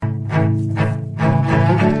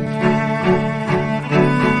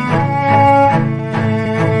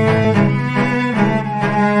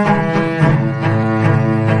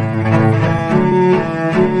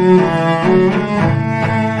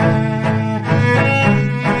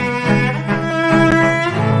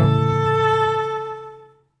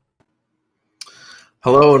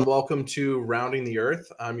Hello and welcome to Rounding the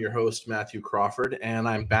Earth. I'm your host Matthew Crawford, and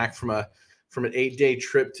I'm back from an 8-day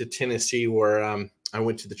trip to Tennessee where I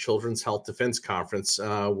went to the Children's Health Defense Conference,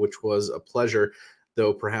 which was a pleasure,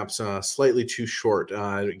 though perhaps slightly too short.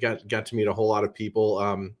 Got to meet a whole lot of people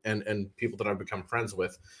and people that I've become friends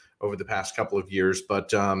with over the past couple of years,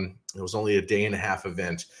 but it was only a day and a half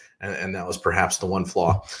event, and that was perhaps the one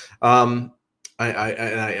flaw.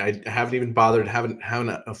 I haven't even bothered, haven't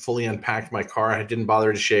fully unpacked my car. I didn't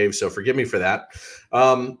bother to shave, so forgive me for that.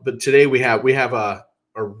 But today we have a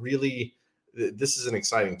really, this is an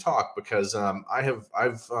exciting talk because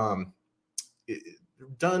I've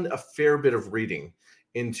done a fair bit of reading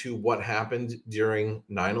into what happened during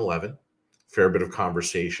 9/11. Fair bit of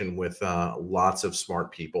conversation with lots of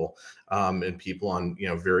smart people and people on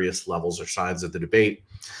various levels or sides of the debate.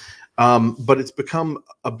 But it's become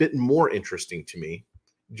a bit more interesting to me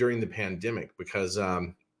during the pandemic because,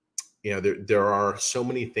 there are so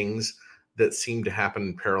many things that seem to happen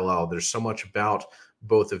in parallel. There's so much about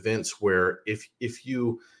both events where if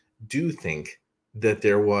you do think that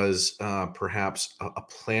there was perhaps a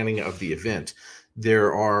planning of the event,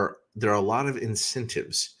 there are a lot of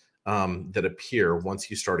incentives that appear once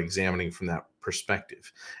you start examining from that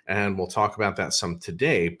perspective, and we'll talk about that some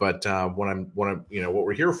today. But what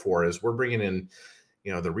we're here for is we're bringing in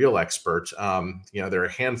the real expert. There are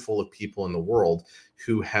a handful of people in the world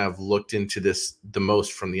who have looked into this the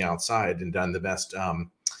most from the outside and done the best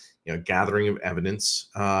gathering of evidence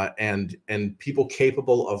and people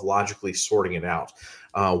capable of logically sorting it out.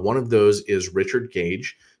 One of those is Richard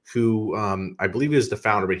Gage, who I believe is the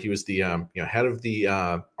founder, but he was the head of the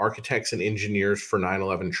Architects and Engineers for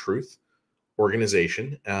 9/11 Truth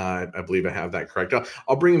organization. I believe I have that correct.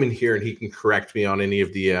 I'll bring him in here and he can correct me on any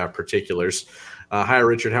of the particulars. Hi,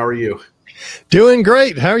 Richard. How are you? Doing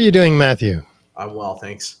great. How are you doing, Matthew? I'm well,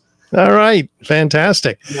 thanks. All right.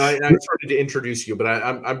 Fantastic. I started to introduce you, but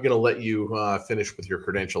I'm going to let you finish with your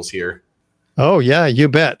credentials here. Oh, yeah, you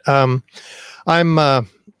bet. I'm a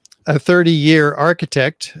 30-year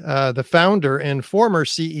architect, the founder and former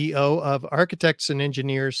CEO of Architects and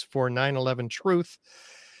Engineers for 9/11 Truth.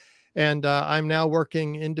 And I'm now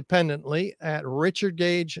working independently at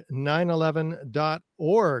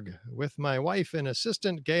richardgage911.org with my wife and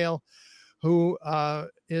assistant, Gail, who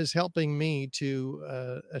is helping me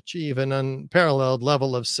to achieve an unparalleled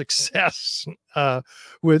level of success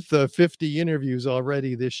with 50 interviews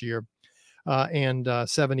already this year and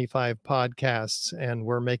 75 podcasts. And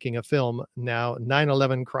we're making a film now,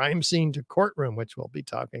 9/11 Crime Scene to Courtroom, which we'll be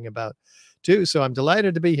talking about too. So I'm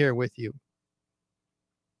delighted to be here with you.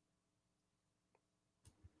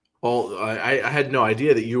 Well, I had no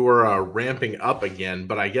idea that you were ramping up again,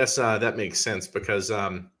 but I guess that makes sense because,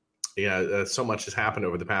 so much has happened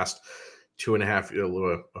over the past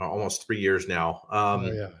 2.5, almost 3 years now.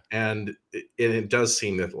 And it does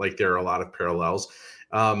seem that like there are a lot of parallels.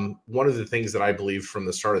 One of the things that I believe from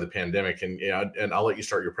the start of the pandemic, and I'll let you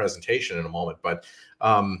start your presentation in a moment, but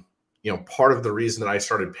part of the reason that I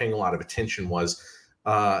started paying a lot of attention was,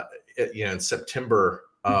 in September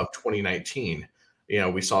of 2019.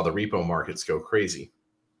 We saw the repo markets go crazy.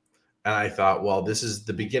 And I thought, well, this is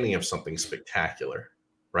the beginning of something spectacular,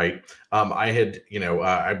 right? I'm a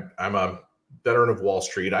veteran of Wall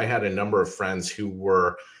Street. I had a number of friends who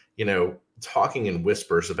were, talking in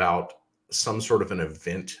whispers about some sort of an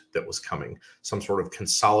event that was coming, some sort of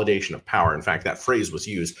consolidation of power. In fact, that phrase was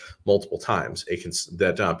used multiple times,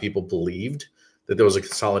 that people believed that there was a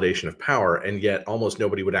consolidation of power, and yet almost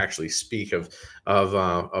nobody would actually speak of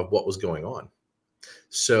what was going on.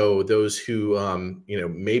 So those who,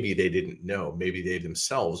 maybe they didn't know, maybe they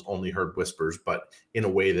themselves only heard whispers, but in a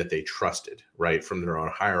way that they trusted, right, from their own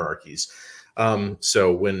hierarchies.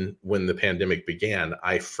 So when the pandemic began,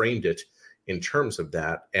 I framed it in terms of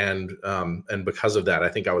that, and because of that, I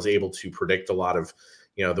think I was able to predict a lot of,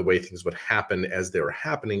 the way things would happen as they were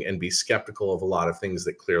happening, and be skeptical of a lot of things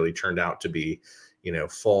that clearly turned out to be,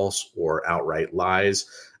 false or outright lies.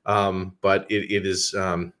 But it is.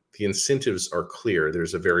 The incentives are clear.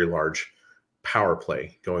 There's a very large power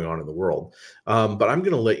play going on in the world. But I'm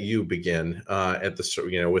going to let you begin at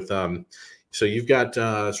the, with, so you've got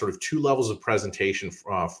sort of two levels of presentation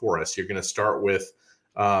for us. You're going to start with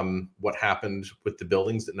what happened with the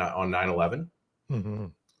buildings on 9/11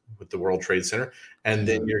 with the World Trade Center. And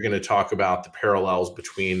then you're going to talk about the parallels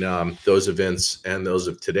between those events and those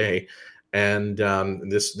of today. And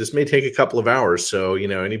this may take a couple of hours. So,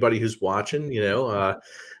 anybody who's watching,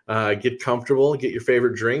 get comfortable, get your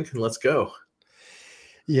favorite drink, and let's go.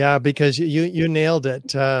 Yeah, because you nailed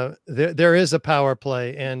it. There is a power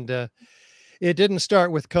play, and it didn't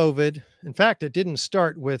start with COVID. In fact, it didn't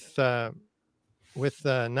start with with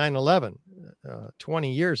 9/11,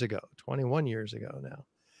 20 years ago, 21 years ago now.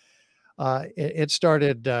 It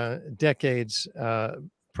started decades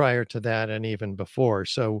prior to that and even before.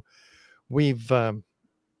 So we've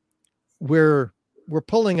we're we're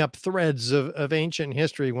pulling up threads of ancient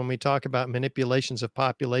history when we talk about manipulations of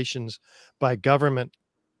populations by government.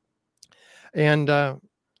 And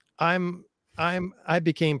I'm I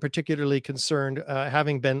became particularly concerned,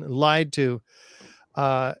 having been lied to.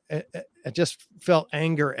 I just felt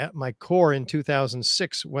anger at my core in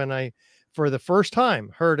 2006 when I, for the first time,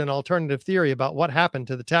 heard an alternative theory about what happened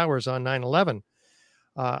to the towers on 9/11.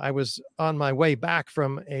 I was on my way back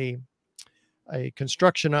from a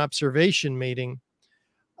construction observation meeting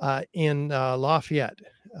in Lafayette,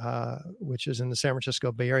 which is in the San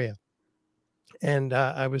Francisco Bay Area. And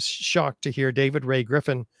I was shocked to hear David Ray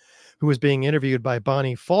Griffin, who was being interviewed by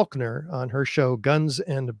Bonnie Faulkner on her show Guns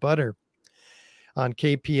and Butter on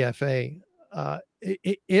KPFA.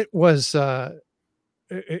 It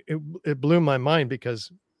blew my mind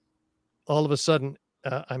because all of a sudden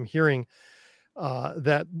I'm hearing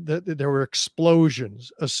that there were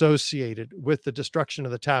explosions associated with the destruction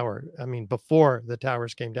of the tower. I mean, before the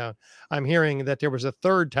towers came down, I'm hearing that there was a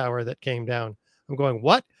third tower that came down. I'm going,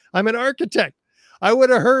 what? I'm an architect. I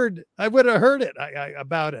would have heard it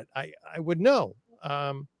about it. I would know.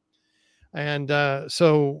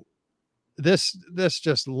 So this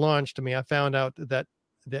just launched me. I found out that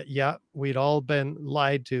yeah, we'd all been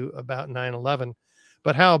lied to about 9/11,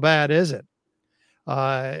 but how bad is it?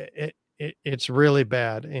 It's really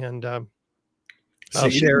bad. And So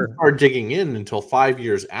you didn't start digging in until 5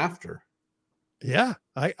 years after. Yeah,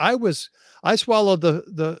 I swallowed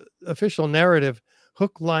the official narrative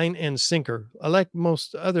hook, line, and sinker. I like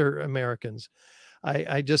most other Americans.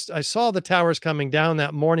 I saw the towers coming down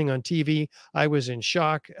that morning on TV. I was in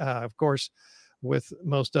shock, of course, with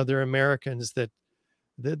most other Americans that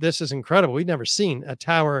this is incredible. We'd never seen a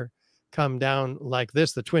tower come down like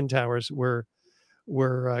this. The Twin Towers were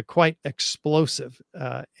quite explosive,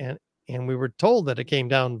 and we were told that it came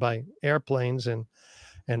down by airplanes and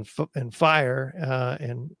fire,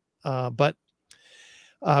 but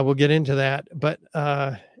we'll get into that. But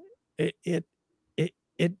it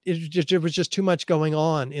was just too much going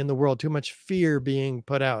on in the world, too much fear being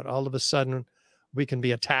put out. All of a sudden, we can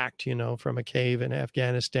be attacked, from a cave in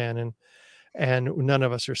Afghanistan, and none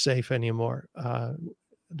of us are safe anymore.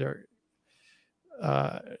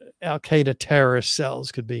 Al-Qaeda terrorist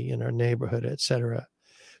cells could be in our neighborhood, etc.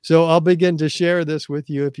 So I'll begin to share this with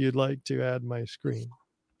you if you'd like to add my screen.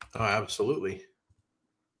 Oh, absolutely.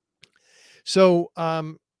 So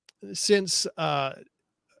since a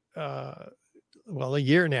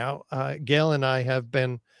year now, Gail and I have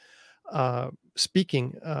been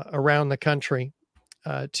speaking around the country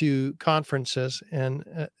to conferences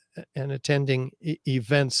and attending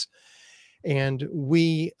events. And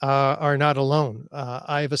we are not alone.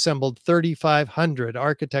 I've assembled 3,500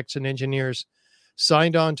 architects and engineers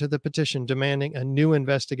signed on to the petition demanding a new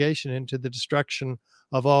investigation into the destruction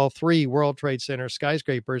of all three World Trade Center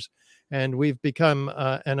skyscrapers. And we've become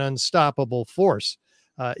an unstoppable force,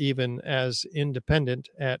 even as independent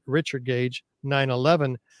at Richard Gage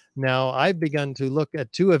 9/11. Now, I've begun to look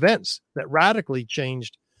at two events that radically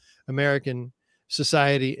changed American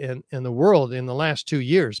society and the world in the last 2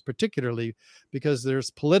 years, particularly because there's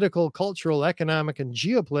political, cultural, economic, and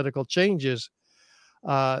geopolitical changes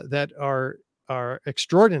that are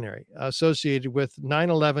extraordinary associated with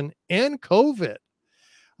 9/11 and COVID.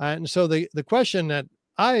 And so the question that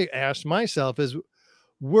I asked myself is,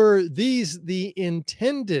 were these the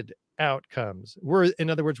intended outcomes? In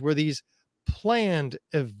other words, were these planned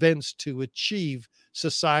events to achieve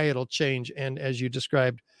societal change? And as you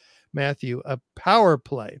described, Matthew, a power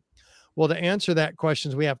play? Well, to answer that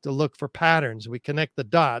question, we have to look for patterns. We connect the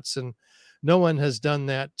dots, and no one has done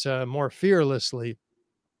that more fearlessly.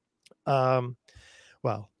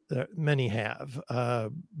 Many have,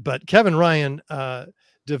 but Kevin Ryan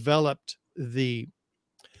developed the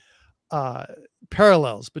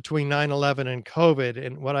parallels between 9/11 and COVID,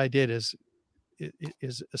 and what I did is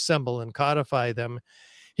assemble and codify them.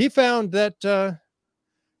 He found that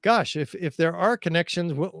if there are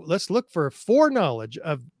connections, let's look for foreknowledge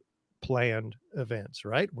of planned events,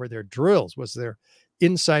 right? Were there drills? Was there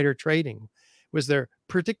insider trading? Was there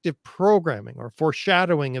predictive programming or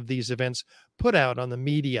foreshadowing of these events put out on the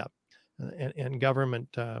media and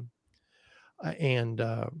government and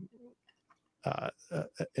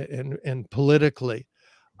politically?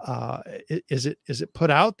 Is it put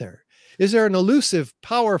out there? Is there an elusive,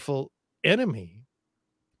 powerful enemy?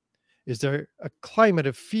 Is there a climate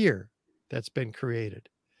of fear that's been created?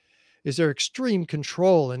 Is there extreme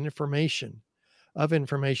control and information of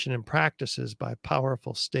information and practices by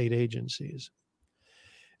powerful state agencies?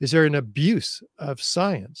 Is there an abuse of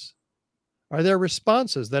science? Are there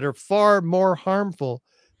responses that are far more harmful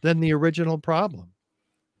than the original problem?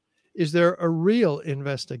 Is there a real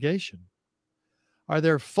investigation? Are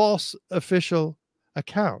there false official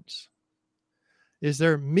accounts? Is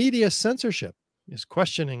there media censorship? Is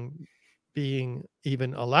questioning being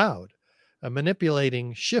even allowed?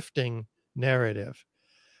 Manipulating, shifting narrative?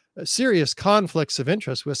 Serious conflicts of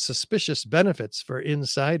interest with suspicious benefits for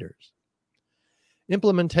insiders?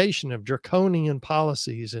 Implementation of draconian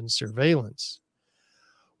policies and surveillance?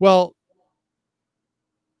 Well,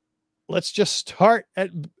 let's just start at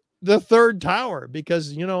the third tower,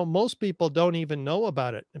 because, most people don't even know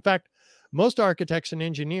about it. In fact, most architects and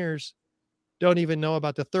engineers don't even know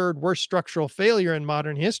about the third worst structural failure in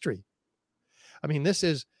modern history. I mean, this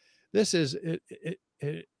is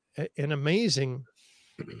an amazing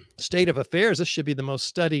state of affairs. This should be the most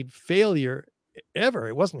studied failure ever.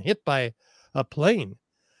 It wasn't hit by a plane.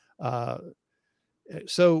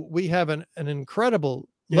 So we have an incredible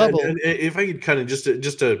level. And if I could kind of just to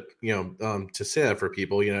say that for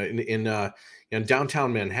people, in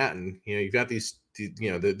downtown Manhattan, you've got these,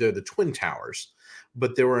 the Twin Towers,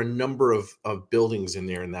 but there were a number of buildings in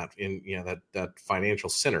there that financial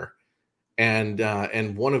center, and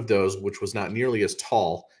one of those, which was not nearly as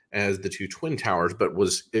tall as the two Twin Towers, but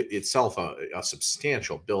was itself a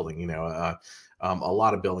substantial building. A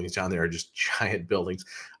lot of buildings down there are just giant buildings.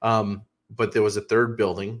 But there was a third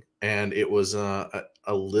building, and it was a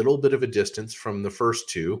little bit of a distance from the first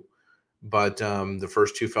two, but the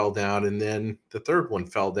first two fell down, and then the third one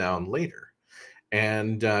fell down later.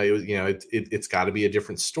 And it was, it's got to be a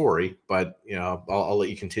different story, but I'll let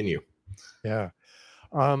you continue. Yeah,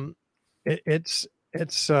 it's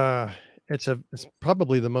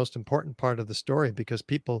probably the most important part of the story, because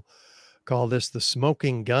people call this the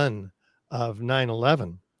smoking gun of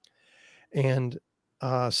 9/11, and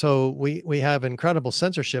so we have incredible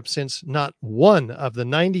censorship, since not one of the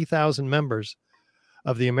 90,000 members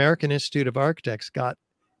of the American Institute of Architects got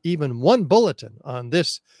even one bulletin on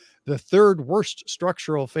this, the third worst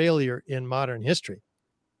structural failure in modern history,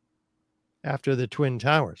 after the Twin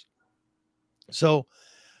Towers. So,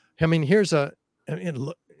 I mean, it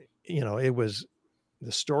was,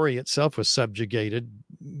 the story itself was subjugated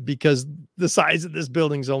because the size of this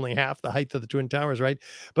building is only half the height of the Twin Towers, right?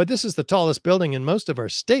 But this is the tallest building in most of our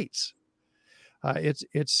states.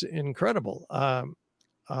 It's incredible.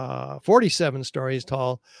 47 stories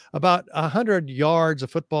tall, about 100 yards, a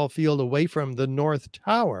football field away from the North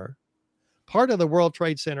Tower, part of the World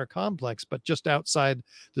Trade Center complex, but just outside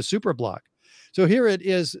the superblock. So here it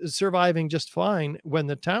is, surviving just fine when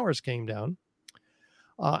the towers came down.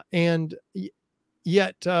 And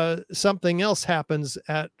yet something else happens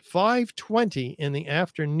at 5:20 in the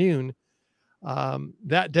afternoon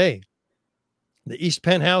that day. The east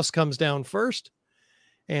penthouse comes down first,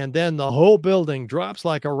 and then the whole building drops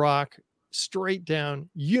like a rock straight down,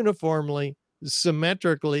 uniformly,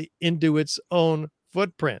 symmetrically into its own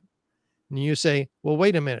footprint. And you say, well,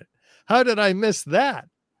 wait a minute. How did I miss that?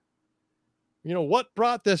 What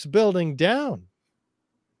brought this building down?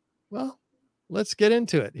 Well, let's get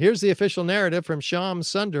into it. Here's the official narrative from Shyam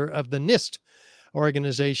Sunder of the NIST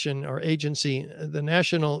organization or agency, the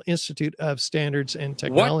National Institute of Standards and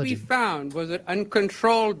Technology. What we found was that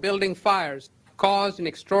uncontrolled building fires caused an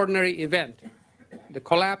extraordinary event. The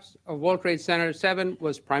collapse of World Trade Center 7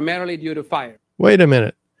 was primarily due to fire. Wait a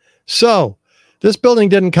minute. So this building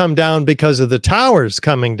didn't come down because of the towers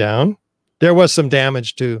coming down. There was some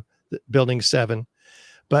damage to building 7,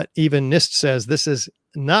 but even NIST says this is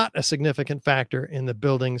not a significant factor in the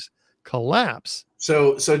building's collapse.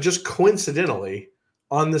 So just coincidentally,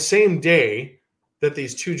 on the same day that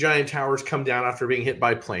these two giant towers come down after being hit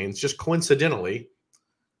by planes, just coincidentally,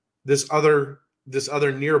 this other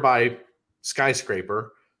nearby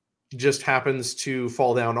skyscraper just happens to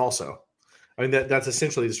fall down also. I mean, that's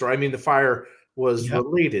essentially the story. I mean, the fire was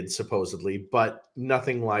related supposedly, but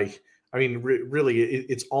nothing like, I mean, really,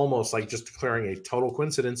 it's almost like just declaring a total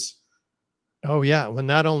coincidence. Oh yeah. Well,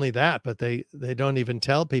 not only that, but they don't even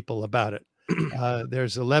tell people about it.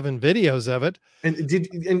 There's 11 videos of it.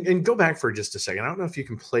 And go back for just a second. I don't know if you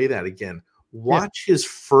can play that again. Watch his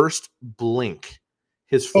first blink.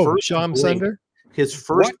 Shyam Sunder? His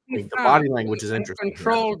first blink. The body language is interesting.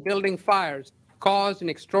 Controlled building fires caused an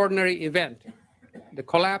extraordinary event. The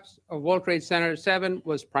collapse of World Trade Center 7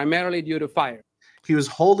 was primarily due to fire. He was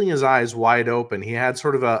holding his eyes wide open. He had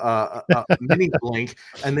sort of a mini blink,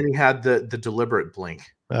 and then he had the deliberate blink.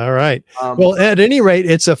 All right. Well, at any rate,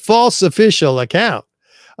 it's a false official account.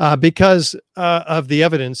 because of the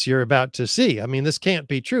evidence you're about to see. I mean, this can't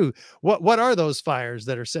be true. What are those fires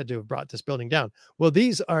that are said to have brought this building down? Well,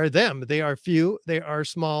 these are them. They are few, they are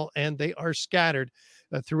small, and they are scattered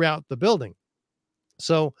throughout the building.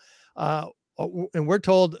 So, and we're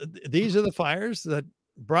told these are the fires that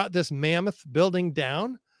brought this mammoth building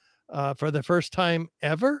down for the first time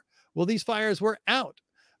ever. Well, these fires were out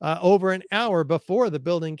over an hour before the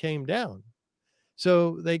building came down.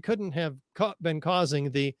 So they couldn't have been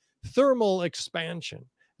causing the thermal expansion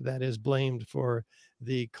that is blamed for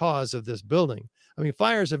the cause of this building. I mean,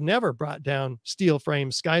 fires have never brought down steel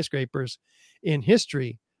frame skyscrapers in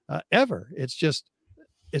history ever. It's just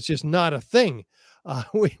not a thing.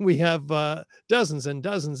 We have dozens and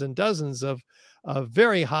dozens and dozens of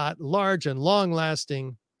very hot, large, and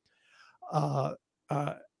long-lasting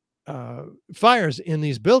fires in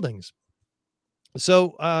these buildings.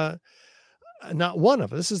 So not one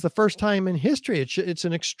of them. This is the first time in history. It's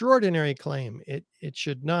an extraordinary claim. It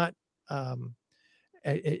should not.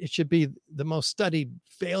 It should be the most studied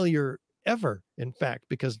failure ever, in fact,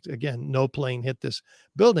 because again, no plane hit this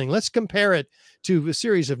building. Let's compare it to a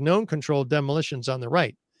series of known controlled demolitions on the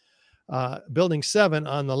right. Building 7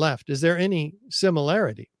 on the left. Is there any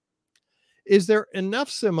similarity? Is there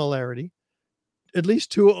enough similarity, at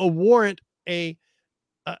least to warrant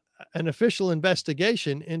an official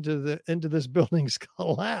investigation into this building's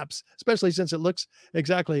collapse, especially since it looks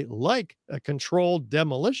exactly like a controlled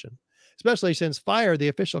demolition, especially since fire, the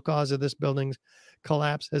official cause of this building's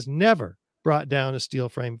collapse, has never brought down a steel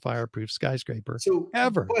frame fireproof skyscraper. So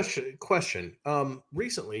ever. Question.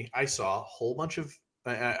 Recently I saw a whole bunch of,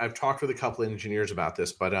 I've talked with a couple of engineers about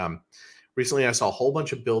this, but recently I saw a whole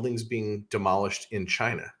bunch of buildings being demolished in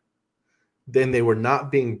China. Then they were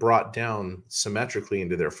not being brought down symmetrically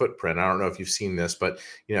into their footprint. I don't know if you've seen this, but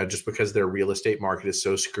just because their real estate market is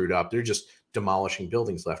so screwed up, they're just demolishing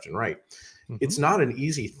buildings left and right. Mm-hmm. It's not an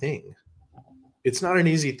easy thing. It's not an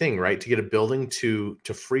easy thing, right? To get a building to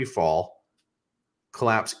free fall,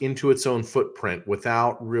 collapse into its own footprint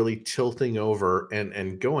without really tilting over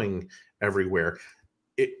and going everywhere.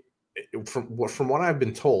 From what I've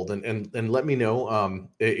been told, and let me know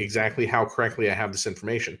exactly how correctly I have this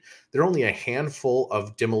information, there are only a handful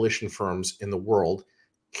of demolition firms in the world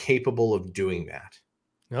capable of doing that.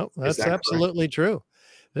 No, that's absolutely true.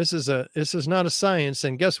 This is not a science,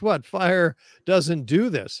 and guess what? Fire doesn't do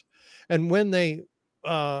this. And when they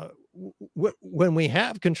when we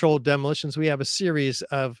have controlled demolitions, we have a series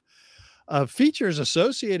of features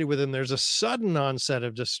associated with them. There's a sudden onset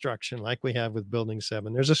of destruction, like we have with Building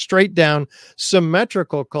 7. There's a straight down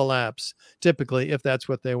symmetrical collapse, typically, if that's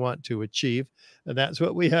what they want to achieve. And that's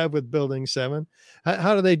what we have with Building 7.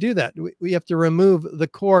 How do they do that? We have to remove the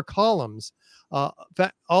core columns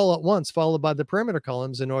all at once, followed by the perimeter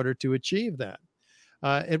columns in order to achieve that.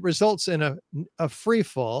 It results in a free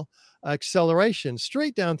fall acceleration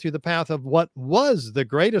straight down through the path of what was the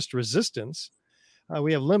greatest resistance.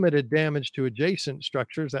 We have limited damage to adjacent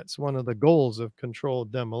structures. That's one of the goals of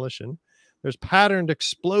controlled demolition. There's patterned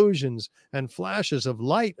explosions and flashes of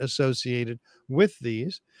light associated with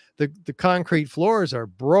these. The concrete floors are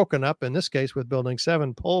broken up, in this case with Building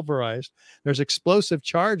 7, pulverized. There's explosive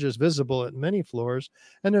charges visible at many floors,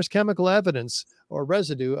 and there's chemical evidence or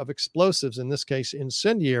residue of explosives, in this case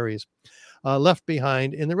incendiaries, left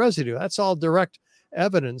behind in the residue. That's all direct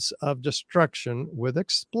evidence of destruction with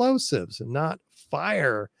explosives, not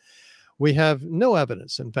fire. We have no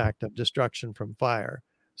evidence, in fact, of destruction from fire.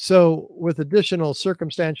 So with additional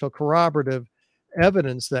circumstantial corroborative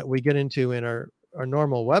evidence that we get into in our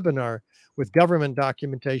normal webinar, with government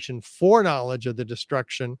documentation, foreknowledge of the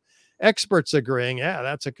destruction, experts agreeing, yeah,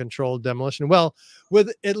 that's a controlled demolition. Well,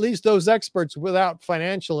 with at least those experts without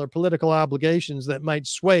financial or political obligations that might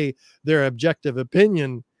sway their objective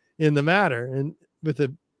opinion in the matter. And with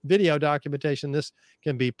the video documentation, this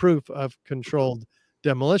can be proof of controlled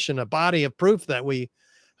demolition, a body of proof that we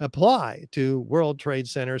apply to World Trade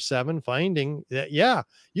Center 7, finding that, yeah,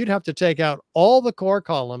 you'd have to take out all the core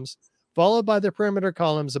columns, followed by the perimeter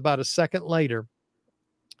columns about a second later,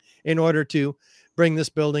 in order to bring this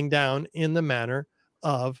building down in the manner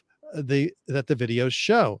of that the videos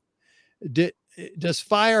show. Does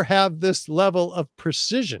fire have this level of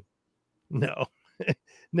precision? No.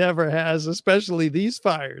 Never has, especially these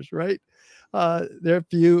fires, right? They're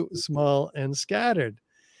few, small, and scattered.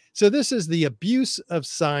 So this is the abuse of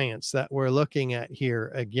science that we're looking at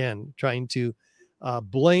here again, trying to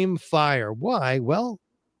blame fire. Why? Well,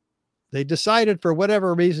 they decided for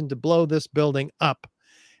whatever reason to blow this building up,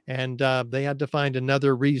 and they had to find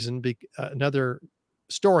another reason, another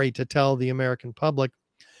story to tell the American public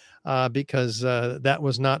because that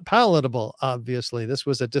was not palatable, obviously. This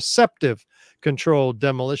was a deceptive controlled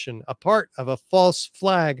demolition, a part of a false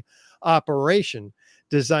flag operation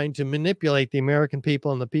designed to manipulate the American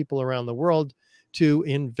people and the people around the world to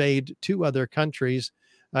invade two other countries,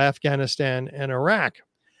 Afghanistan and Iraq.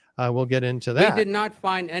 We'll get into that. We did not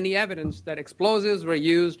find any evidence that explosives were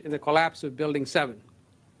used in the collapse of Building 7.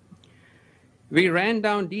 We ran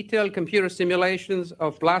down detailed computer simulations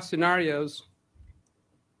of blast scenarios.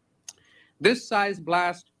 This size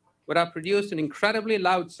blast would have produced an incredibly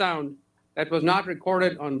loud sound that was not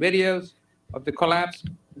recorded on videos of the collapse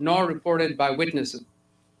nor reported by witnesses.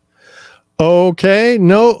 Okay,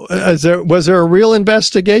 no, was there a real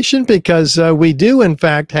investigation? Because we do, in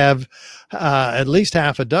fact, have at least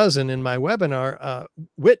half a dozen in my webinar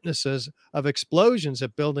witnesses of explosions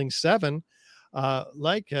at Building 7,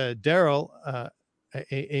 like Daryl,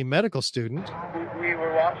 a medical student. We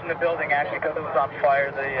were watching the building actually because it was on fire.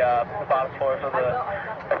 The bottom floors of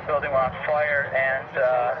the building were on fire,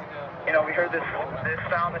 and you know, we heard this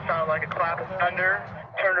sound that sounded like a clap of thunder.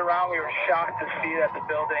 Turned around, we were shocked to see that the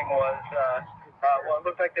building was, well, it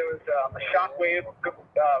looked like there was a shock wave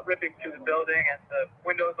ripping through the building, and the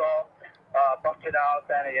windows all busted out,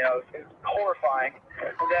 and you know, it was horrifying.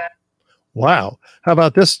 And then, wow. How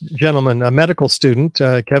about this gentleman, a medical student,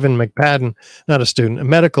 Kevin McPadden, not a student, a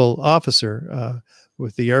medical officer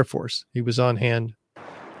with the Air Force. He was on hand.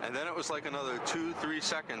 And then it was like another 2-3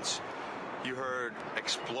 seconds. You heard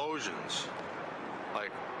explosions,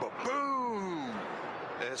 like boom.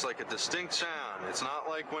 It's like a distinct sound. It's not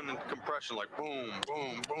like when in compression, like boom,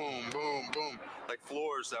 boom, boom, boom, boom, like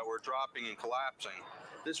floors that were dropping and collapsing.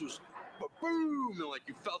 This was boom, and like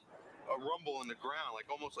you felt a rumble in the ground, like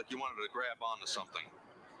almost like you wanted to grab onto something.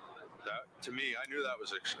 That, to me, I knew that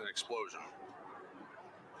was an explosion.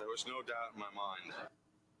 There was no doubt in my mind.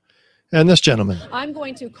 And this gentleman. I'm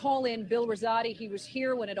going to call in Bill Rosati. He was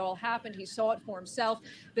here when it all happened. He saw it for himself.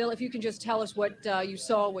 Bill, if you can just tell us what you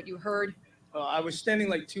saw, what you heard. I was standing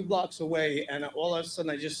like 2 blocks away, and all of a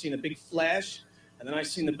sudden I just seen a big flash, and then I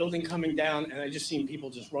seen the building coming down, and I just seen people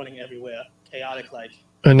just running everywhere, chaotic like.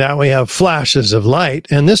 And now we have flashes of light.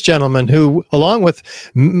 And this gentleman who, along with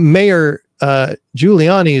Mayor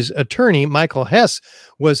Giuliani's attorney, Michael Hess,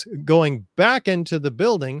 was going back into the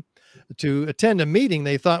building to attend a meeting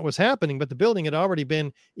they thought was happening, but the building had already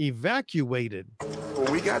been evacuated.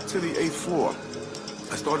 When we got to the 8th floor,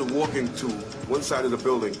 I started walking to one side of the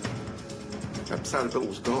building. That side of the building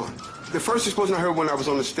was gone. The first explosion I heard when I was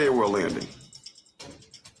on the stairwell landing,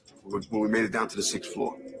 when we made it down to the 6th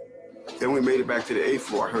floor. Then we made it back to the 8th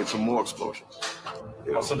floor. I heard some more explosions.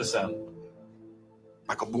 You know, what sort of sound?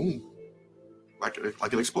 Like a boom, like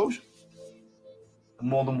an explosion.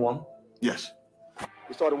 More than one? Yes.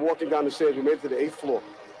 We started walking down the stairs. We made it to the 8th floor.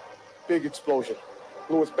 Big explosion.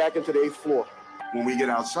 Blew us back into the 8th floor. When we get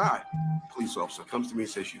outside, a police officer comes to me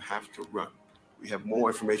and says, "You have to run. We have more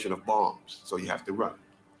information of bombs, so you have to run."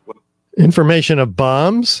 Information of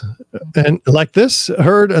bombs, and like this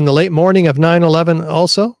heard in the late morning of 9/11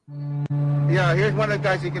 also? yeah, here's one of the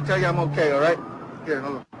guys. He can tell you I'm okay. All right. Here,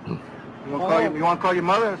 hold on. You want to call your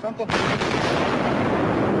mother or something?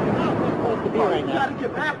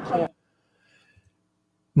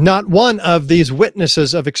 Not one of these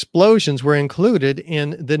witnesses of explosions were included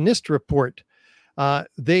in the NIST report.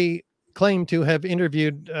 They claim to have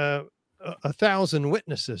interviewed 1,000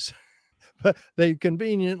 witnesses, but they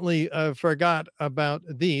conveniently forgot about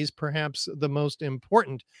these, perhaps the most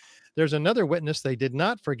important. There's another witness they did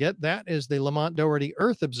not forget. That is the Lamont Doherty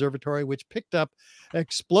Earth Observatory, which picked up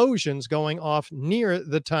explosions going off near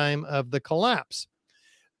the time of the collapse.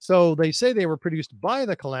 So they say they were produced by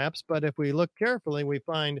the collapse, but if we look carefully, we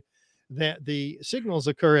find that the signals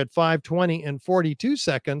occur at 5:20 and 42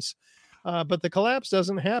 seconds, but the collapse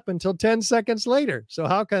doesn't happen until 10 seconds later. So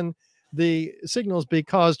how can the signals be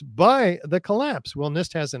caused by the collapse? Well,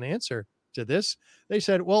 NIST has an answer to this. They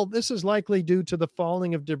said, well, this is likely due to the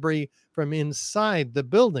falling of debris from inside the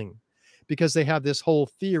building, because they have this whole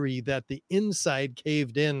theory that the inside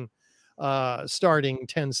caved in starting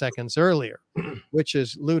 10 seconds earlier, which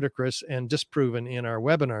is ludicrous and disproven in our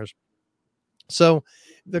webinars. So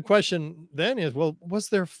the question then is, well, was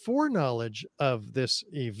there foreknowledge of this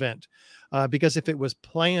event? Because if it was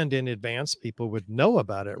planned in advance, people would know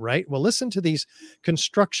about it, right? Well, listen to these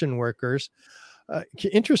construction workers.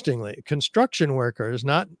 Interestingly, construction workers,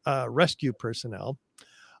 not rescue personnel,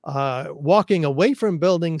 walking away from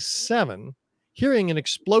Building 7, hearing an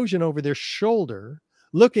explosion over their shoulder,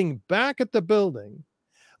 looking back at the building,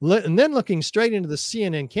 and then looking straight into the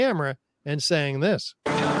CNN camera and saying this.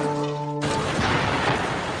 You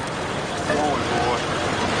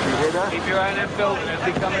hear that? Keep your eye on that building. It'll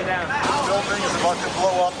be coming down. Building is about to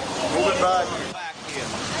blow up. Moving back. Back here.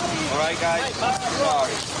 All right, guys?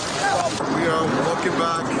 Sorry. We are walking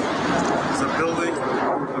back. There's a building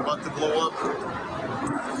about to blow up.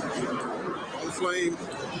 All flame,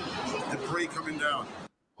 debris coming down.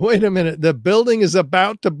 Wait a minute. The building is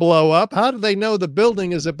about to blow up. How do they know the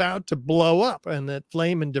building is about to blow up and that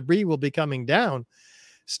flame and debris will be coming down?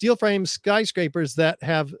 Steel frame skyscrapers that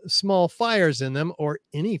have small fires in them, or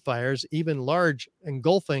any fires, even large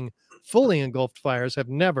fully engulfed fires, have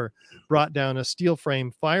never brought down a steel frame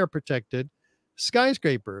fire protected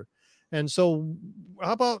skyscraper. And so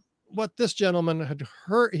how about what this gentleman had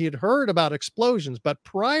heard? He had heard about explosions, but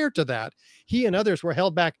prior to that, he and others were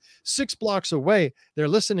held back 6 blocks away. They're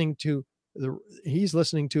listening to he's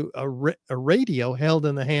listening to a radio held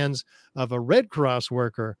in the hands of a Red Cross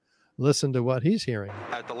worker. Listen to what he's hearing.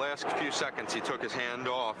 At the last few seconds, he took his hand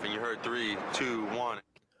off, and you heard 3, 2, 1.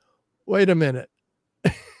 Wait a minute.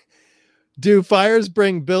 Do fires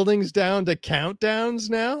bring buildings down to countdowns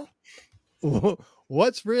now?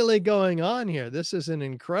 What's really going on here? This is an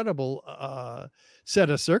incredible set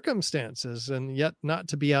of circumstances, and yet not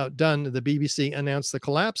to be outdone, the BBC announced the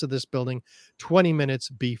collapse of this building 20 minutes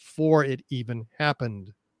before it even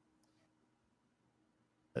happened.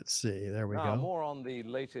 Let's see. There we go. More on the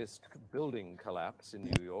latest building collapse in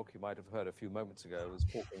New York. You might have heard a few moments ago, I was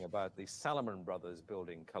talking about the Salomon Brothers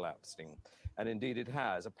building collapsing. And indeed it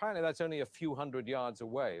has. Apparently that's only a few hundred yards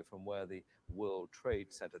away from where the World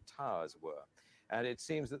Trade Center towers were. And it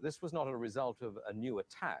seems that this was not a result of a new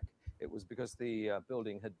attack. It was because the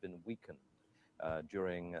building had been weakened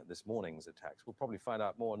during this morning's attacks. We'll probably find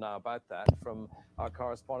out more now about that from our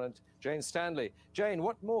correspondent, Jane Stanley. Jane,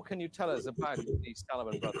 what more can you tell us about the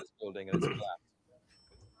Salomon Brothers building and its collapse?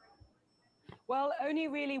 Well, only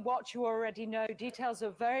really what you already know. Details are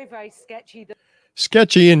very, very sketchy.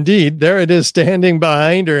 Sketchy indeed. There it is standing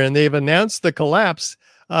behind her, and they've announced the collapse.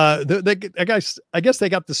 I guess they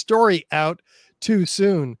got the story out too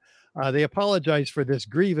soon. They apologized for this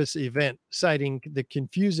grievous event, citing the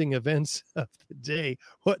confusing events of the day.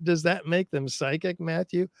 What does that make them psychic,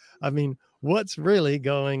 Matthew? I mean, what's really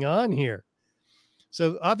going on here?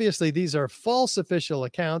 So obviously these are false official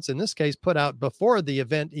accounts, in this case put out before the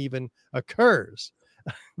event even occurs,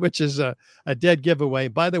 which is a dead giveaway.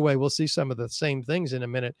 By the way, we'll see some of the same things in a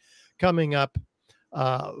minute coming up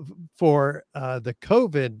for the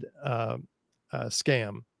COVID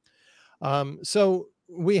scam. So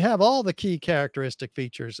we have all the key characteristic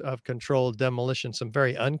features of controlled demolition, some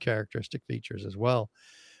very uncharacteristic features as well.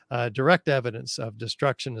 Direct evidence of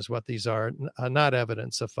destruction is what these are, not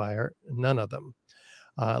evidence of fire, none of them,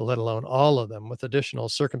 let alone all of them, with additional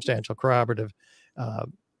circumstantial corroborative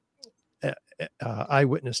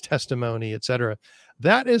eyewitness testimony, etc.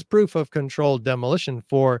 That is proof of controlled demolition.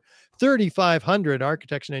 For 3,500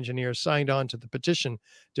 architects and engineers signed on to the petition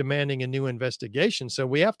demanding a new investigation. So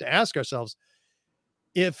we have to ask ourselves,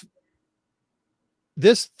 if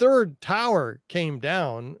this third tower came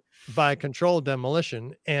down by controlled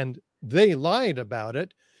demolition and they lied about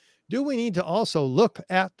it, do we need to also look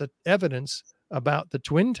at the evidence about the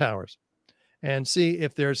Twin Towers and see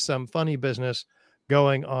if there's some funny business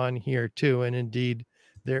going on here too? And indeed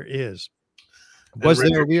there is. Was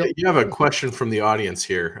there you have a question from the audience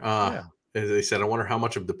here. They said, I wonder how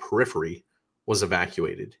much of the periphery was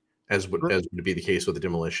evacuated, as would be the case with the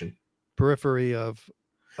demolition. Periphery of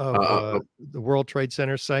the World Trade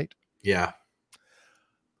Center site? Yeah.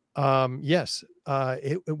 Yes,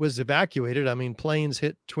 it was evacuated. I mean, planes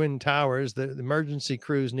hit Twin Towers. The emergency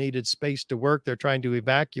crews needed space to work. They're trying to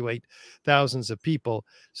evacuate thousands of people.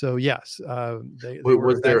 So yes,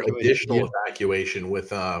 was there additional evacuation with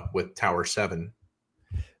Tower 7?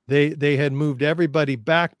 They had moved everybody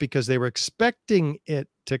back because they were expecting it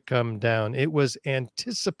to come down. It was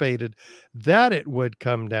anticipated that it would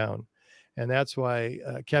come down. And that's why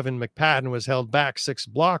Kevin McPadden was held back 6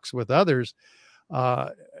 blocks with others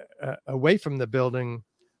away from the building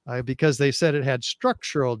because they said it had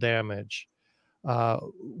structural damage,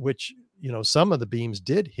 which, some of the beams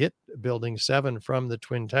did hit Building 7 from the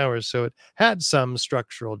Twin Towers. So it had some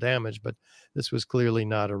structural damage, but this was clearly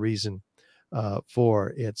not a reason for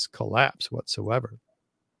its collapse whatsoever.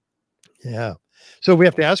 Yeah. So we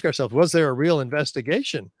have to ask ourselves, was there a real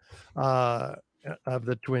investigation of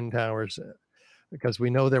the Twin Towers? Because we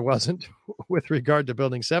know there wasn't with regard to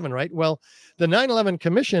Building 7, right? Well, the 9/11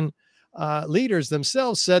 Commission leaders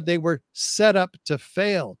themselves said they were set up to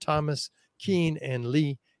fail. Thomas Keane and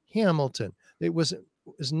Lee Hamilton. It was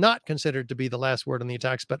not considered to be the last word on the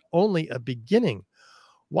attacks, but only a beginning.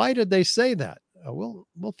 Why did they say that?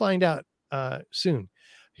 We'll find out soon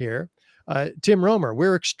here. Tim Romer,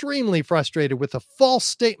 we're extremely frustrated with the false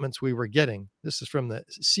statements we were getting. This is from the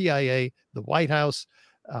CIA, the White House,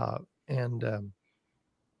 and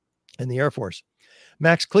the Air Force.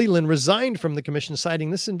 Max Cleland resigned from the commission, citing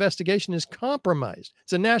this investigation is compromised.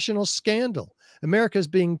 It's a national scandal. America is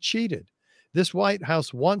being cheated. This White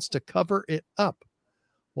House wants to cover it up.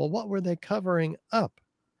 Well, what were they covering up?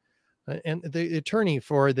 And the attorney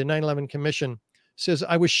for the 9/11 Commission says,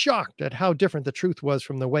 I was shocked at how different the truth was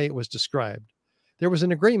from the way it was described. There was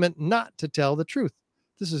an agreement not to tell the truth.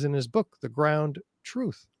 This is in his book, The Ground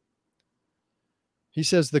Truth. He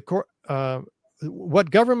says what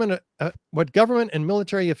government and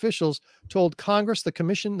military officials told Congress, the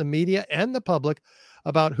commission, the media, and the public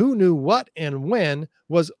about who knew what and when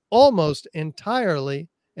was almost entirely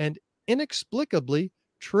and inexplicably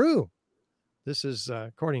true. This is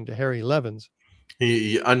according to Harry Levins.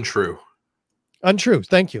 Untrue. Untrue.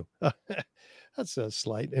 Thank you. That's a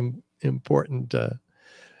slight important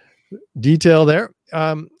detail there.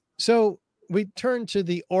 So we turn to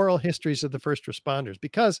the oral histories of the first responders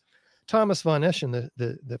because Thomas von Eschen,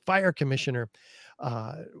 the fire commissioner,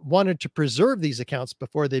 wanted to preserve these accounts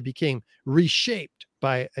before they became reshaped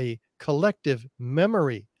by a collective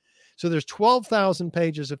memory. So there's 12,000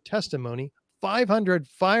 pages of testimony, 500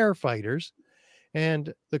 firefighters,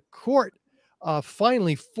 and the court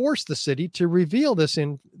finally forced the city to reveal this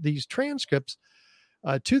in these transcripts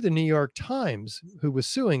to the New York Times, who was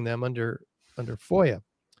suing them under FOIA.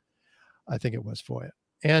 I think it was FOIA.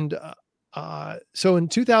 And so in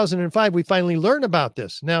 2005, we finally learn about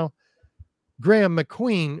this. Now, Graham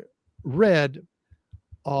McQueen read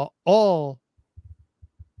all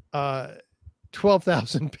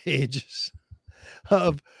 12,000 pages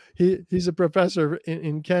of, he's a professor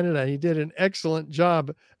in Canada. He did an excellent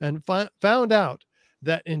job and found out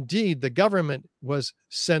that indeed the government was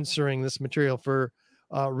censoring this material for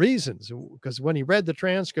reasons. Because when he read the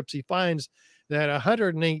transcripts, he finds that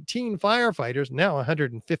 118 firefighters, now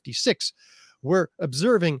 156, were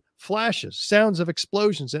observing flashes, sounds of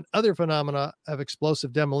explosions, and other phenomena of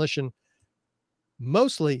explosive demolition,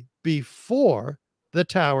 mostly before the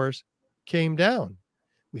towers came down.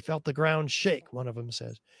 We felt the ground shake, one of them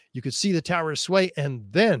says. You could see the towers sway, and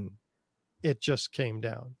then it just came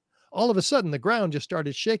down. All of a sudden, the ground just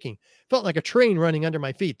started shaking. Felt like a train running under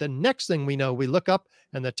my feet. The next thing we know, we look up,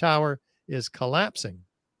 and the tower is collapsing.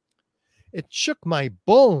 It shook my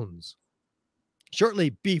bones.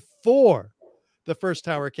 Shortly before the first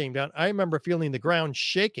tower came down, I remember feeling the ground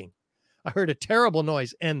shaking. I heard a terrible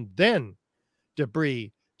noise, and then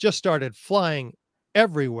debris just started flying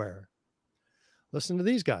everywhere. Listen to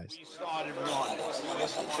these guys. We started running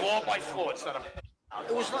floor by floor instead of.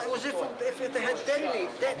 It was like, if they had detonated.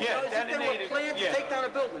 Yeah, detonated. They were planned to take down a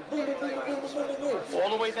building. Boom, boom, boom, boom, boom, boom, boom, boom. All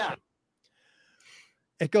the way down.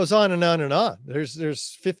 It goes on and on and on.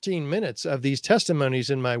 There's 15 minutes of these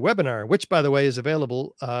testimonies in my webinar, which, by the way, is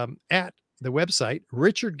available at the website,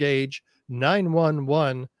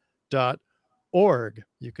 richardgage911.org.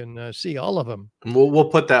 You can see all of them. And we'll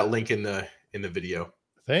put that link in the video.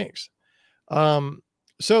 Thanks.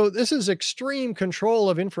 So this is extreme control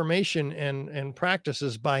of information and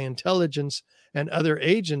practices by intelligence and other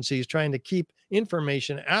agencies trying to keep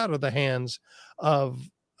information out of the hands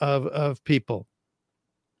of people.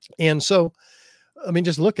 And so, I mean,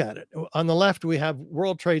 just look at it. On the left, we have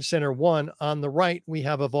World Trade Center 1. On the right, we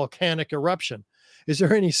have a volcanic eruption. Is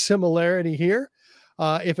there any similarity here?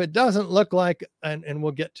 If it doesn't look like, and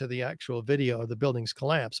we'll get to the actual video of the building's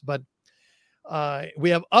collapse, but we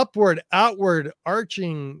have upward, outward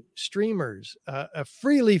arching streamers,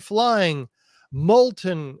 freely flying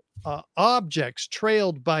molten objects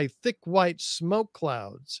trailed by thick white smoke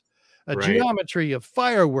clouds. Geometry of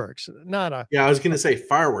fireworks, not a. Yeah, I was going to say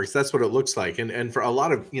fireworks. That's what it looks like. And for a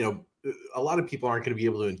lot of people aren't going to be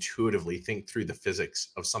able to intuitively think through the physics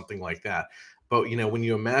of something like that. But, when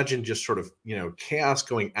you imagine just sort of, chaos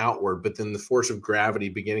going outward, but then the force of gravity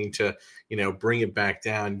beginning to, bring it back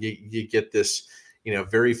down, you get this,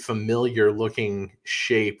 very familiar looking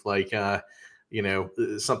shape, like,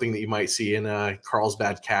 something that you might see in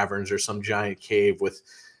Carlsbad Caverns or some giant cave with,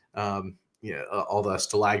 all the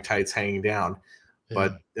stalactites hanging down. Yeah.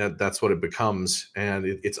 But that's what it becomes. And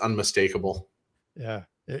it's unmistakable. Yeah,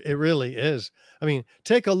 it really is. I mean,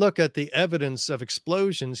 take a look at the evidence of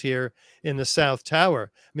explosions here in the South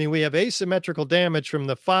Tower. I mean, we have asymmetrical damage from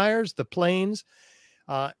the fires, the planes,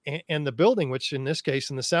 and the building, which in this case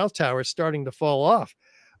in the South Tower is starting to fall off.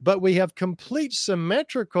 But we have complete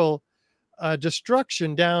symmetrical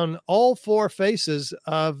destruction down all four faces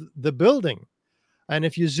of the building. And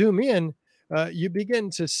if you zoom in, you begin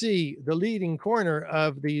to see the leading corner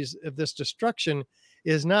of this destruction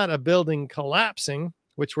is not a building collapsing,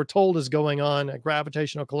 which we're told is going on, a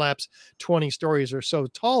gravitational collapse 20 stories or so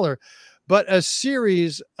taller, but a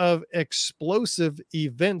series of explosive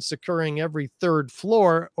events occurring every third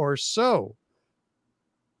floor or so.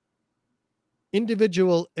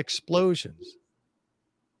 Individual explosions.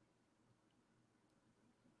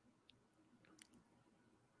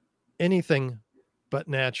 Anything but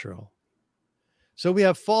natural. So we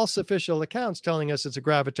have false official accounts telling us it's a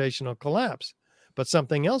gravitational collapse, but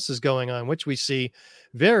something else is going on, which we see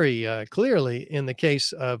very clearly in the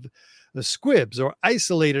case of the squibs or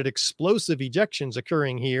isolated explosive ejections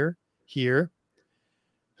occurring here,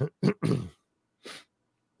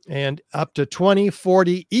 and up to 20,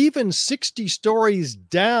 40, even 60 stories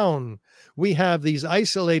down. We have these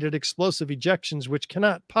isolated explosive ejections, which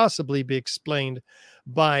cannot possibly be explained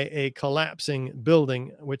by a collapsing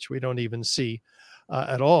building, which we don't even see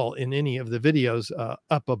at all in any of the videos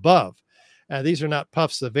up above. These are not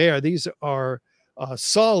puffs of air. These are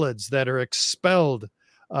solids that are expelled,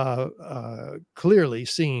 clearly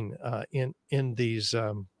seen in these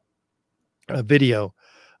video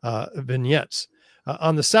vignettes.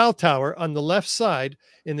 On the South Tower, on the left side,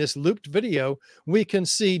 in this looped video, we can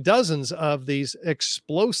see dozens of these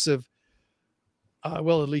explosive,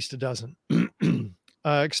 well, at least a dozen,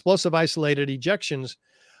 explosive isolated ejections,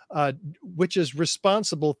 which is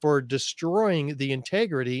responsible for destroying the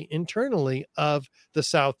integrity internally of the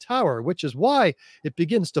South Tower, which is why it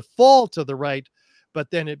begins to fall to the right,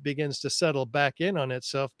 but then it begins to settle back in on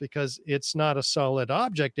itself because it's not a solid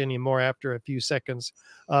object anymore after a few seconds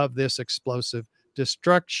of this explosive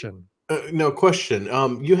destruction. No question.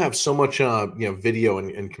 You have so much, video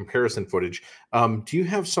and comparison footage. Do you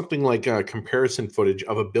have something like comparison footage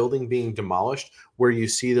of a building being demolished where you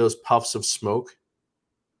see those puffs of smoke,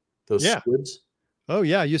 those squibs? Oh,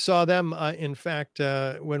 yeah. You saw them, in fact,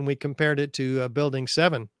 when we compared it to Building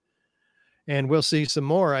 7. And we'll see some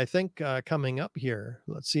more, I think, coming up here.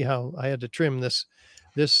 Let's see how I had to trim this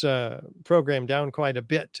program down quite a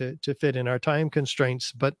bit to fit in our time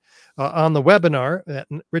constraints. But on the webinar at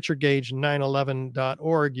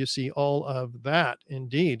richardgage911.org, you see all of that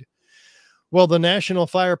indeed. Well, the National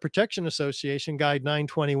Fire Protection Association Guide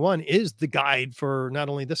 921 is the guide for not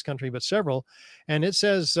only this country, but several. And it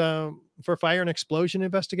says for fire and explosion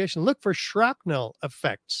investigation, look for shrapnel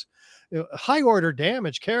effects. High order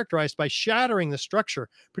damage characterized by shattering the structure,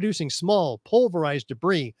 producing small pulverized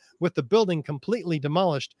debris with the building completely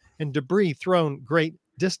demolished and debris thrown great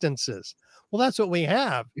distances. Well, that's what we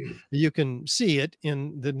have. You can see it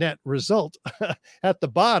in the net result. At the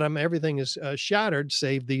bottom, everything is shattered,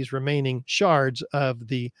 save these remaining shards of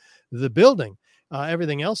the building.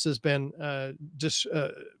 Everything else has been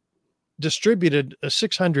distributed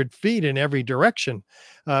 600 feet in every direction,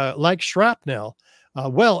 like shrapnel.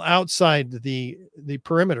 Well outside the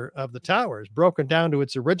perimeter of the towers, broken down to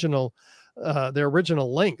its original, their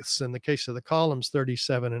original lengths. In the case of the columns,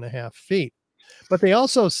 37.5 feet. But they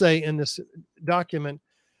also say in this document,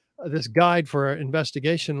 this guide for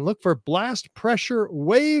investigation, look for blast pressure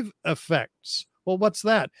wave effects. Well, what's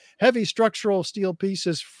that? Heavy structural steel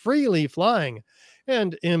pieces freely flying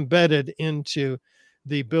and embedded into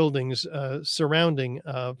the buildings surrounding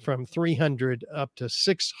from 300 up to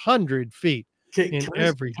 600 feet. In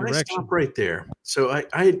every direction. I stop right there? So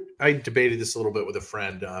I debated this a little bit with a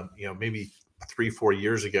friend, maybe 3-4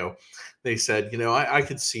 years ago. They said, I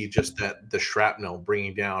could see just that the shrapnel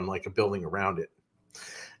bringing down like a building around it.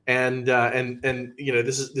 And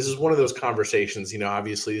this is one of those conversations,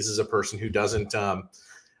 obviously this is a person who doesn't, I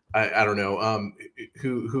don't know,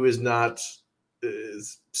 who is not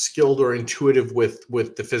skilled or intuitive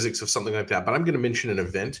with the physics of something like that. But I'm going to mention an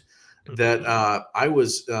event that I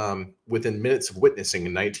was within minutes of witnessing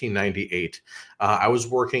in 1998. I was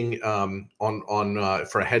working on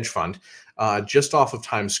for a hedge fund just off of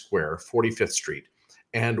Times Square, 45th Street.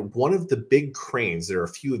 And one of the big cranes, there are a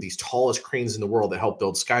few of these tallest cranes in the world that help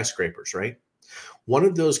build skyscrapers, right? One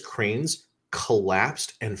of those cranes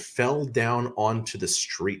collapsed and fell down onto the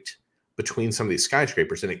street between some of these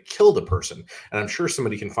skyscrapers, and it killed a person. And I'm sure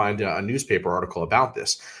somebody can find a newspaper article about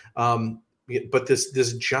this. But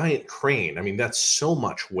this giant crane, I mean, that's so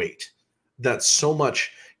much weight. That's so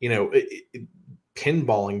much,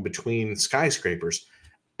 pinballing between skyscrapers,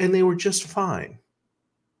 and they were just fine.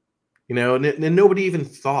 And nobody even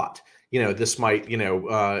thought, this might,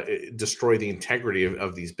 destroy the integrity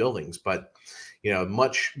of these buildings. But,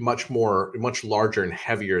 much larger and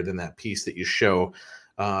heavier than that piece that you show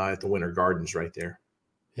at the Winter Gardens right there.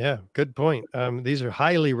 Yeah, good point. These are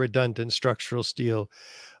highly redundant structural steel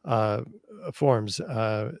forms.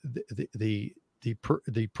 The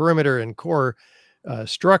perimeter and core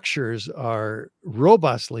structures are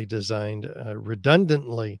robustly designed,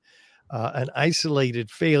 redundantly. An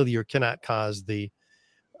isolated failure cannot cause the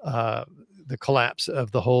collapse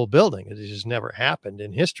of the whole building. It has just never happened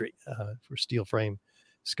in history for steel frame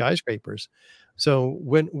skyscrapers. So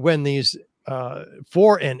when these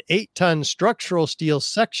 4 and 8 ton structural steel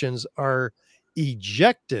sections are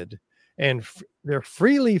ejected and they're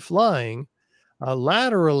freely flying,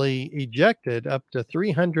 laterally ejected up to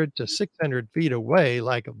 300 to 600 feet away,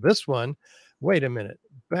 like this one. Wait a minute.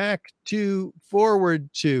 Back to, forward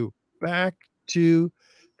to, back to,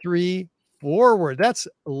 3, forward. That's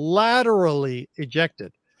laterally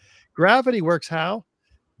ejected. Gravity works how?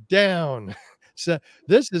 Down. So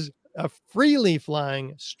this is a freely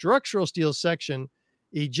flying structural steel section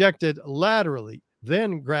ejected laterally.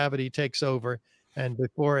 Then gravity takes over, and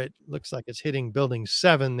before it looks like it's hitting building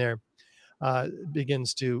 7 there,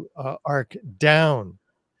 begins to arc down.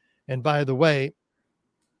 And by the way,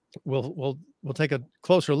 we'll take a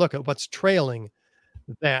closer look at what's trailing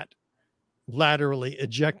that laterally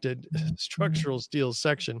ejected structural steel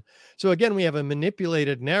section. So again, we have a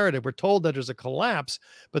manipulated narrative. We're told that there's a collapse,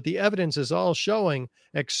 but the evidence is all showing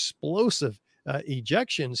explosive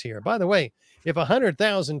ejections here. By the way, if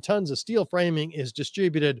 100,000 tons of steel framing is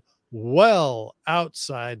distributed well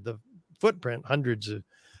outside the footprint, hundreds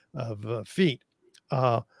of feet,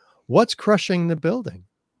 what's crushing the building?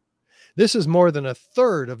 This is more than a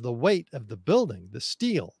third of the weight of the building, the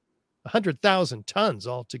steel, 100,000 tons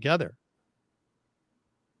altogether.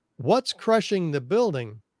 What's crushing the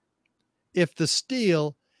building if the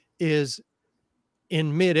steel is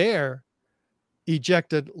in midair,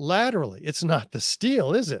 ejected laterally? It's not the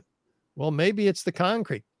steel, is it? Well, maybe it's the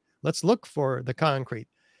concrete. Let's look for the concrete,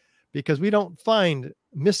 because we don't find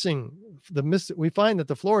we find that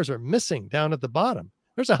the floors are missing down at the bottom.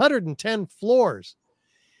 There's 110 floors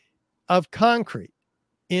of concrete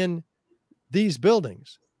in these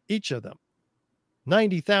buildings, each of them,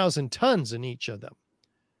 90,000 tons in each of them.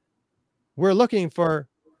 We're looking for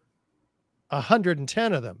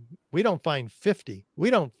 110 of them. We don't find 50. We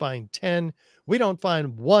don't find 10. We don't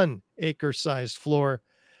find 1 acre-sized floor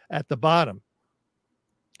at the bottom.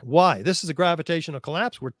 Why? This is a gravitational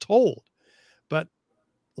collapse, we're told. But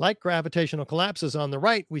like gravitational collapses on the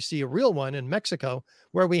right, we see a real one in Mexico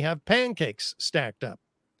where we have pancakes stacked up,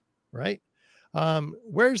 right?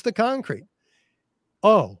 Where's the concrete?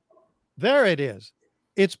 Oh, there it is.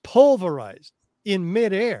 It's pulverized in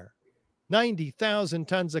midair. 90,000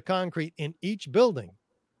 tons of concrete in each building,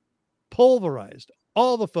 pulverized.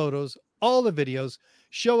 All the photos, all the videos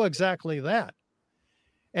show exactly that.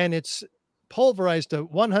 And it's pulverized to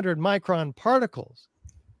 100 micron particles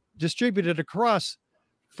distributed across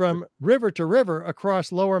from river to river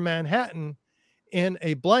across lower Manhattan in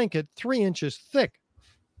a blanket 3 inches thick.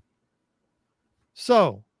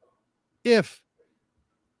 So if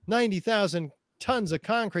 90,000 tons of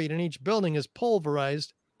concrete in each building is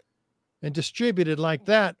pulverized and distributed like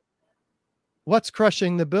that, what's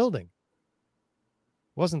crushing the building?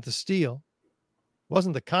 Wasn't the steel,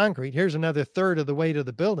 wasn't the concrete. Here's another third of the weight of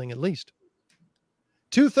the building, at least.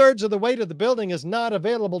 2/3 of the weight of the building is not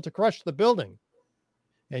available to crush the building.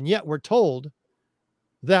 And yet we're told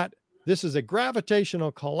that this is a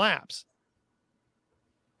gravitational collapse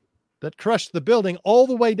that crushed the building all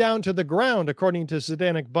the way down to the ground, according to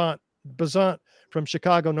Zdenek Bazant from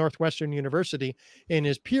Chicago Northwestern University in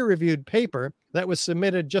his peer-reviewed paper that was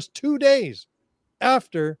submitted just 2 days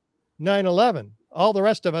after 9/11. All the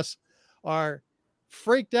rest of us are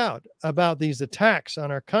freaked out about these attacks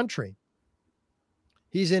on our country.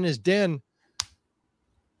 He's in his den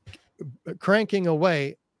cranking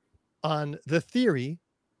away on the theory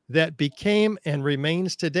that became and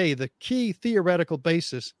remains today the key theoretical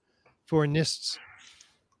basis for NIST's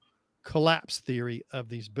collapse theory of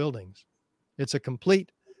these buildings. It's a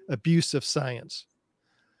complete abuse of science,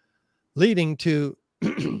 leading to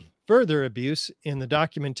further abuse in the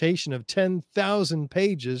documentation of 10,000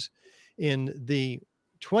 pages in the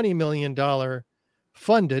 $20 million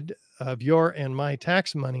funded of your and my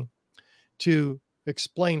tax money to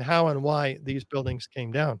explain how and why these buildings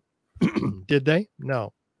came down. Did they?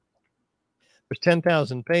 No. There's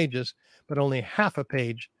 10,000 pages, but only half a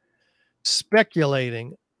page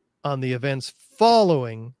speculating on the events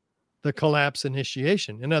following the collapse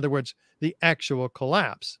initiation. In other words, the actual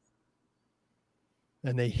collapse.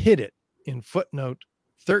 And they hid it in footnote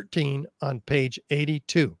 13 on page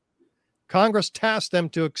 82. Congress tasked them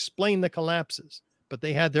to explain the collapses, but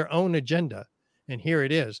they had their own agenda. And here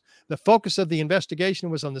it is. The focus of the investigation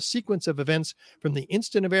was on the sequence of events from the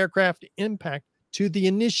instant of aircraft impact to the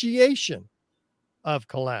initiation of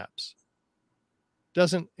collapse.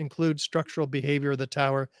 doesn't include structural behavior of the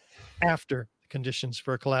tower after the conditions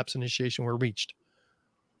for a collapse initiation were reached.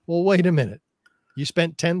 Well, wait a minute. You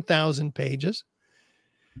spent 10,000 pages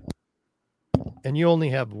and you only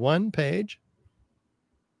have one page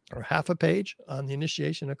or half a page on the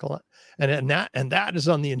initiation of collapse. And that is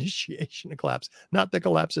on the initiation of collapse, not the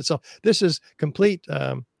collapse itself. This is complete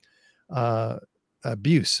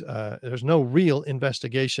abuse. There's no real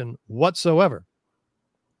investigation whatsoever.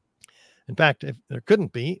 In fact, if there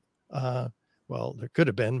couldn't be, well, there could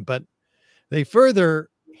have been, but they further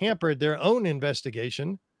hampered their own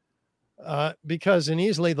investigation because in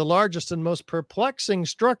easily the largest and most perplexing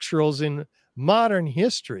structurals in modern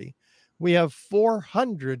history, we have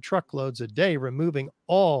 400 truckloads a day removing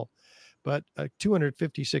all but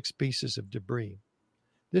 256 pieces of debris.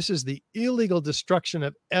 This is the illegal destruction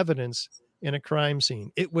of evidence in a crime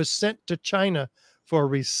scene. It was sent to China for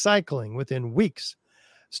recycling within weeks,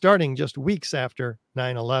 starting just weeks after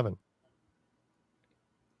 9/11.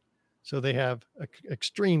 So they have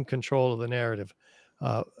extreme control of the narrative.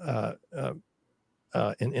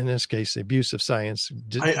 In this case, abuse of science.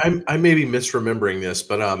 I may be misremembering this,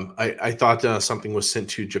 but I thought something was sent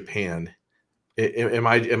to Japan. Am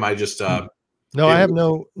I just no? I have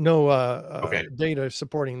no okay. data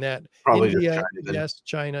supporting that. Probably India, China, then. yes.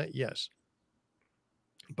 China, yes.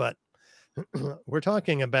 But we're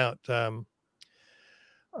talking about.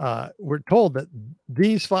 We're told that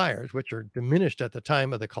these fires, which are diminished at the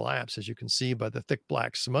time of the collapse, as you can see by the thick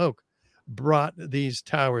black smoke, brought these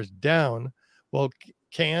towers down. Well,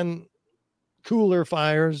 can cooler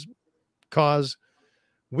fires cause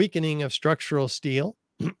weakening of structural steel?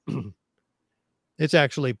 It's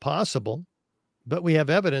actually possible, but we have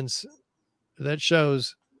evidence that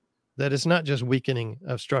shows that it's not just weakening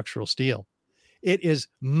of structural steel. It is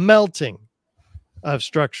melting of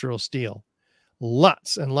structural steel.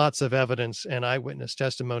 Lots and lots of evidence and eyewitness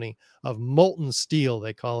testimony of molten steel,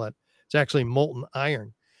 they call it. It's actually molten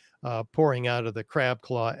iron pouring out of the crab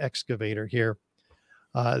claw excavator here.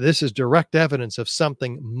 This is direct evidence of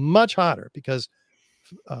something much hotter because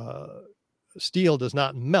steel does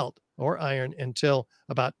not melt, or iron, until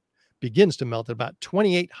begins to melt at about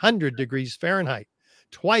 2,800 degrees Fahrenheit,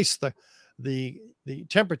 twice the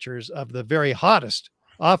temperatures of the very hottest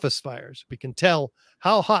office fires. We can tell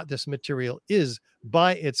how hot this material is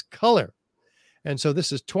by its color. And so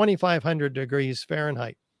this is 2,500 degrees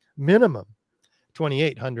Fahrenheit minimum,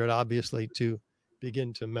 2,800 obviously to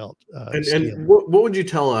begin to melt. And what would you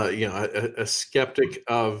tell a skeptic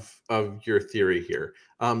of your theory here?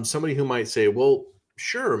 Somebody who might say, well,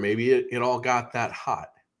 sure, maybe it all got that hot.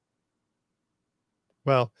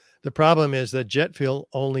 Well, the problem is that jet fuel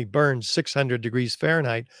only burns 600 degrees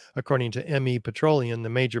Fahrenheit, according to ME Petroleum, the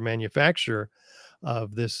major manufacturer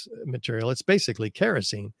of this material. It's basically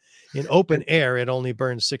kerosene. In open air, it only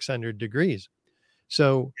burns 600 degrees.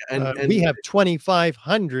 So we have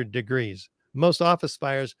 2,500 degrees. Most office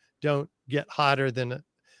fires don't get hotter than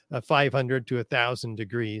 500 to 1,000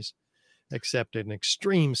 degrees, except in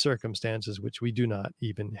extreme circumstances, which we do not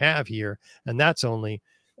even have here. And that's only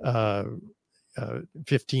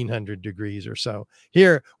 1,500 degrees or so.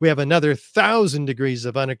 Here we have another 1,000 degrees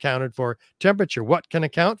of unaccounted for temperature. What can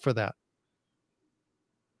account for that?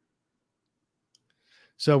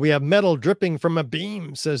 So we have metal dripping from a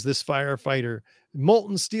beam, says this firefighter,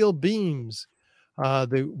 molten steel beams.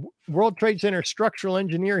 The World Trade Center structural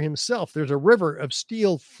engineer himself, there's a river of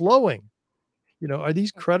steel flowing. Are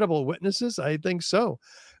these credible witnesses? I think so.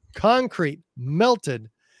 Concrete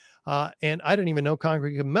melted. And I didn't even know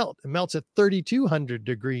concrete could melt. It melts at 3,200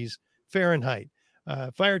 degrees Fahrenheit.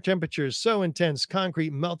 Fire temperature is so intense,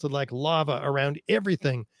 concrete melted like lava around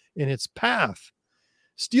everything in its path.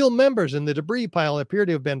 Steel members in the debris pile appear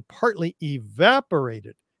to have been partly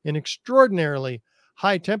evaporated in extraordinarily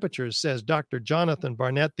high temperatures, says Dr. Jonathan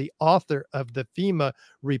Barnett, the author of the FEMA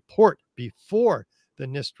report before the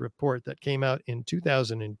NIST report that came out in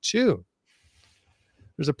 2002.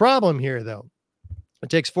 There's a problem here, though. It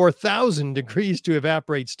takes 4,000 degrees to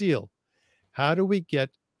evaporate steel. How do we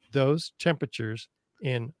get those temperatures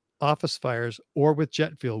in office fires or with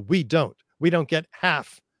jet fuel? We don't. We don't get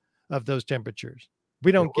half of those temperatures.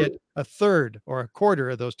 We don't get a third or a quarter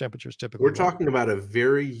of those temperatures typically. We're talking about a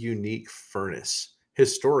very unique furnace.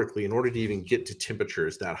 Historically, in order to even get to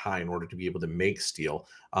temperatures that high, in order to be able to make steel,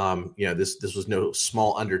 this was no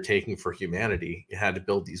small undertaking for humanity. It had to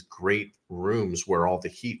build these great rooms where all the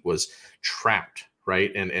heat was trapped,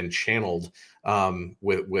 right, and channeled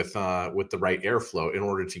with the right airflow in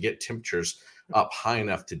order to get temperatures up high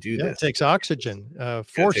enough to do this. It takes oxygen,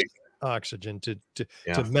 oxygen to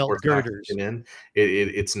Yeah, melt force girders. oxygen in.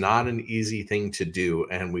 It's not an easy thing to do,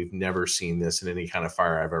 and we've never seen this in any kind of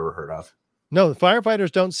fire I've ever heard of. No, the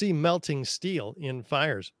firefighters don't see melting steel in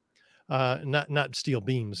fires, not steel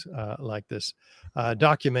beams like this.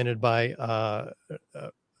 Documented by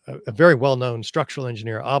a very well-known structural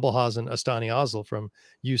engineer, Abelhausen Astani Osel from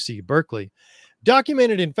UC Berkeley.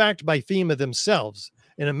 Documented, in fact, by FEMA themselves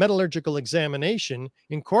in a metallurgical examination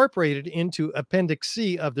incorporated into Appendix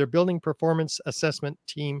C of their Building Performance Assessment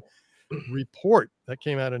Team report that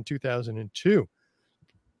came out in 2002.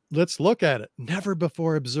 Let's look at it. Never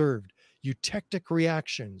before observed eutectic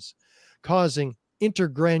reactions causing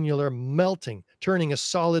intergranular melting, turning a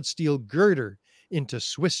solid steel girder into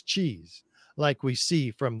Swiss cheese, like we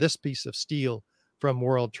see from this piece of steel from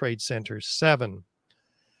World Trade Center 7.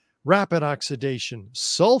 Rapid oxidation,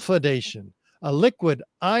 sulfidation, a liquid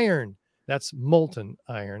iron, that's molten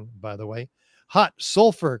iron, by the way, hot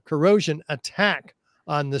sulfur corrosion attack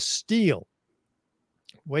on the steel.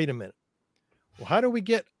 Wait a minute. Well, how do we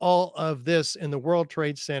get all of this in the World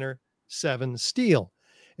Trade Center 7 steel?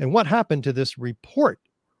 And what happened to this report?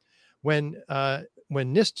 When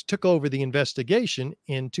NIST took over the investigation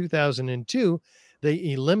in 2002,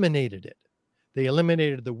 they eliminated it. They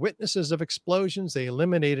eliminated the witnesses of explosions. They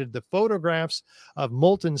eliminated the photographs of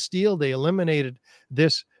molten steel. They eliminated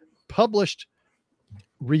this published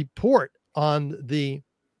report on the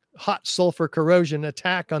hot sulfur corrosion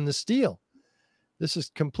attack on the steel. This is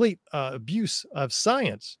complete abuse of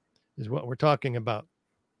science, is what we're talking about.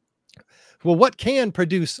 Well, what can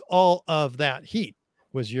produce all of that heat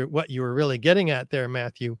was what you were really getting at there,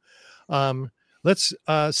 Matthew. Let's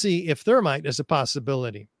see if thermite is a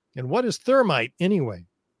possibility. And what is thermite anyway?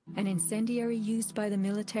 An incendiary used by the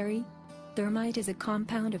military, thermite is a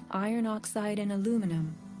compound of iron oxide and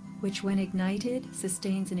aluminum, which when ignited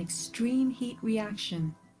sustains an extreme heat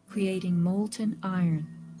reaction, creating molten iron.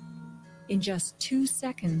 In just 2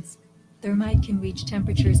 seconds, thermite can reach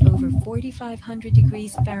temperatures over 4,500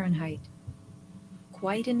 degrees Fahrenheit,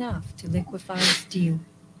 quite enough to liquefy steel.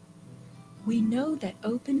 We know that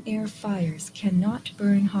open-air fires cannot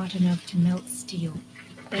burn hot enough to melt steel,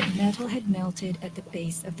 but metal had melted at the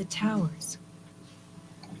base of the towers.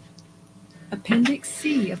 Appendix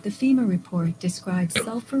C of the FEMA report describes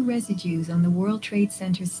sulfur residues on the World Trade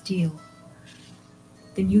Center steel.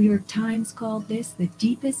 The New York Times called this the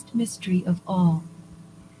deepest mystery of all.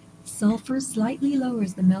 Sulfur slightly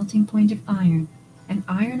lowers the melting point of iron, and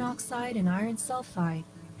iron oxide and iron sulfide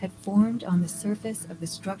had formed on the surface of the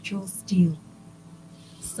structural steel.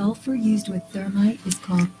 Sulfur used with thermite is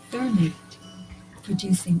called thermate,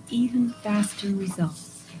 producing even faster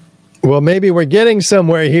results. Well, maybe we're getting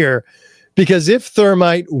somewhere here, because if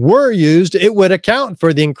thermite were used, it would account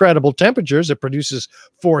for the incredible temperatures. It produces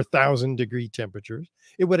 4,000 degree temperatures.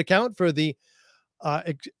 It would account for the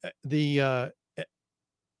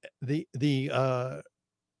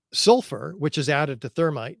sulfur, which is added to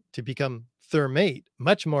thermite to become thermate,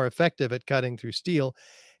 much more effective at cutting through steel.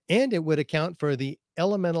 And it would account for the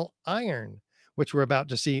elemental iron, which we're about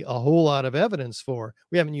to see a whole lot of evidence for.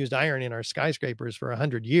 We haven't used iron in our skyscrapers for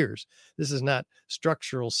 100 years. This is not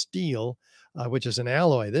structural steel, which is an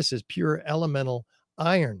alloy. This is pure elemental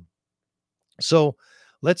iron. So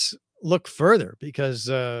let's look further, because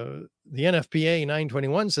the NFPA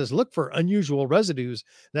 921 says, look for unusual residues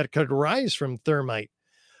that could arise from thermite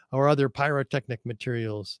or other pyrotechnic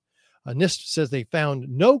materials. NIST says they found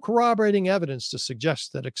no corroborating evidence to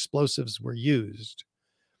suggest that explosives were used.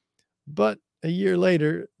 But a year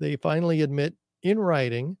later, they finally admit in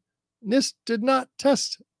writing, NIST did not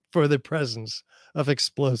test for the presence of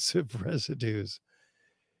explosive residues.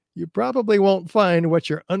 You probably won't find what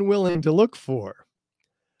you're unwilling to look for.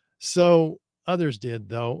 So others did,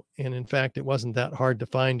 though. And in fact, it wasn't that hard to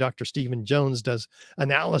find. Dr. Stephen Jones does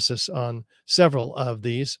analysis on several of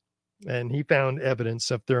these, and he found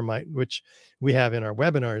evidence of thermite, which we have in our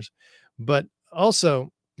webinars. But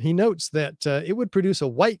also, he notes that it would produce a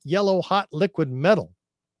white, yellow, hot liquid metal,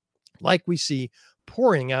 like we see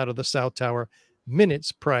pouring out of the South Tower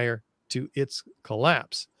minutes prior to its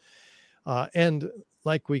collapse. And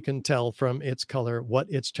like we can tell from its color, what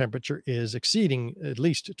its temperature is, exceeding at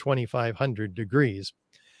least 2,500 degrees.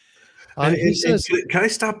 Can I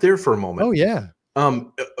stop there for a moment? Oh, yeah.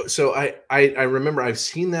 So I remember I've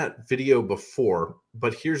seen that video before,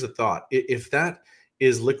 but here's a thought. If that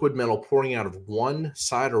is liquid metal pouring out of one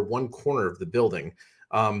side or one corner of the building,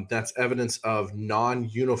 that's evidence of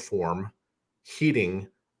non-uniform heating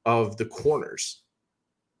of the corners.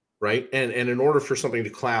 right? And in order for something to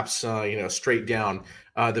collapse, straight down,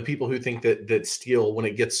 the people who think that steel, when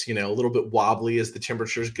it gets a little bit wobbly as the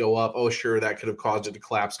temperatures go up, oh sure, that could have caused it to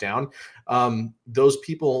collapse down. Those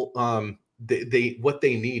people, they what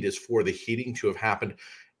they need is for the heating to have happened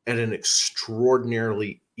at an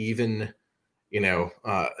extraordinarily even,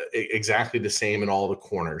 exactly the same in all the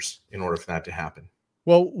corners in order for that to happen.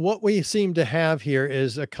 Well, what we seem to have here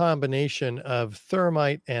is a combination of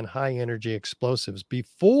thermite and high energy explosives.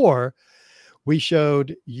 Before, we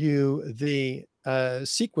showed you the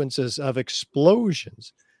sequences of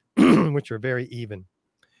explosions, which are very even.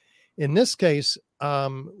 In this case,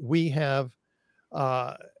 we have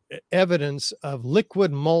evidence of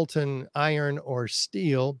liquid molten iron or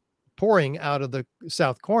steel pouring out of the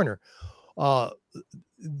south corner.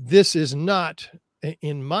 This is not,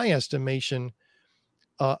 in my estimation,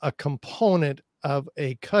 a component of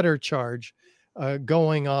a cutter charge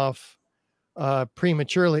going off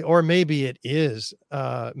prematurely, or maybe it is.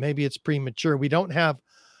 Maybe it's premature. We don't have.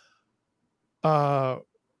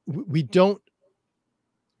 We don't.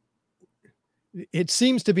 It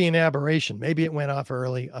seems to be an aberration. Maybe it went off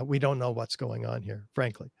early. We don't know what's going on here,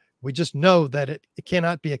 frankly. We just know that it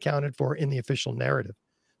cannot be accounted for in the official narrative.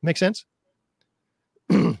 Make sense?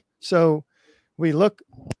 So we look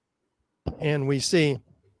and we see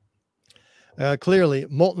clearly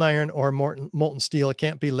molten iron or molten steel. It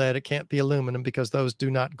can't be lead. It can't be aluminum because those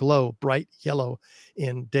do not glow bright yellow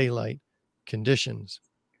in daylight conditions.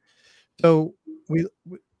 So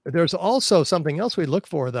there's also something else we look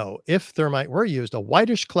for, though. If thermite were used, a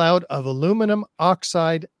whitish cloud of aluminum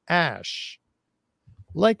oxide ash,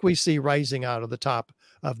 like we see rising out of the top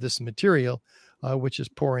of this material, which is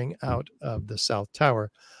pouring out of the South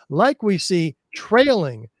Tower, like we see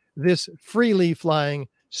trailing this freely flying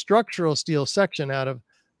structural steel section out of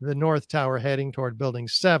the North Tower heading toward Building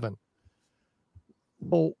 7.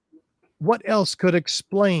 Well, what else could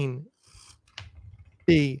explain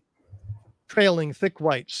the trailing thick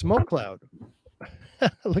white smoke cloud?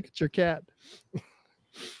 Look at your cat.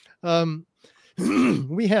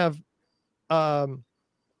 We have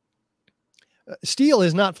steel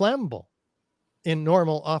is not flammable in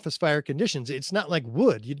normal office fire conditions. It's not like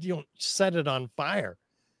wood. You don't set it on fire.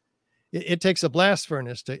 It takes a blast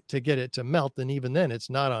furnace to get it to melt, and even then it's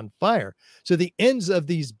not on fire. So the ends of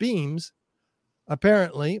these beams,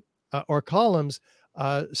 apparently, or columns,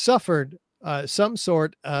 suffered some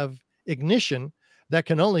sort of ignition that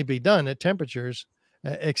can only be done at temperatures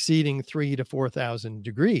exceeding 3,000 to 4,000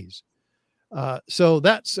 degrees. So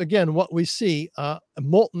that's, again, what we see,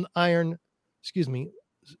 molten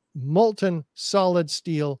solid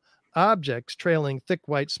steel objects trailing thick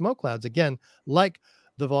white smoke clouds, again, like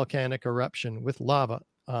the volcanic eruption with lava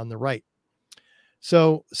on the right.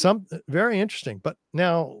 So some very interesting. But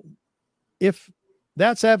now, if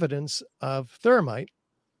that's evidence of thermite,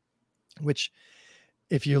 which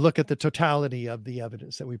if you look at the totality of the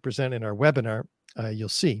evidence that we present in our webinar, you'll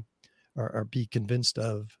see or be convinced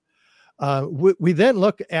of. We then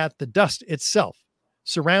look at the dust itself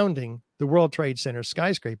surrounding the World Trade Center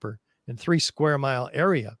skyscraper in 3 square mile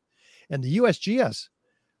area. And the USGS,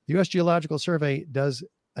 the U.S. Geological Survey, does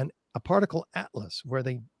a particle atlas where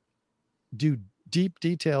they do deep,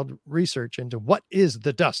 detailed research into what is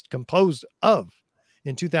the dust composed of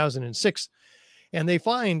in 2006. And they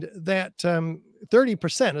find that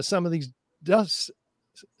 30% of some of these dust,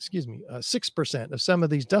 6% of some of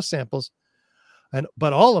these dust samples,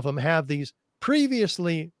 but all of them have these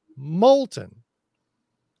previously molten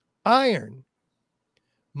iron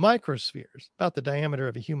microspheres, about the diameter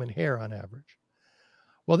of a human hair on average.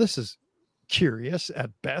 Well, this is curious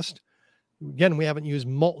at best. Again, we haven't used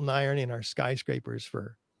molten iron in our skyscrapers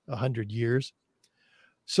for 100 years.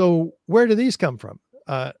 So where do these come from?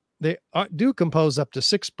 They do compose up to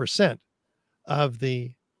 6% of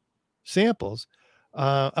the samples,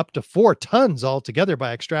 up to 4 tons altogether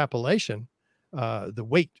by extrapolation, the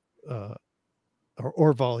weight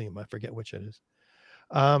or volume, I forget which it is.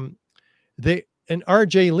 And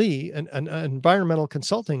R.J. Lee, an environmental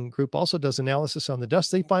consulting group, also does analysis on the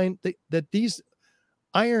dust. They find that these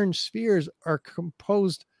iron spheres are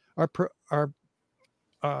composed, are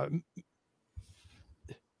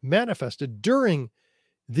manifested during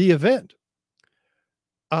the event.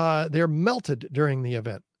 They're melted during the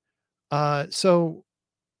event. So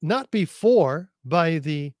not before by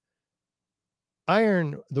the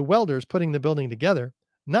welders putting the building together,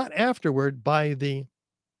 not afterward by the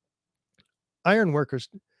iron workers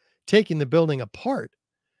taking the building apart,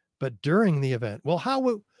 but during the event.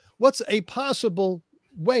 Well, what's a possible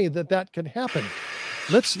way that could happen?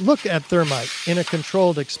 Let's look at thermite in a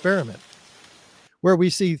controlled experiment where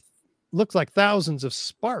we see looks like thousands of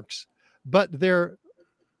sparks, but they're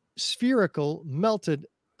spherical melted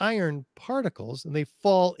iron particles, and they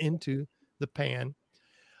fall into the pan.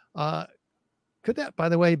 Could that, by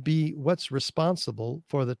the way, be what's responsible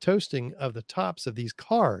for the toasting of the tops of these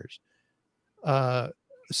cars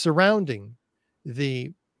surrounding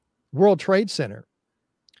the World Trade Center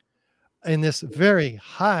in this very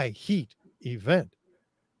high heat event?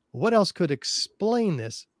 What else could explain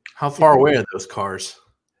this? How far away are those cars?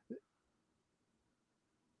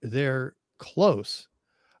 They're close.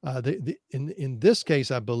 In this case,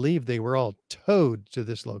 I believe they were all towed to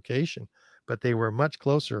this location, but they were much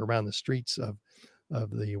closer around the streets of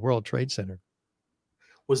the World Trade Center.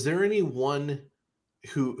 Was there anyone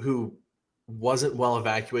who wasn't well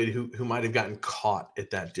evacuated who might have gotten caught at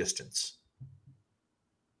that distance?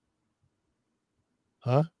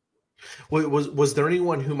 Huh? Was there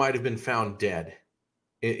anyone who might have been found dead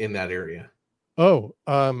in that area? Oh,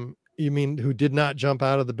 you mean who did not jump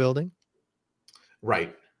out of the building?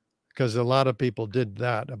 Right. Because a lot of people did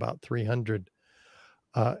that, about 300,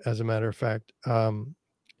 as a matter of fact. I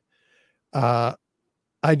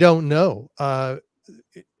don't know. I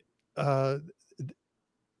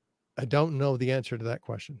don't know the answer to that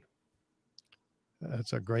question.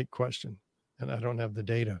 That's a great question, and I don't have the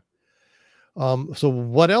data. So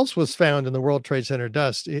what else was found in the World Trade Center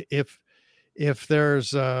dust? If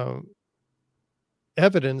there's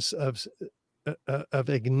evidence of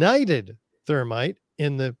ignited thermite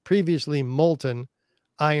in the previously molten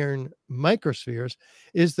iron microspheres,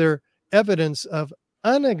 is there evidence of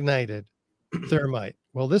unignited thermite?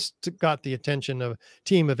 Well, this got the attention of a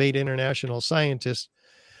team of 8 international scientists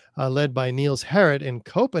led by Niels Harrit in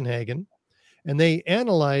Copenhagen, and they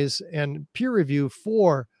analyze and peer review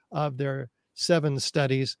 4 of their 7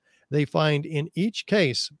 studies. They find in each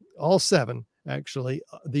case, all 7 actually,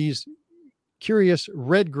 these curious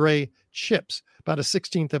red-gray chips, about a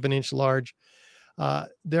 1/16 of an inch large.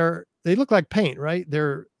 They look like paint, right?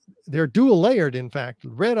 They're dual layered, in fact,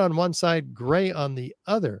 red on one side, gray on the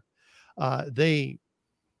other. They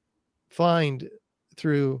find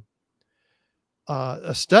through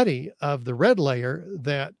a study of the red layer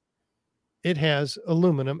that it has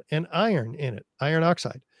aluminum and iron in it, iron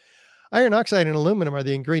oxide. Iron oxide and aluminum are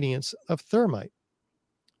the ingredients of thermite.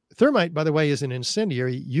 Thermite, by the way, is an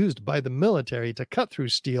incendiary used by the military to cut through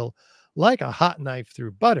steel like a hot knife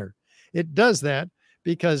through butter. It does that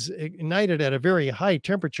because ignited at a very high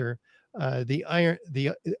temperature,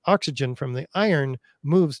 the oxygen from the iron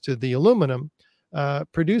moves to the aluminum,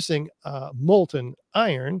 producing molten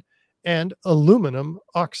iron and aluminum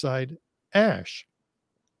oxide ash.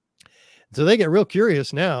 So they get real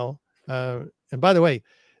curious now. And by the way,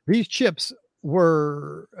 these chips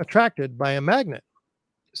were attracted by a magnet.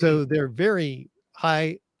 So they're very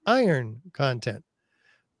high iron content,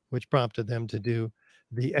 which prompted them to do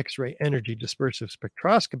the X-ray energy dispersive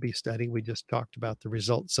spectroscopy study we just talked about the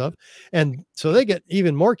results of. And so they get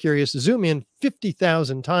even more curious, zoom in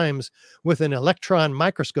 50,000 times with an electron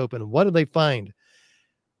microscope, and what do they find?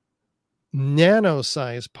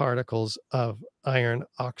 Nano-sized particles of iron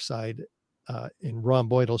oxide in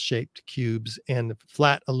rhomboidal shaped cubes and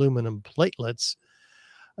flat aluminum platelets,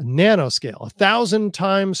 a nanoscale, 1,000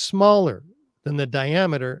 times smaller than the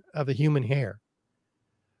diameter of a human hair.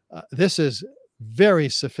 This is very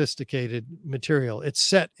sophisticated material. It's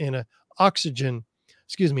set in an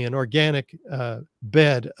organic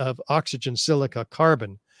bed of oxygen, silica,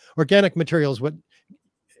 carbon. Organic materials, what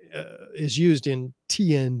is used in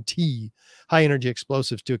TNT, high energy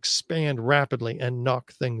explosives, to expand rapidly and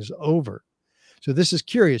knock things over. So this is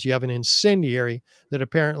curious. You have an incendiary that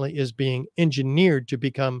apparently is being engineered to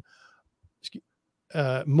become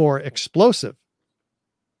more explosive.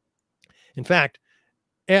 In fact,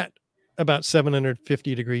 at about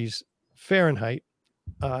 750 degrees Fahrenheit,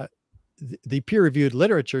 the peer-reviewed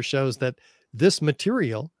literature shows that this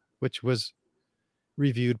material, which was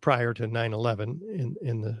reviewed prior to 9/11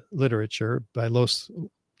 in the literature by Los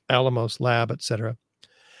Alamos Lab, etc.,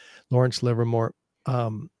 Lawrence Livermore,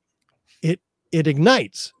 it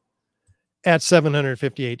ignites at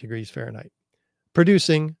 758 degrees Fahrenheit,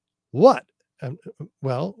 producing what?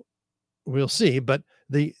 Well, we'll see, but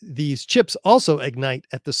these chips also ignite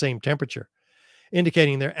at the same temperature,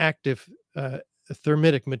 indicating they're active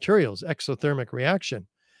thermitic materials, exothermic reaction.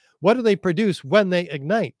 What do they produce when they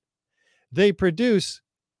ignite? They produce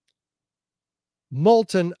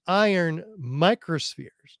molten iron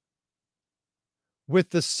microspheres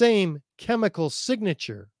with the same chemical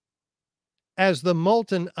signature as the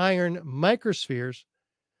molten iron microspheres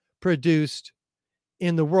produced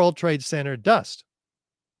in the World Trade Center dust.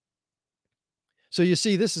 So you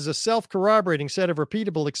see, this is a self-corroborating set of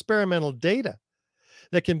repeatable experimental data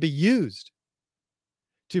that can be used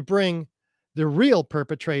to bring the real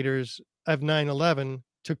perpetrators of 9/11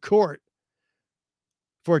 to court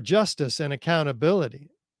for justice and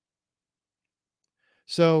accountability.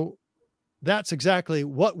 So that's exactly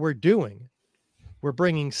what we're doing. We're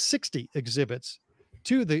bringing 60 exhibits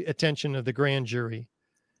to the attention of the grand jury,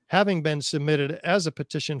 having been submitted as a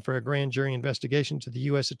petition for a grand jury investigation to the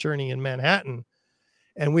U.S. Attorney in Manhattan.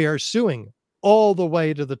 And we are suing all the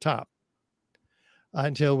way to the top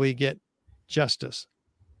until we get justice.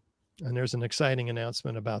 And there's an exciting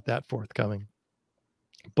announcement about that forthcoming.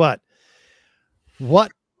 But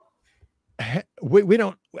what we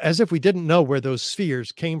don't, as if we didn't know where those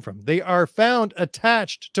spheres came from. They are found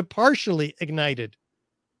attached to partially ignited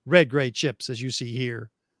red gray chips, as you see here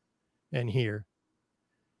and here.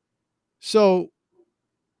 So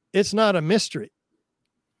it's not a mystery.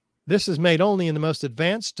 This is made only in the most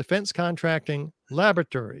advanced defense contracting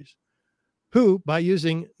laboratories, who, by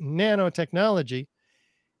using nanotechnology,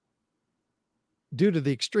 due to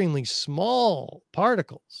the extremely small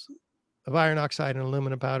particles of iron oxide and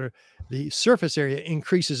aluminum powder, the surface area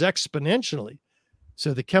increases exponentially.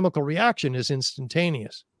 So the chemical reaction is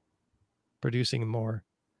instantaneous, producing a more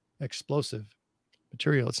explosive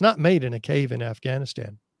material. It's not made in a cave in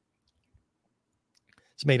Afghanistan.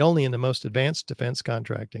 It's made only in the most advanced defense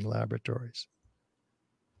contracting laboratories.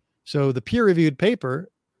 So the peer-reviewed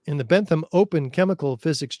paper in the Bentham Open Chemical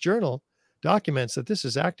Physics Journal documents that this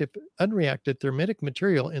is active, unreacted thermitic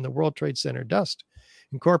material in the World Trade Center dust,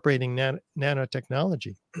 incorporating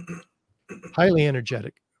nanotechnology, highly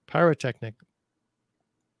energetic, pyrotechnic,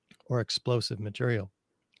 or explosive material.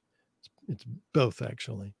 It's both,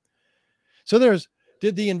 actually. So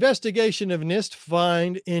did the investigation of NIST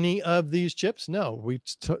find any of these chips? No, we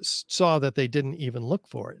saw that they didn't even look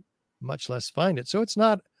for it, much less find it. So it's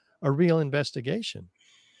not a real investigation.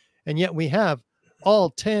 And yet we have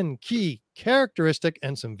all 10 key characteristic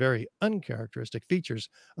and some very uncharacteristic features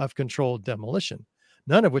of controlled demolition,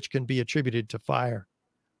 none of which can be attributed to fire,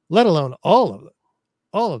 let alone all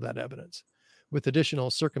of that evidence. With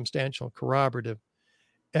additional circumstantial corroborative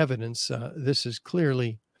evidence, this is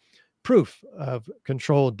clearly proof of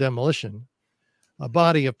controlled demolition, a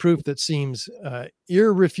body of proof that seems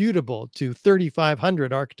irrefutable to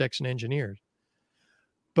 3,500 architects and engineers.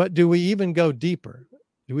 But do we even go deeper?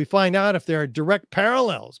 Do we find out if there are direct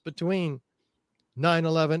parallels between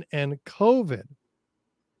 9/11 and COVID?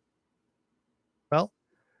 Well,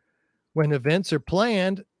 when events are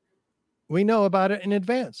planned, we know about it in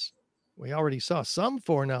advance. We already saw some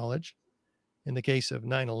foreknowledge in the case of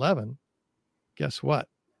 9/11. Guess what?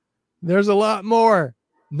 There's a lot more.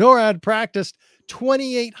 NORAD practiced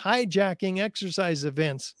 28 hijacking exercise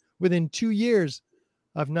events within 2 years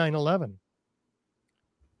of 9/11.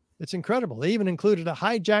 It's incredible. They even included a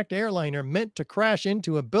hijacked airliner meant to crash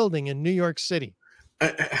into a building in New York City.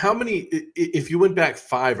 How many, if you went back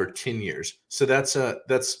 5 or 10 years, so that's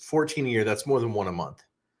 14 a year, that's more than one a month.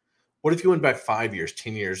 What if you went back 5 years,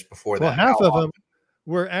 10 years before that? Well, half of them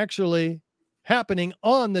were actually happening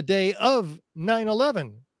on the day of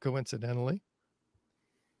 9/11, coincidentally.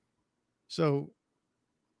 So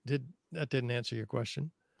that didn't answer your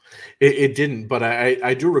question? It didn't, but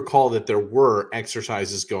I do recall that there were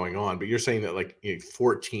exercises going on, but you're saying that like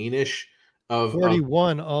 14-ish of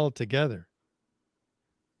 41 altogether.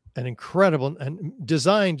 An incredible, and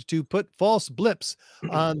designed to put false blips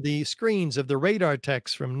on the screens of the radar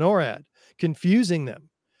techs from NORAD, confusing them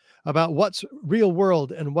about what's real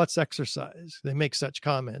world and what's exercise. They make such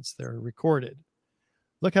comments. They're recorded.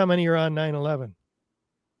 Look how many are on 9/11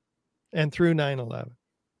 and through 9/11.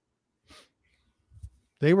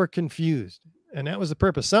 They were confused, and that was the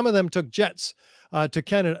purpose. Some of them took jets to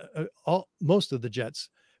Canada, most of the jets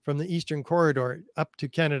from the Eastern Corridor up to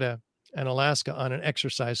Canada and Alaska on an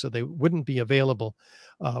exercise, so they wouldn't be available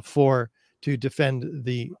to defend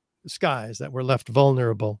the skies that were left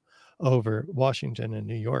vulnerable over Washington and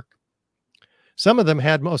New York. Some of them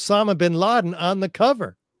had Osama bin Laden on the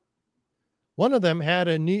cover. One of them had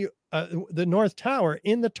the North Tower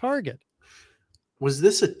in the target. Was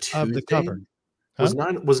this a Tuesday? Of the cover. Was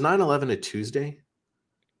 9/11 a Tuesday?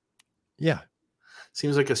 Yeah.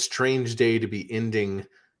 Seems like a strange day to be ending,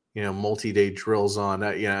 multi-day drills on.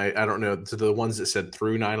 I don't know. To the ones that said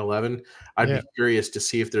through 9/11, I'd be curious to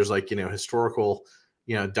see if there's historical,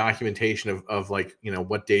 documentation of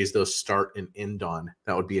what days those start and end on.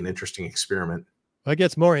 That would be an interesting experiment. Well, it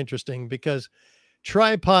gets more interesting because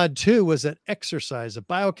Tripod 2 was an exercise, a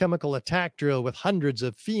biochemical attack drill with hundreds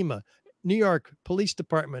of FEMA, New York Police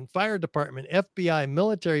Department, Fire Department, FBI,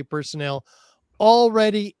 military personnel,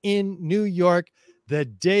 already in New York the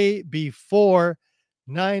day before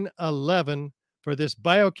 9/11 for this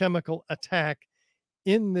biochemical attack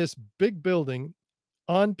in this big building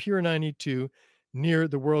on Pier 92 near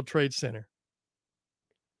the World Trade Center.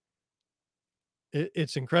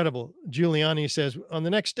 It's incredible. Giuliani says on the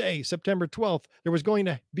next day, September 12th, there was going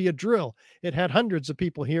to be a drill. It had hundreds of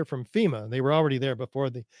people here from FEMA. They were already there before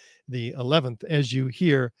the 11th, as you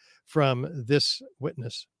hear from this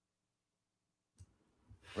witness.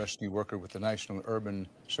 Rescue worker with the National Urban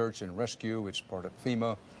Search and Rescue. It's part of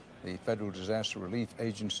FEMA, the Federal Disaster Relief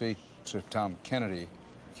Agency. It's Tom Kennedy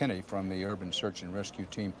from the Urban Search and Rescue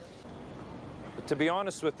team. To be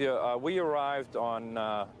honest with you, we arrived on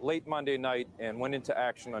late Monday night and went into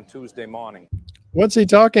action on Tuesday morning. What's he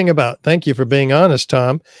talking about? Thank you for being honest,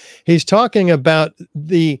 Tom. He's talking about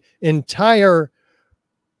the entire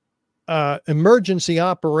emergency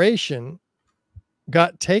operation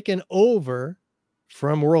got taken over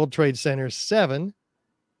from World Trade Center 7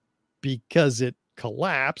 because it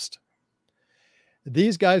collapsed.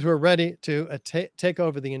 These guys were ready to take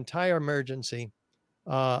over the entire emergency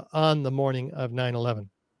on the morning of 9/11.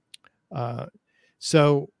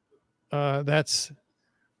 So that's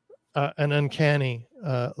an uncanny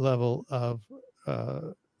level of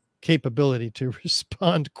capability to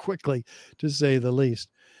respond quickly, to say the least.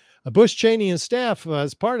 Bush, Cheney, and staff,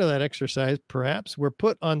 as part of that exercise, perhaps, were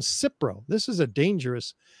put on Cipro. This is a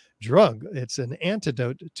dangerous drug. It's an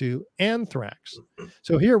antidote to anthrax.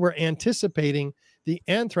 So here we're anticipating the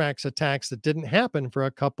anthrax attacks that didn't happen for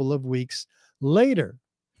a couple of weeks later.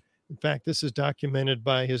 In fact, this is documented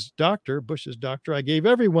by his doctor, Bush's doctor. I gave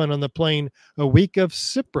everyone on the plane a week of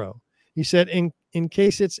Cipro. He said, in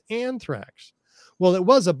case it's anthrax. Well, it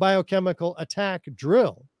was a biochemical attack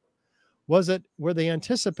drill. Were they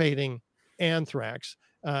anticipating anthrax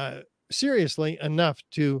seriously enough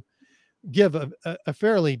to give a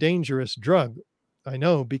fairly dangerous drug? I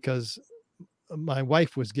know because my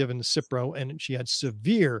wife was given Cipro and she had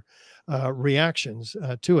severe reactions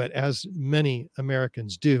to it, as many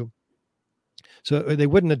Americans do. So they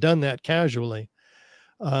wouldn't have done that casually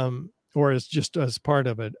or as just as part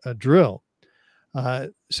of a drill.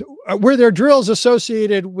 So were there drills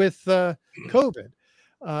associated with COVID?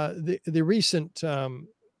 The recent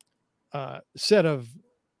set of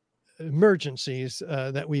emergencies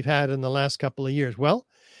that we've had in the last couple of years. Well,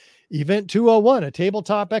 Event 201, a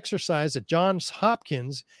tabletop exercise at Johns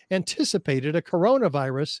Hopkins, anticipated a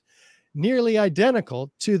coronavirus nearly identical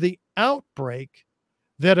to the outbreak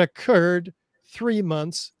that occurred 3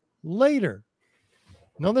 months later.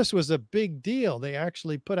 Now, this was a big deal. They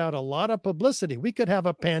actually put out a lot of publicity. We could have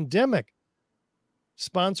a pandemic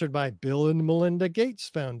sponsored by Bill and Melinda Gates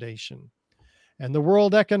Foundation and the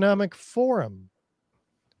World Economic Forum.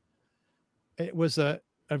 It was a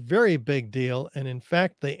very big deal. And in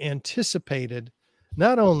fact, they anticipated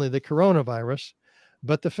not only the coronavirus,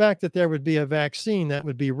 but the fact that there would be a vaccine that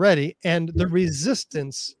would be ready, and the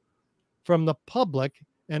resistance from the public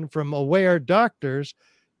and from aware doctors,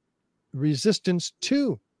 resistance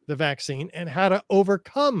to the vaccine, and how to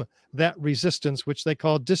overcome that resistance, which they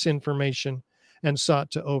call disinformation, and sought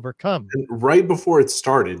to overcome. And right before it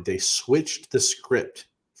started, they switched the script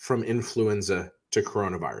from influenza to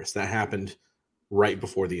coronavirus. That happened right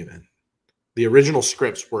before the event. The original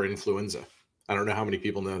scripts were influenza. I don't know how many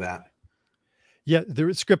people know that. Yeah,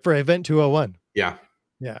 the script for Event 201. Yeah.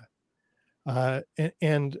 Yeah.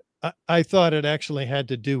 And I thought it actually had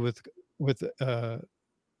to do with a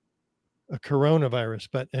coronavirus,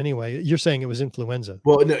 but anyway, you're saying it was influenza.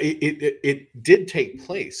 Well, no, it did take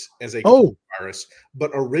place as a coronavirus,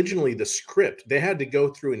 but originally the script, they had to go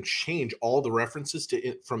through and change all the references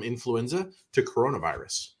from influenza to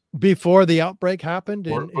coronavirus. Before the outbreak happened?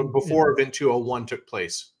 Before Event 201 took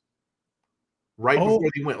place. Right before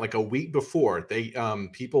they went, like a week before, they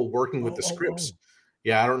people working with the scripts.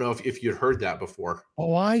 Yeah, I don't know if you'd heard that before.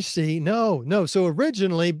 Oh, I see. No. So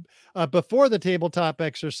originally, before the tabletop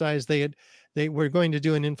exercise, they were going to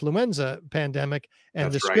do an influenza pandemic, and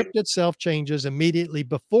That's the script itself changes immediately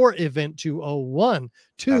before Event 201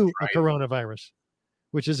 to a coronavirus,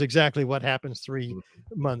 which is exactly what happens 3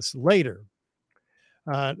 months later.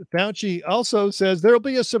 Fauci also says there'll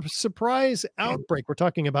be a surprise outbreak. We're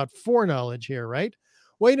talking about foreknowledge here, right?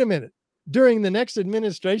 Wait a minute. During the next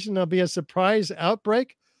administration, there'll be a surprise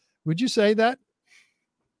outbreak. Would you say that?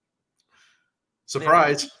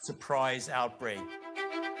 Surprise. Surprise outbreak.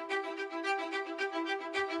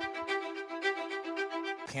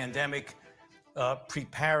 Pandemic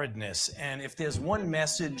preparedness. And if there's one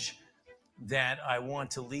message that I want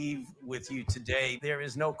to leave with you today, there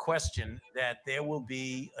is no question that there will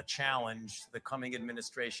be a challenge to the coming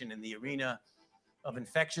administration in the arena of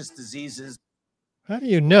infectious diseases. How do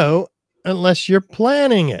you know unless you're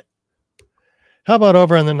planning it? How about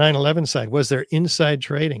over on the 9/11 side? Was there inside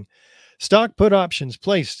trading? Stock put options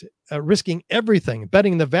placed, risking everything,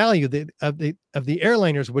 betting the value of the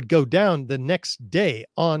airliners would go down the next day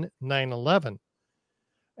on 9/11.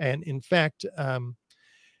 And in fact,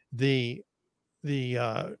 the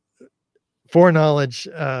foreknowledge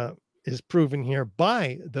is proven here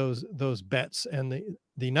by those bets. And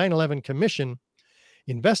the 9/11 Commission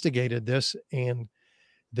investigated this, and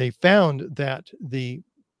they found that the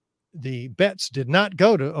bets did not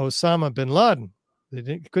go to Osama bin Laden.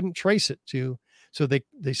 They couldn't trace it to, so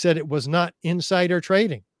they said it was not insider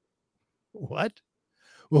trading. What?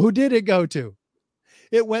 Well, who did it go to?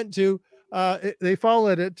 It went to, they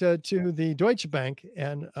followed it to the Deutsche Bank,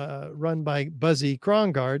 and run by Buzzy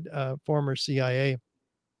Krongard, former CIA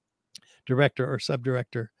director or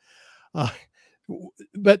subdirector.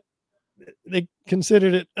 But they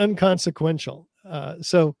considered it unconsequential.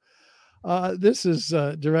 So this is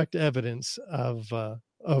direct evidence of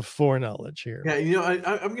foreknowledge here. Yeah,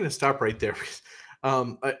 I'm going to stop right there.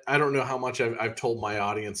 I don't know how much I've told my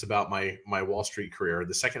audience about my Wall Street career.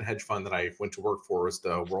 The second hedge fund that I went to work for was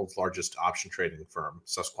the world's largest option trading firm,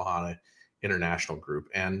 Susquehanna International Group,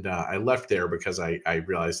 and I left there because I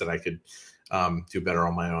realized that I could do better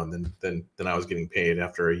on my own than I was getting paid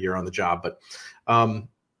after a year on the job. But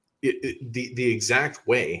the exact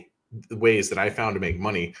ways that I found to make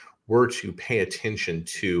money were to pay attention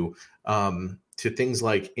to things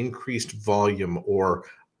like increased volume or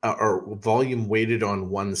volume weighted on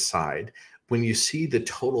one side. When you see the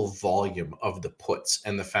total volume of the puts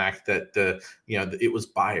and the fact that it was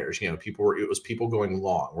buyers, it was people going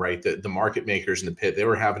long, right? The market makers in the pit, they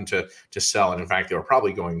were having to sell. And in fact, they were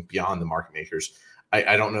probably going beyond the market makers.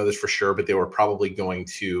 I don't know this for sure, but they were probably going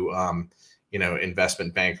to,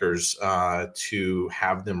 investment bankers to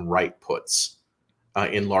have them write puts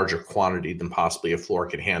in larger quantity than possibly a floor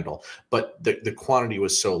could handle. But the quantity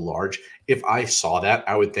was so large. If I saw that,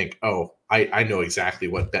 I would think, oh, I know exactly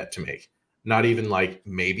what bet to make. Not even like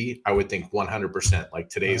maybe, I would think 100%, like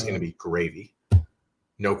today is going to be gravy.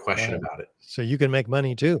 No question about it. So you can make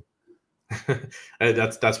money too.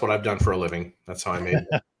 That's what I've done for a living. That's how I made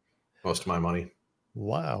most of my money.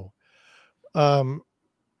 Wow.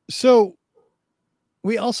 So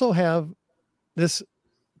we also have this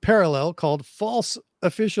parallel called false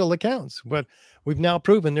official accounts, but we've now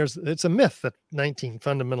proven it's a myth that 19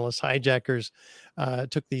 fundamentalist hijackers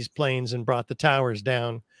took these planes and brought the towers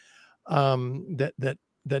down. That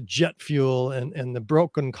jet fuel and the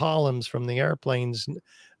broken columns from the airplanes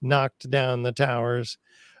knocked down the towers.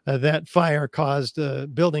 That fire caused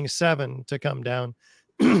Building 7 to come down.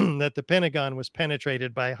 That the Pentagon was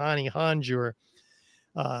penetrated by Hani Hanjour,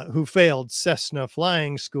 who failed Cessna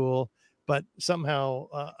flying school, but somehow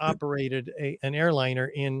operated an airliner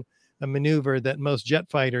in a maneuver that most jet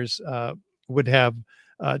fighters would have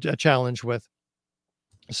a challenge with.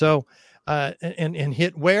 So, and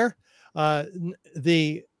hit where? Not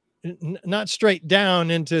straight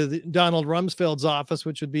down into Donald Rumsfeld's office,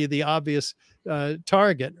 which would be the obvious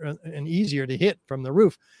target and easier to hit from the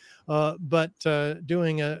roof, but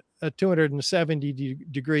doing a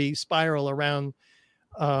 270-degree spiral around,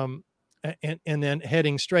 and then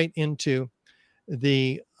heading straight into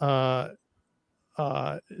the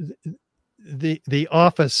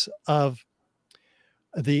office of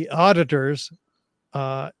the auditors,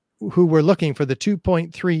 who were looking for the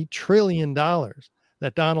 $2.3 trillion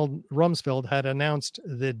that Donald Rumsfeld had announced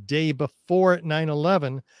the day before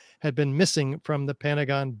 9/11 had been missing from the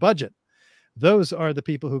Pentagon budget. Those are the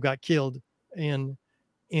people who got killed in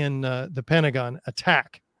the Pentagon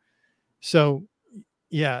attack. So,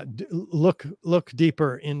 yeah, look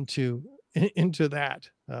deeper into that.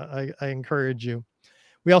 I encourage you.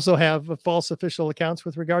 We also have false official accounts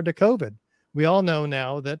with regard to COVID. We all know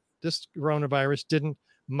now that this coronavirus didn't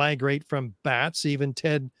migrate from bats. Even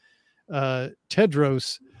Tedros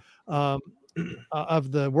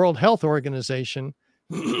of the World Health Organization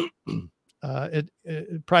it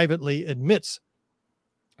privately admits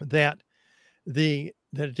that it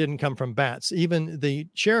didn't come from bats. Even the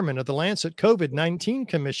chairman of the Lancet COVID-19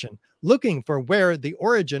 Commission, looking for where the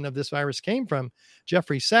origin of this virus came from,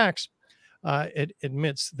 Jeffrey Sachs,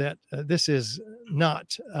 admits that this is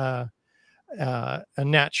not a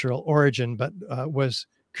natural origin, but was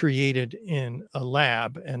created in a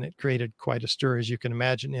lab, and it created quite a stir, as you can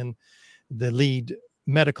imagine, in the lead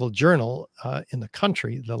medical journal in the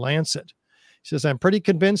country, The Lancet. He says, I'm pretty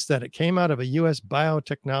convinced that it came out of a U.S.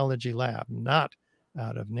 biotechnology lab, not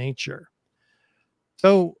out of nature.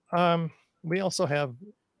 So we also have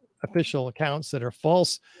official accounts that are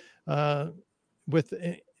false. with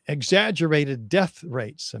exaggerated death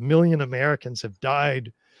rates. 1 million Americans have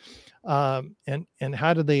died. And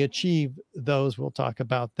how do they achieve those? We'll talk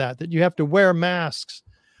about that. That you have to wear masks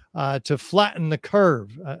to flatten the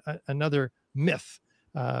curve. Another myth.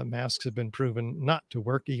 Masks have been proven not to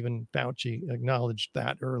work. Even Fauci acknowledged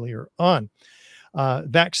that earlier on.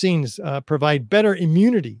 Vaccines provide better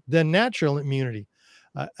immunity than natural immunity.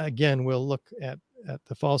 Again, we'll look at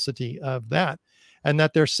the falsity of that, and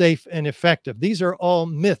that they're safe and effective. These are all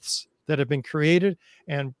myths that have been created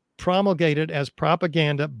and promulgated as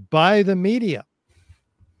propaganda by the media.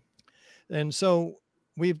 And so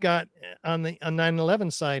we've got on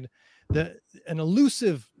 9/11 side, an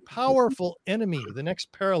elusive, powerful enemy, the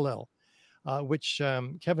next parallel, which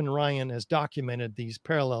Kevin Ryan has documented these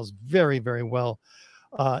parallels very, very well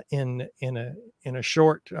in a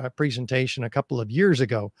short presentation a couple of years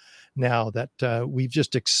ago now that we've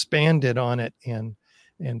just expanded on it.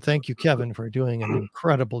 And thank you, Kevin, for doing an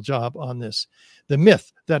incredible job on this. The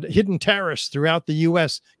myth that hidden terrorists throughout the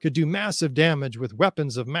U.S. could do massive damage with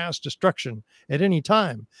weapons of mass destruction at any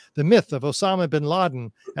time. The myth of Osama bin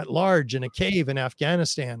Laden at large in a cave in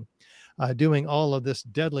Afghanistan, doing all of this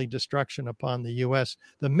deadly destruction upon the U.S.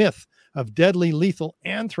 The myth of deadly lethal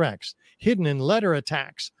anthrax hidden in letter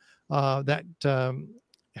attacks that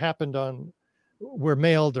happened were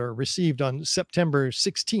mailed or received on September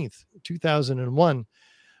 16th, 2001.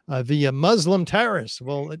 Via Muslim terrorists.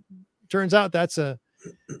 Well, it turns out that's a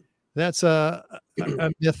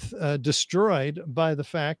myth destroyed by the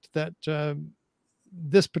fact that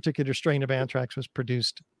this particular strain of anthrax was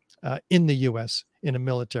produced in the U.S. in a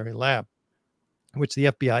military lab, which the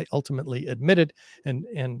FBI ultimately admitted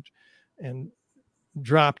and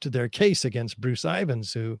dropped their case against Bruce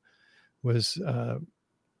Ivins, who was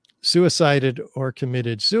suicided or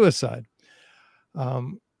committed suicide.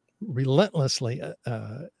 Relentlessly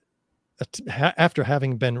after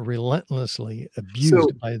having been relentlessly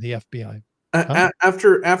abused by the FBI.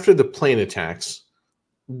 After the plane attacks,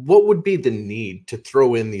 what would be the need to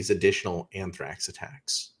throw in these additional anthrax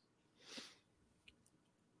attacks?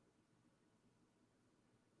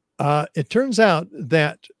 It turns out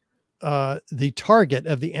that the target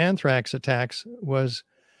of the anthrax attacks was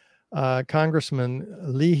Congressman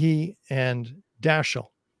Leahy and Daschle,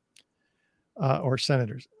 or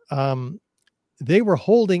senators. They were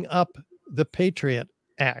holding up the Patriot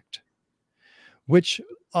Act, which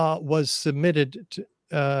was submitted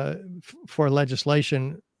for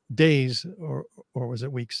legislation days or was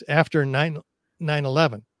it weeks after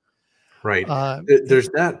 9/11. Right. There's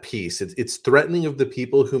that piece. It's threatening of the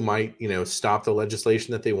people who might, stop the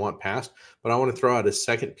legislation that they want passed. But I want to throw out a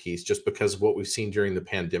second piece just because of what we've seen during the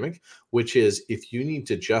pandemic, which is if you need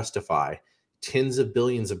to justify tens of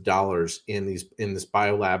billions of dollars in this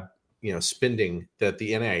biolab, spending that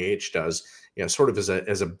the NIH does, sort of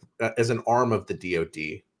as an arm of the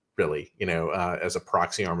DoD, really, as a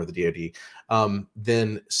proxy arm of the DoD,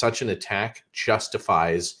 then such an attack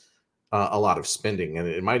justifies a lot of spending, and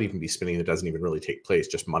it might even be spending that doesn't even really take place,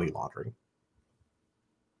 just money laundering.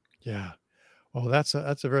 Yeah, well, that's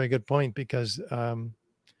a very good point because I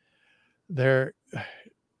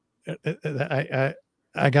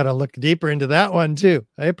got to look deeper into that one too.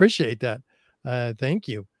 I appreciate that. Thank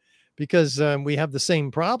you. Because we have the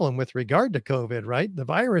same problem with regard to COVID, right? The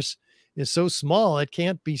virus is so small, it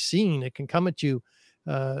can't be seen. It can come at you,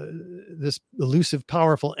 this elusive,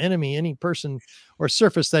 powerful enemy, any person or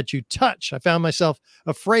surface that you touch. I found myself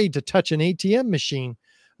afraid to touch an ATM machine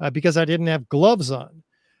because I didn't have gloves on.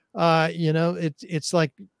 It's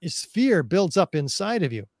like fear builds up inside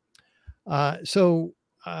of you.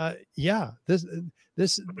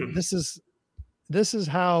 This is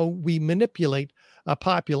how we manipulate a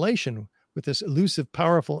population with this elusive,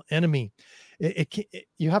 powerful enemy.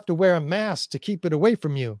 You have to wear a mask to keep it away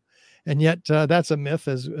from you. And yet that's a myth,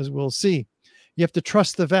 as we'll see. You have to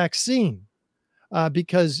trust the vaccine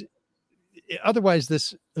because otherwise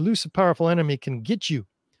this elusive, powerful enemy can get you.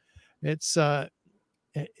 It's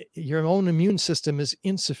your own immune system is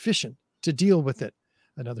insufficient to deal with it.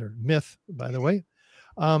 Another myth, by the way.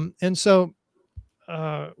 And so,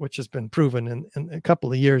 which has been proven in a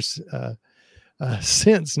couple of years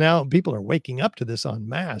since. Now people are waking up to this en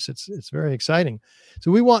masse. It's very exciting. So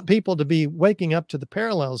we want people to be waking up to the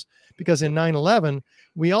parallels because in 9/11,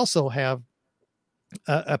 we also have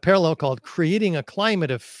a parallel called creating a climate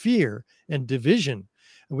of fear and division.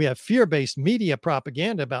 We have fear-based media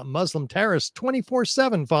propaganda about Muslim terrorists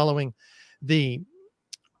 24/7 following the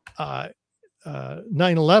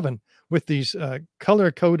 9/11 with these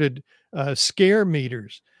color-coded scare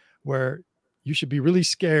meters where you should be really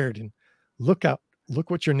scared and look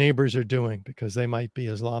what your neighbors are doing because they might be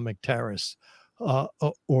Islamic terrorists.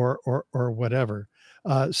 or whatever.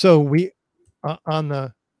 So we on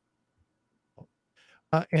the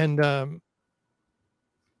and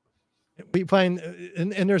we find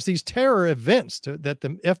and there's these terror events that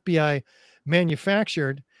the FBI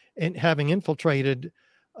manufactured and having infiltrated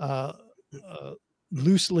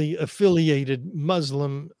loosely affiliated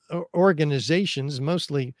Muslim organizations,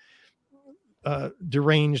 mostly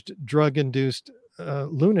deranged, drug-induced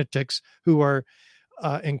lunatics who are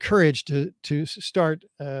encouraged to start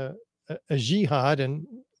a jihad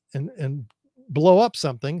and blow up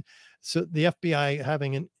something. So the FBI,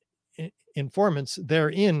 having informants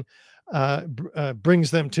therein,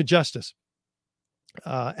 brings them to justice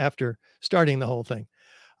after starting the whole thing.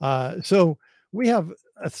 So we have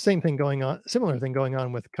a similar thing going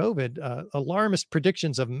on with COVID. Alarmist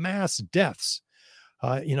predictions of mass deaths.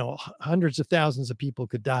 Hundreds of thousands of people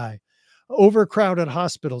could die. Overcrowded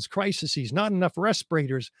hospitals, crises, not enough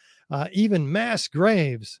respirators, even mass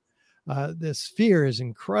graves. This fear is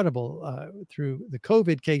incredible through the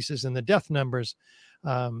COVID cases and the death numbers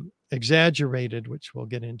exaggerated, which we'll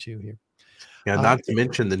get into here. Yeah, not to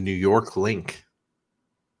mention the New York link.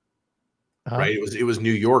 Right? It was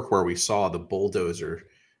New York where we saw the bulldozer,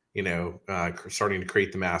 starting to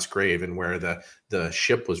create the mass grave, and where the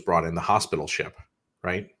ship was brought in, the hospital ship,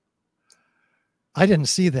 right? I didn't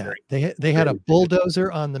see that. They had a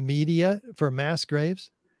bulldozer on the media for mass graves.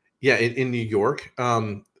 Yeah, in New York,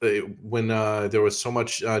 when there was so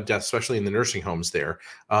much death, especially in the nursing homes there,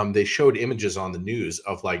 they showed images on the news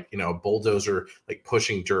of a bulldozer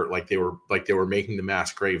pushing dirt, like they were making the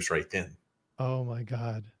mass graves right then. Oh my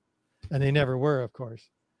God. And they never were, of course.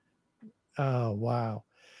 Oh, wow.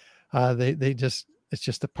 They just, it's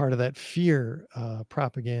just a part of that fear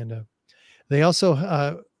propaganda. They also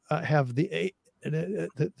have the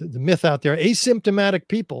myth out there: asymptomatic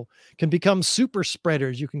people can become super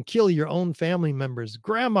spreaders. You can kill your own family members,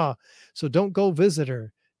 grandma, so don't go visit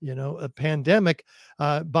her. A pandemic,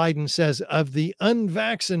 Biden says, of the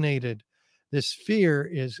unvaccinated. This fear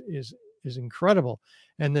is incredible.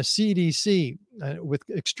 And the CDC, with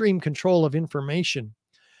extreme control of information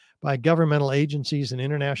by governmental agencies and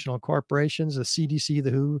international corporations, the CDC,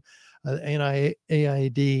 the WHO,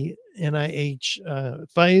 NIAID, NIH,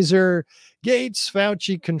 Pfizer, Gates,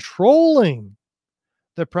 Fauci, controlling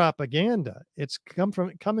the propaganda. It's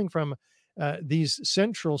coming from these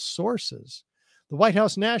central sources. The White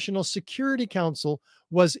House National Security Council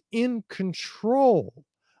was in control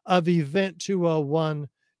of Event 201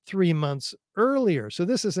 3 months earlier. So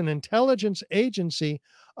this is an intelligence agency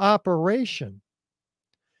operation.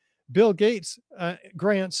 Bill Gates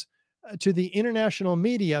grants to the international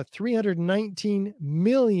media $319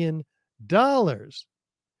 million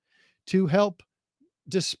to help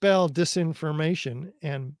dispel disinformation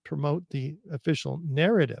and promote the official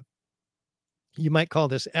narrative. You might call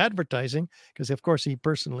this advertising, because of course he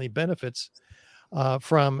personally benefits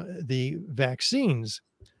from the vaccines.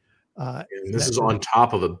 And this is on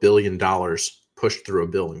top of $1 billion pushed through a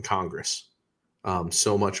bill in Congress.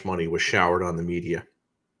 So much money was showered on the media.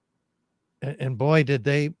 And boy, did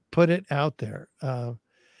they put it out there.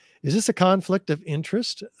 Is this a conflict of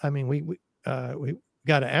interest? I mean, we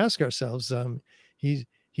got to ask ourselves.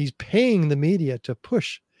 He's paying the media to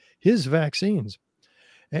push his vaccines.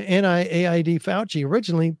 NIAID Fauci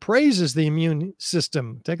originally praises the immune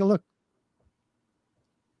system. Take a look.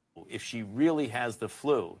 If she really has the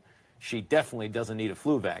flu, she definitely doesn't need a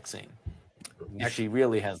flu vaccine. If she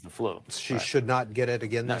really has the flu, she should not get it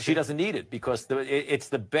again. No, she doesn't need it, because it's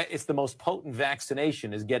the most potent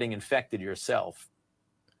vaccination is getting infected yourself.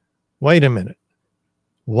 Wait a minute.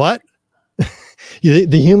 What? The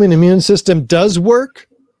human immune system does work,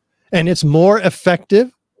 and it's more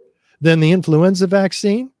effective than the influenza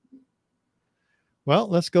vaccine? Well,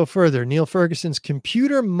 let's go further. Neil Ferguson's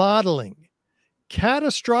computer modeling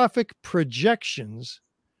catastrophic projections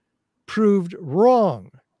proved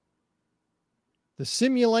wrong. The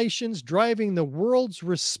simulations driving the world's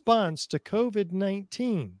response to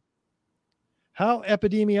COVID-19. How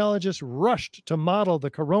epidemiologists rushed to model the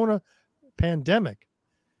corona pandemic.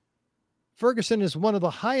 Ferguson is one of the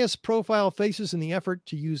highest profile faces in the effort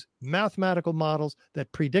to use mathematical models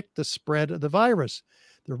that predict the spread of the virus.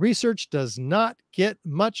 The research does not get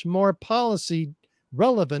much more policy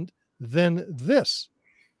relevant than this.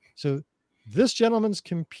 So this gentleman's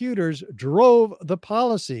computers drove the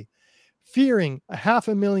policy, fearing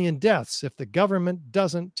 500,000 deaths if the government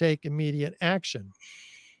doesn't take immediate action.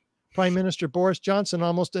 Prime Minister Boris Johnson,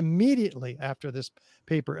 almost immediately after this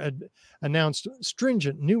paper, announced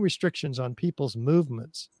stringent new restrictions on people's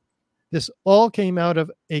movements. This all came out of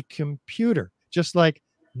a computer, just like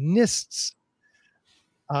NIST's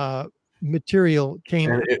material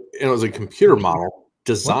came. And it was a computer model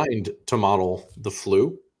designed to model the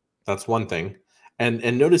flu. That's one thing.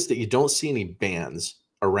 And notice that you don't see any bands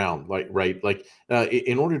around, like, right? Like,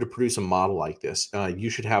 in order to produce a model like this, you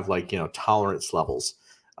should have, like, tolerance levels.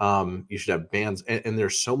 You should have bands, and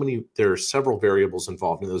there are several variables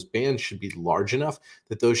involved, and those bands should be large enough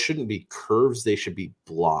that those shouldn't be curves; they should be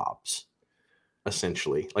blobs,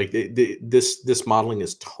 essentially. Like, this modeling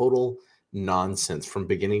is total nonsense from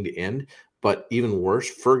beginning to end. But even worse,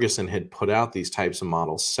 Ferguson had put out these types of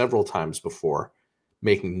models several times before,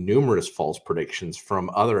 making numerous false predictions from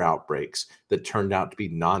other outbreaks that turned out to be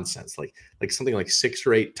nonsense, like something like 6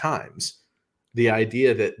 or 8 times. The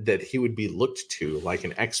idea that he would be looked to like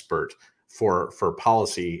an expert for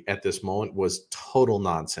policy at this moment was total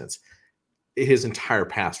nonsense. His entire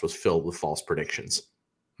past was filled with false predictions.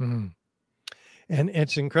 Mm-hmm. And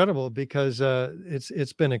it's incredible because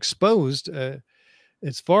it's been exposed.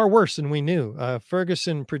 It's far worse than we knew.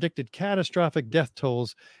 Ferguson predicted catastrophic death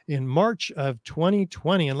tolls in March of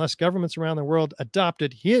 2020 unless governments around the world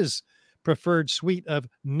adopted his preferred suite of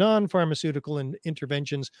non-pharmaceutical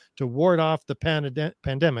interventions to ward off the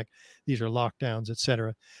pandemic. These are lockdowns,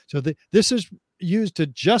 etc. So this is used to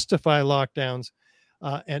justify lockdowns,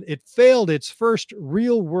 and it failed its first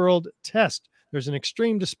real-world test. There's an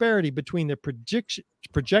extreme disparity between the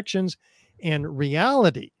projections and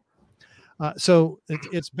reality. So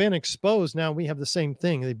it's been exposed. Now we have the same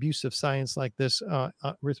thing, the abuse of science like this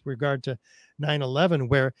with regard to 9/11,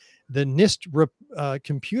 where the NIST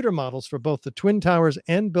computer models for both the Twin Towers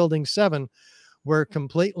and Building 7 were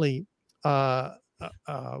completely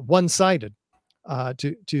one-sided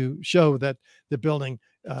to show that the building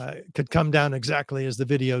could come down exactly as the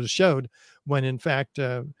videos showed, when in fact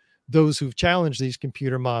those who've challenged these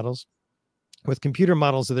computer models with computer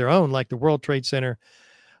models of their own, like the World Trade Center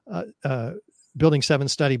Building 7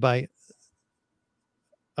 study by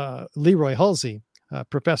Leroy Hulsey,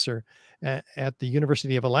 professor at the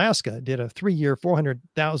University of Alaska, did a 3-year,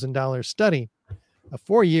 $400,000 study, a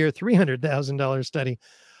 4-year, $300,000 study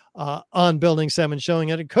on Building 7, showing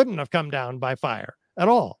that it couldn't have come down by fire at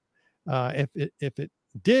all. If it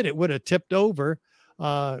did, it would have tipped over,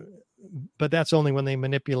 but that's only when they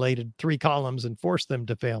manipulated 3 columns and forced them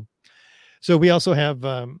to fail. So we also have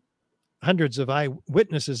hundreds of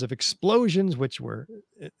eyewitnesses of explosions, which were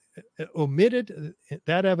omitted.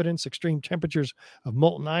 That evidence, extreme temperatures of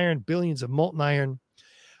molten iron, billions of molten iron,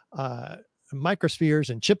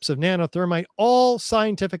 microspheres and chips of nanothermite, all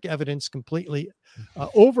scientific evidence completely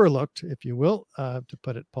overlooked, if you will, to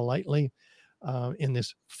put it politely, in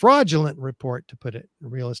this fraudulent report, to put it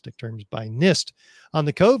in realistic terms, by NIST. On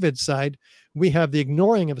the COVID side, we have the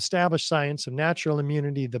ignoring of established science of natural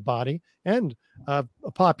immunity of the body and a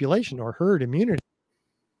population or herd immunity.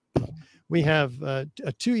 We have a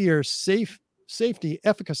 2-year safety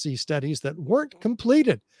efficacy studies that weren't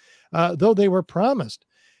completed, though they were promised.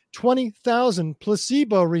 20,000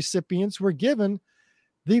 placebo recipients were given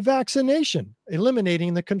the vaccination,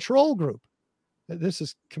 eliminating the control group. This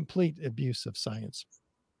is complete abuse of science.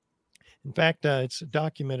 In fact, it's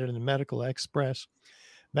documented in the Medical Express.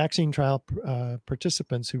 Vaccine trial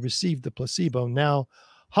participants who received the placebo now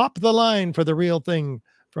hop the line for the real thing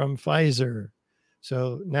from Pfizer.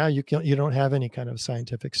 So now you don't have any kind of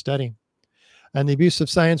scientific study. And the abuse of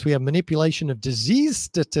science, we have manipulation of disease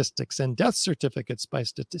statistics and death certificates by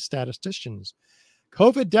statisticians.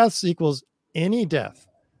 COVID deaths equals any death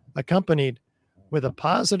accompanied with a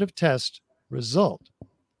positive test result.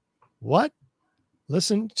 What?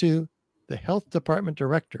 Listen to the health department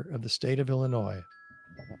director of the state of Illinois.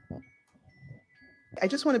 I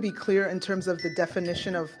just want to be clear in terms of the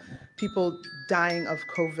definition of people dying of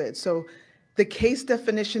COVID. So the case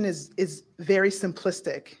definition is very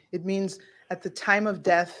simplistic. It means at the time of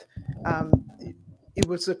death, it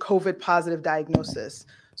was a COVID positive diagnosis.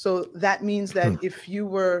 So that means that if you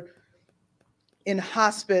were in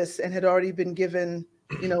hospice and had already been given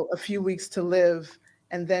a few weeks to live,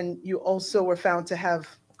 and then you also were found to have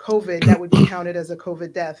COVID, that would be counted as a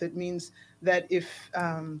COVID death. It means that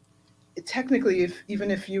even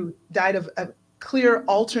if you died of a clear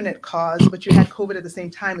alternate cause, but you had COVID at the same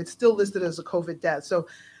time, it's still listed as a COVID death. So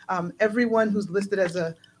everyone who's listed as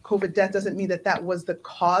a COVID death doesn't mean that was the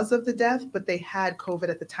cause of the death, but they had COVID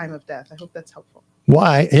at the time of death. I hope that's helpful.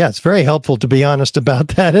 Why? Yeah, it's very helpful to be honest about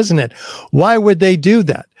that, isn't it? Why would they do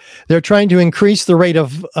that? They're trying to increase the rate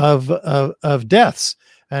of deaths,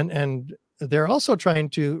 and they're also trying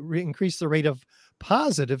to increase the rate of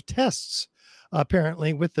positive tests,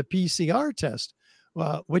 apparently with the PCR test,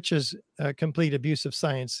 which is a complete abuse of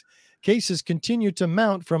science. Cases continue to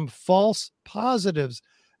mount from false positives,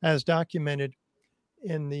 as documented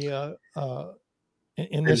in the in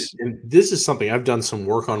And, this. and this is something I've done some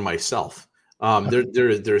work on myself.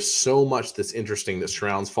 There's so much that's interesting that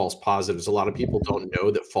surrounds false positives. A lot of people don't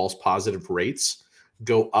know that false positive rates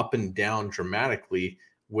go up and down dramatically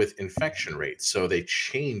with infection rates. So they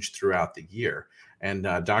change throughout the year. And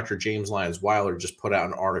Dr. James Lyons Weiler just put out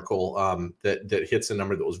an article that hits a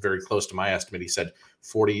number that was very close to my estimate. He said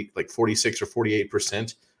 46 or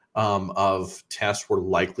 48% of tests were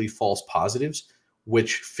likely false positives,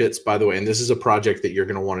 which fits, by the way, and this is a project that you're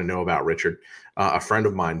going to want to know about, Richard. A friend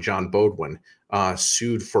of mine, John Bodwin,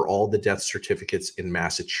 sued for all the death certificates in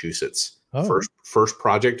Massachusetts. Oh. First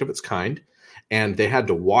project of its kind. And they had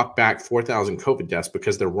to walk back 4,000 COVID deaths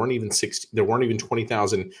because there weren't even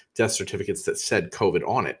 20,000 death certificates that said COVID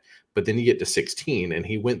on it. But then you get to 16, and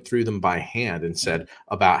he went through them by hand and said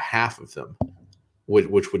about half of them,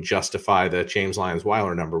 which would justify the James Lyons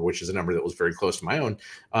Weiler number, which is a number that was very close to my own.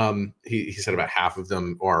 He said about half of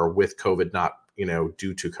them are with COVID, not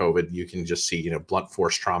due to COVID. You can just see blunt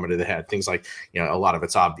force trauma to the head, things like a lot of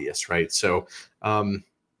it's obvious, right? So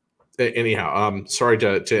anyhow, sorry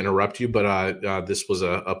to interrupt you, but this was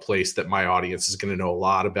a place that my audience is going to know a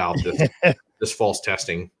lot about this false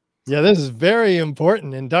testing. Yeah, this is very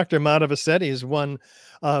important. And Dr. Madhavassetti is one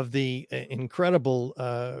of the incredible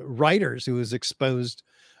writers who has exposed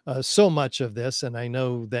so much of this. And I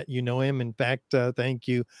know that you know him. In fact, thank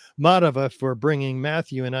you, Madhava, for bringing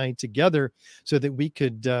Matthew and I together so that we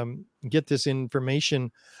could get this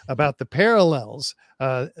information about the parallels.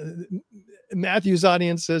 Matthew's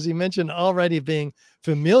audience, as he mentioned, already being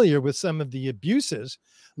familiar with some of the abuses,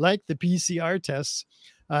 like the PCR tests.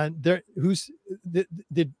 Who's the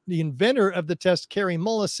inventor of the test, Kerry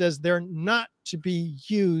Mullis, says they're not to be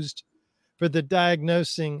used for the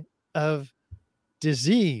diagnosing of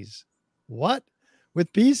disease. What?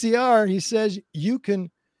 With PCR, he says you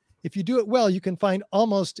can, if you do it well, you can find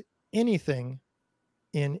almost anything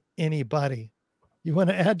in anybody. You want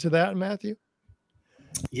to add to that, Matthew?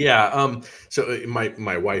 Yeah. So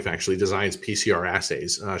my wife actually designs PCR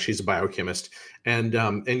assays. She's a biochemist, and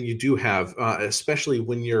you do have, especially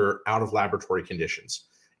when you're out of laboratory conditions,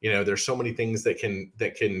 there's so many things that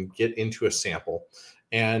can get into a sample,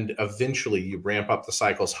 and eventually you ramp up the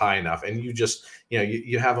cycles high enough, and you just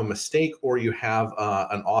you have a mistake, or you have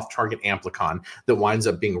an off-target amplicon that winds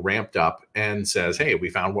up being ramped up and says, hey, we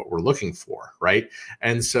found what we're looking for, right?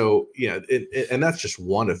 And so and that's just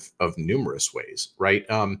one of numerous ways, right?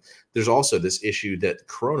 There's also this issue that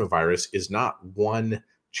coronavirus is not one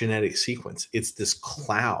genetic sequence. It's this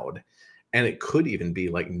cloud, and it could even be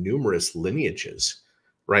like numerous lineages,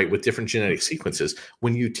 right, with different genetic sequences.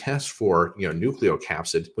 When you test for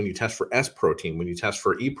nucleocapsid, when you test for S protein, when you test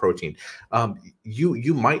for E protein,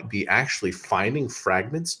 you might be actually finding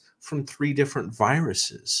fragments from 3 different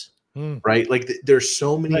viruses, right? Like there's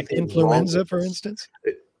so many like things influenza, for instance.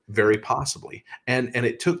 Very possibly. And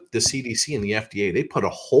it took the CDC and the FDA, they put a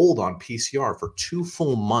hold on PCR for 2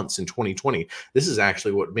 full months in 2020. This is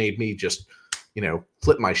actually what made me just,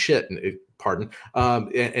 flip my shit, and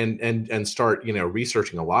and start,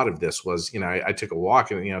 researching a lot of this. Was, I took a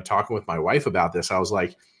walk and, talking with my wife about this, I was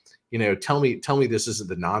like, tell me this isn't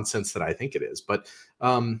the nonsense that I think it is. But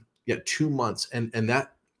 2 months, and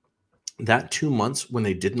that 2 months when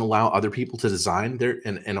they didn't allow other people to design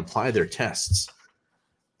and apply their tests,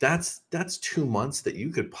 that's 2 months that you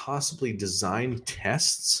could possibly design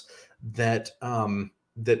tests that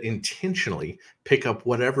that intentionally pick up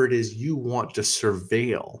whatever it is you want to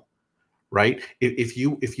surveil, right? If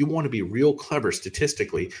you want to be real clever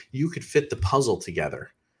statistically, you could fit the puzzle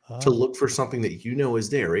together to look for something that is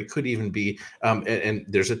there. It could even be, and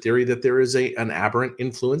there's a theory that there is an aberrant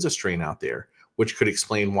influenza strain out there, which could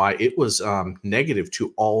explain why it was negative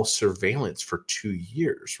to all surveillance for 2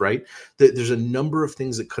 years, right? There's a number of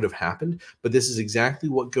things that could have happened, but this is exactly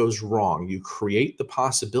what goes wrong. You create the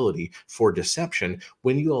possibility for deception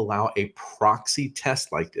when you allow a proxy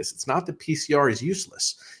test like this. It's not that PCR is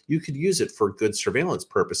useless. You could use it for good surveillance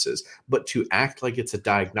purposes, but to act like it's a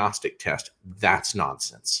diagnostic test, that's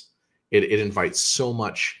nonsense. It invites so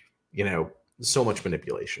much, so much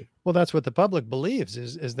manipulation. Well, that's what the public believes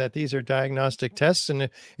is that these are diagnostic tests, and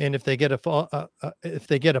if they get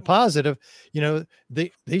a positive,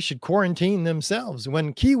 they should quarantine themselves.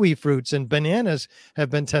 When kiwi fruits and bananas have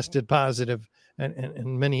been tested positive,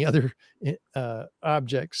 and many other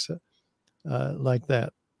objects like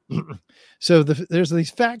that. So there's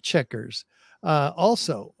these fact checkers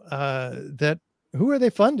also that who are they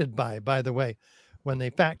funded by the way, when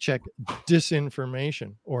they fact check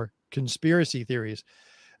disinformation or conspiracy theories?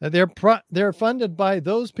 They're funded by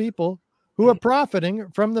those people who are profiting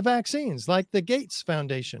from the vaccines, like the Gates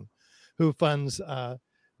Foundation, who funds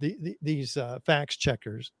these fact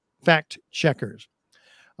checkers.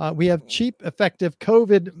 We have cheap, effective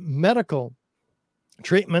COVID medical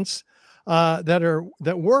treatments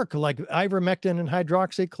that work, like ivermectin and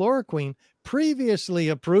hydroxychloroquine, previously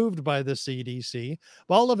approved by the CDC.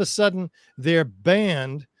 All of a sudden, they're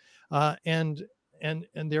banned, and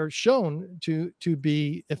they're shown to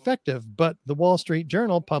be effective. But the Wall Street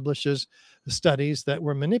Journal publishes studies that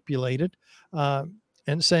were manipulated,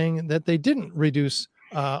 and saying that they didn't reduce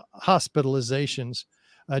hospitalizations.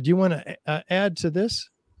 Do you want to add to this?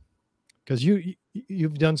 Because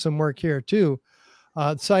you've done some work here too.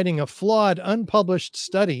 Citing a flawed, unpublished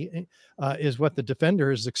study is what the defender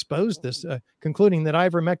has exposed this, concluding that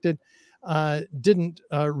ivermectin didn't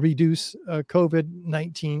reduce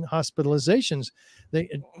COVID-19 hospitalizations.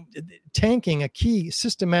 Tanking a key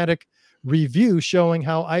systematic review showing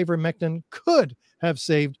how ivermectin could have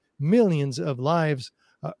saved millions of lives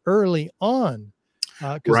early on,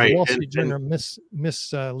 because the Wall Street Journal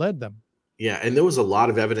misled them. Yeah, and there was a lot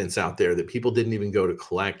of evidence out there that people didn't even go to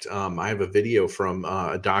collect. I have a video from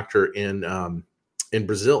a doctor in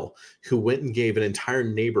Brazil who went and gave an entire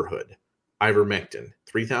neighborhood ivermectin,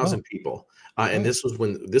 3,000 people, and this was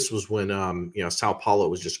when Sao Paulo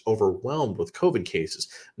was just overwhelmed with COVID cases.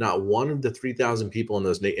 Not one of the 3,000 people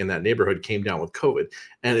in that neighborhood came down with COVID,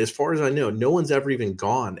 and as far as I know, no one's ever even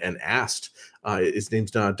gone and asked. His name's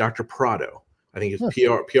Dr. Prado. I think it's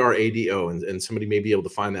Prado, and somebody may be able to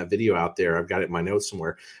find that video out there. I've got it in my notes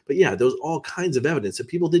somewhere. But yeah, there's all kinds of evidence that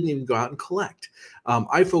people didn't even go out and collect.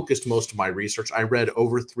 I focused most of my research. I read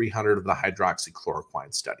over 300 of the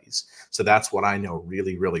hydroxychloroquine studies. So that's what I know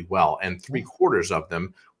really, really well. And 3/4 of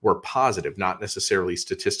them were positive, not necessarily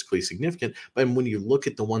statistically significant. But when you look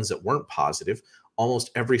at the ones that weren't positive, almost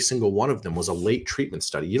every single one of them was a late treatment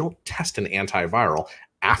study. You don't test an antiviral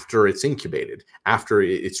after it's incubated, after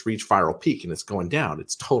it's reached viral peak and it's going down.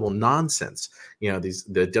 It's total nonsense.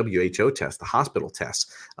 The WHO tests, the hospital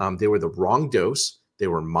tests, they were the wrong dose. They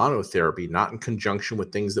were monotherapy, not in conjunction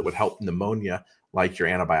with things that would help pneumonia, like your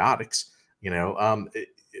antibiotics, and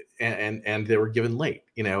they were given late,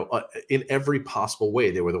 in every possible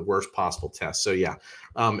way. They were the worst possible tests. So yeah,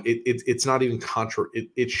 it's not even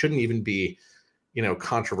it shouldn't even be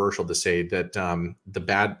controversial to say that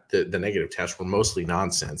the negative tests were mostly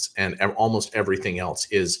nonsense, and almost everything else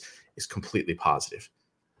is completely positive.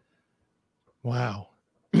 Wow.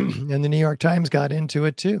 And the New York Times got into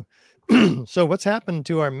it too. So what's happened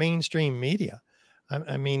to our mainstream media?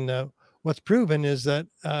 I mean, what's proven is that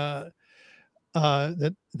that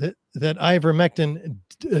ivermectin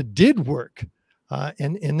did work,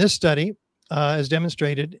 in this study. As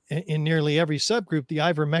demonstrated in nearly every subgroup, the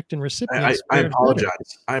ivermectin recipients. I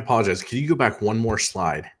apologize. Can you go back one more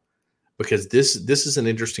slide? Because this is an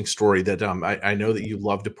interesting story that I know that you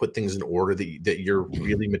love to put things in order, that you're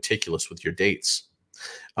really meticulous with your dates.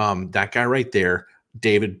 That guy right there,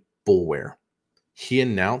 David Boulware, he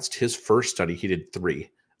announced his first study. He did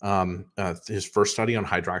 3. His first study on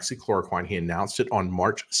hydroxychloroquine. He announced it on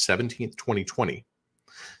March 17th, 2020.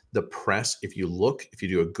 The press, if you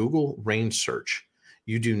do a Google range search,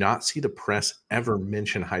 you do not see the press ever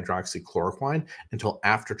mention hydroxychloroquine until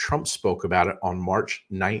after Trump spoke about it on March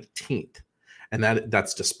 19th. And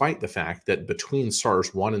that's despite the fact that between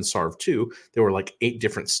SARS-1 and SARS-2, there were like 8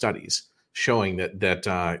 different studies showing that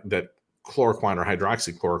chloroquine or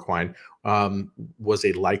hydroxychloroquine was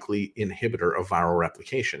a likely inhibitor of viral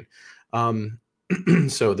replication.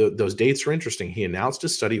 So those dates are interesting. He announced a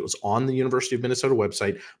study. It was on the University of Minnesota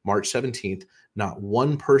website, March 17th. Not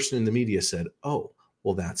one person in the media said, oh,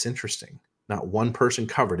 well, that's interesting. Not one person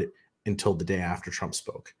covered it until the day after Trump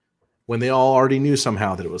spoke, when they all already knew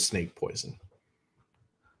somehow that it was snake poison.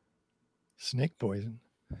 Snake poison?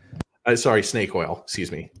 Sorry, snake oil.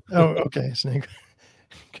 Excuse me. Oh, okay. Snake.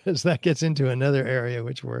 Because that gets into another area,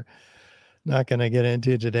 which we're not going to get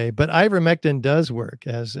into today. But ivermectin does work,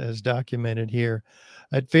 as documented here.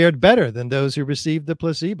 It fared better than those who received the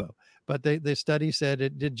placebo, but the study said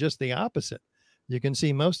it did just the opposite. You can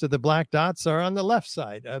see most of the black dots are on the left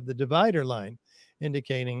side of the divider line,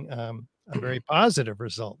 indicating a very positive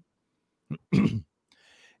result. And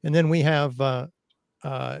then we have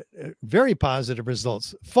very positive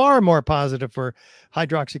results, far more positive for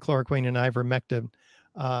hydroxychloroquine and ivermectin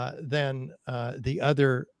than the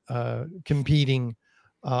other competing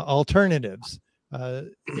alternatives.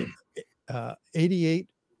 88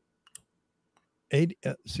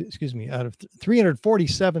 out of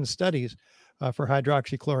 347 studies for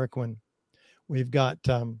hydroxychloroquine, we've got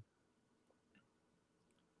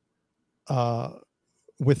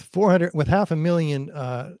with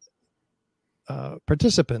 500,000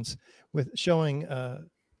 participants, with showing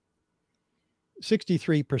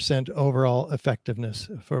 63% overall effectiveness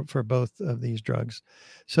for both of these drugs.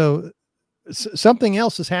 So something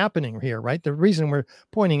else is happening here, right? The reason we're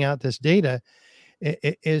pointing out this data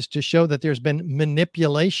is to show that there's been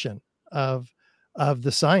manipulation of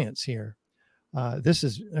the science here.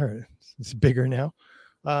 It's bigger now.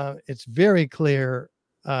 It's very clear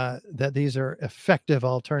that these are effective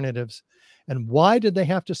alternatives. And why did they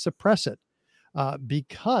have to suppress it?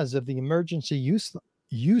 Because of the emergency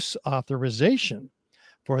use authorization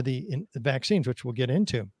for the vaccines, which we'll get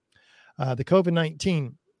into. The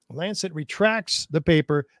COVID-19, Lancet retracts the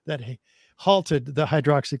paper that halted the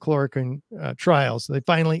hydroxychloroquine trials. They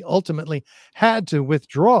finally ultimately had to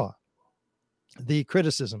withdraw the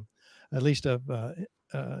criticism, at least of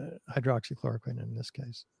hydroxychloroquine in this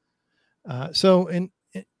case.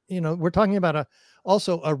 We're talking about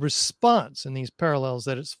also a response in these parallels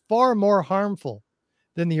that it's far more harmful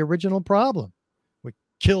than the original problem. We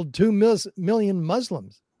killed 2 million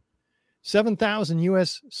Muslims. 7,000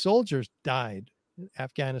 U.S. soldiers died in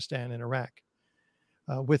Afghanistan and Iraq,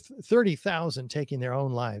 with 30,000 taking their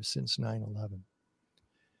own lives since 9/11.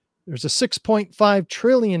 There's a $6.5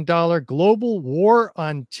 trillion global war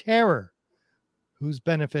on terror. Who's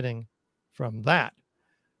benefiting from that?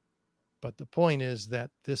 But the point is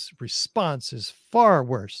that this response is far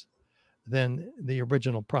worse than the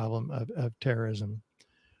original problem of terrorism,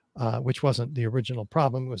 which wasn't the original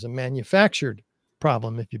problem. It was a manufactured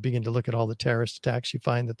problem. If you begin to look at all the terrorist attacks, you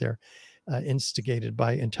find that they're instigated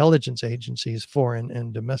by intelligence agencies, foreign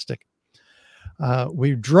and domestic.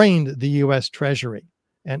 We drained the U.S. Treasury,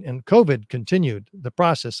 and COVID continued the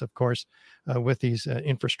process, of course, with these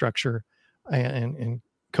infrastructure and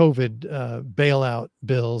COVID bailout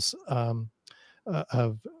bills of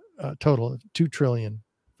a total of $2 trillion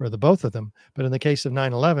for the both of them. But in the case of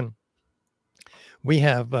 9/11, we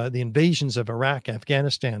have the invasions of Iraq,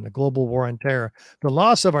 Afghanistan, the global war on terror, the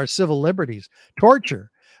loss of our civil liberties,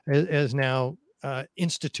 torture is now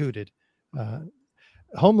instituted.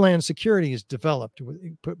 Homeland Security is developed,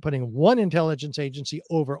 putting one intelligence agency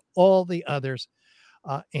over all the others,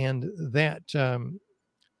 and that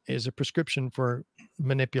is a prescription for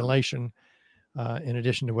manipulation, in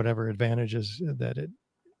addition to whatever advantages that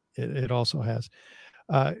it also has.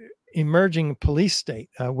 Emerging police state,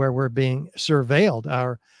 where we're being surveilled.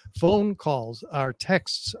 Our phone calls, our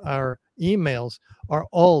texts, our emails are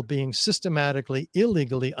all being systematically,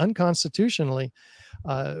 illegally, unconstitutionally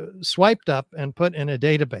swiped up and put in a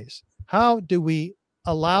database. How do we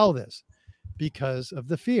allow this? Because of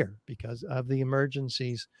the fear, because of the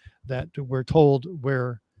emergencies that we're told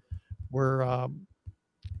we're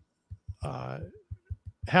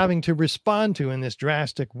having to respond to in this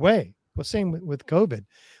drastic way. Well, same with COVID.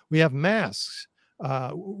 We have masks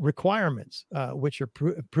requirements, which are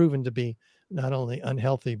proven to be not only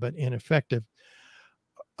unhealthy but ineffective,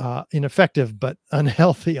 but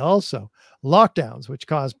unhealthy also. Lockdowns, which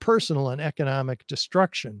cause personal and economic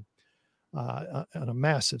destruction on a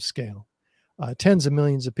massive scale. Tens of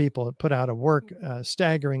millions of people put out of work,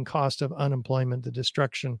 staggering cost of unemployment, the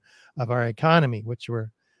destruction of our economy, which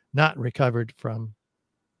we're not recovered from,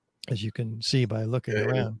 as you can see by looking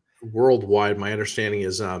around. Worldwide, my understanding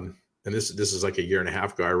is, and this is like a year and a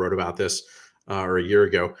half ago, I wrote about this, or a year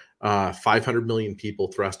ago, 500 million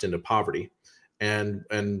people thrust into poverty. And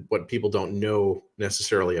what people don't know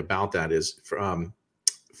necessarily about that is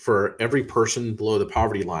for every person below the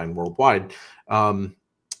poverty line worldwide,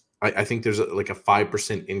 I think there's like a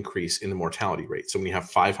 5% increase in the mortality rate. So when you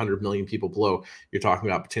have 500 million people below, you're talking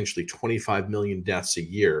about potentially 25 million deaths a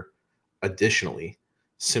year additionally,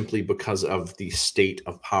 simply because of the state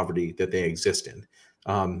of poverty that they exist in.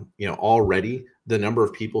 Already the number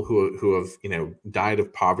of people who have, died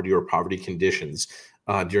of poverty or poverty conditions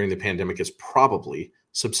during the pandemic is probably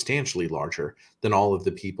substantially larger than all of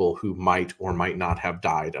the people who might or might not have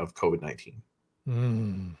died of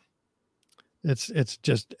COVID-19. It's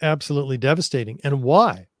just absolutely devastating. And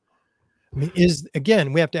why? I mean,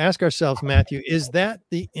 we have to ask ourselves, Matthew, is that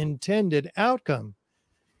the intended outcome?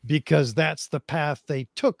 Because that's the path they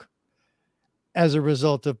took as a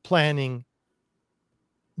result of planning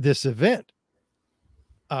this event,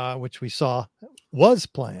 which we saw was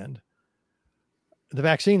planned. The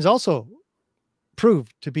vaccines also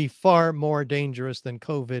proved to be far more dangerous than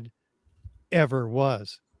COVID ever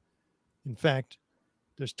was. In fact,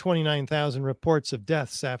 there's 29,000 reports of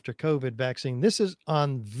deaths after COVID vaccine. This is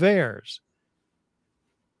on VAERS,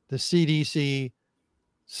 the CDC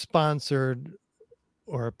sponsored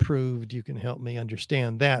or approved, you can help me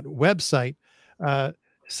understand that, website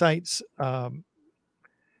cites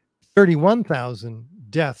 31,000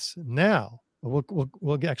 deaths now.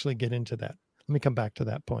 We'll actually get into that. Let me come back to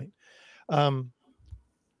that point.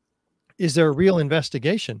 Is there a real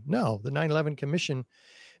investigation? No, the 9/11 Commission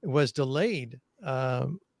was delayed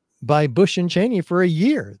by Bush and Cheney for a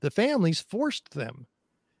year. The families forced them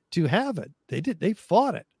to have it. They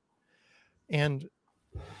fought it. And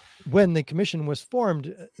when the commission was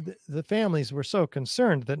formed, the families were so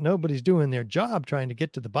concerned that nobody's doing their job trying to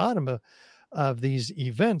get to the bottom of these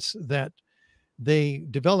events that they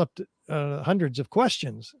developed hundreds of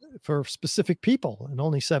questions for specific people, and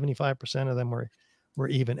only 75% of them were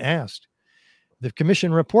even asked. The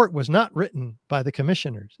commission report was not written by the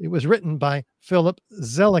commissioners. It was written by Philip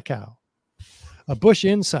Zelikow, a Bush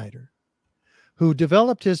insider who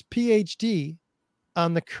developed his PhD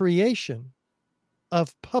on the creation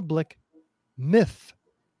of public myth.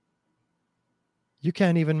 You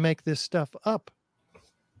can't even make this stuff up.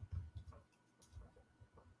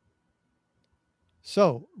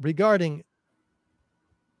 So, regarding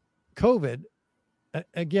COVID,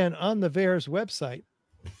 again, on the VAERS website,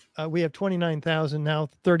 we have 29,000 now,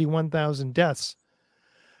 31,000 deaths.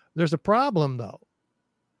 There's a problem, though.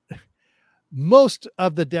 Most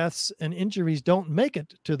of the deaths and injuries don't make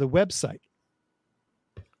it to the website,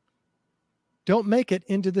 don't make it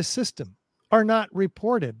into the system, are not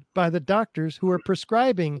reported by the doctors who are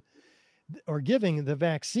prescribing or giving the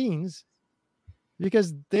vaccines,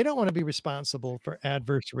 because they don't want to be responsible for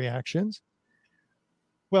adverse reactions.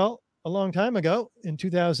 Well, a long time ago, in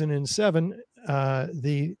 2007,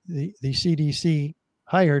 the CDC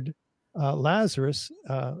hired Lazarus,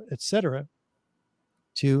 etc.,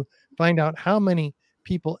 to find out how many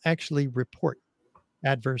people actually report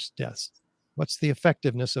adverse deaths. What's the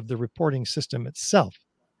effectiveness of the reporting system itself?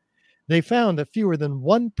 They found that fewer than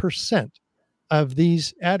 1% of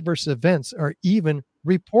these adverse events are even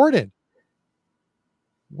reported.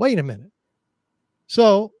 Wait a minute.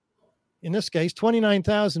 So, in this case,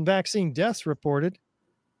 29,000 vaccine deaths reported.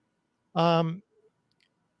 The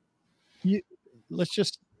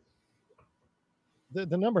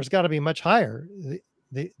number's got to be much higher.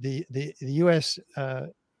 The U.S.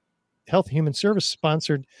 Health and Human Service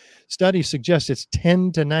sponsored study suggests it's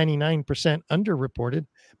 10 to 99% underreported,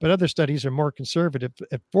 but other studies are more conservative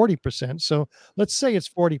at 40%. So let's say it's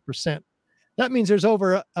 40%. That means there's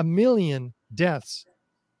over a million deaths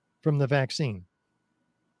from the vaccine.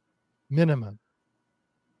 Minimum.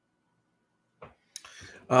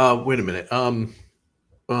 Wait a minute.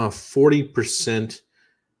 40%.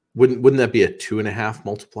 Wouldn't that be a 2.5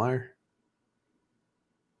 multiplier?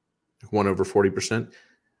 1 over 40%.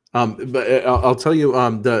 But I'll tell you.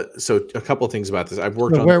 So a couple of things about this. I've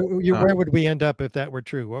worked on. Where would we end up if that were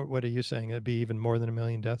true? What are you saying? It'd be even more than 1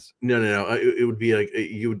 million deaths? No. It would be like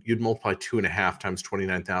you'd multiply 2.5 times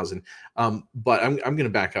 29,000. But I'm going to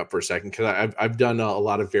back up for a second, because I've done a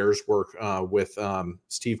lot of VAERS work with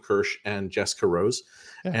Steve Kirsch and Jessica Rose,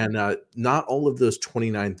 and not all of those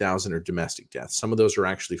 29,000 are domestic deaths. Some of those are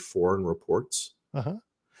actually foreign reports. So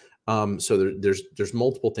there's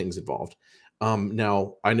multiple things involved.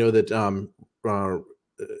 Now, I know that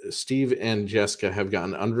Steve and Jessica have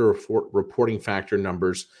gotten under reporting factor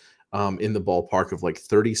numbers in the ballpark of like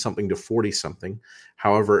 30 something to 40 something.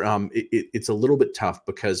 However, it's a little bit tough,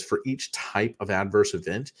 because for each type of adverse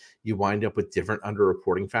event, you wind up with different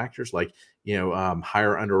underreporting factors, like,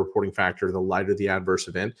 higher underreporting factor, the lighter the adverse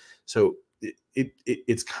event. So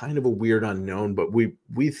it's kind of a weird unknown, but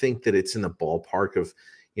we think that it's in the ballpark of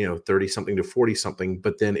 30 something to 40 something,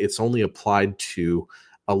 but then it's only applied to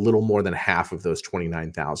a little more than half of those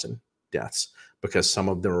 29,000 deaths, because some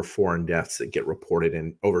of them are foreign deaths that get reported,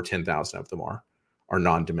 and over 10,000 of them are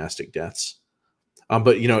non-domestic deaths.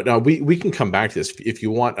 But now we can come back to this if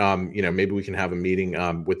you want. Maybe we can have a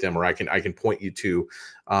meeting with them, or I can point you to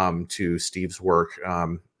Steve's work,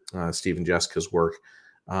 Steve and Jessica's work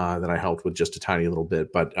that I helped with just a tiny little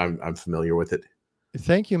bit, but I'm familiar with it.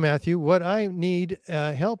 Thank you, Matthew. What I need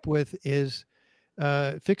help with is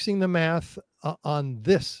fixing the math on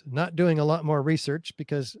this, not doing a lot more research,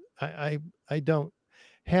 because I don't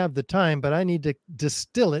have the time, but I need to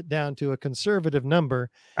distill it down to a conservative number.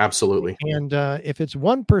 Absolutely. And if it's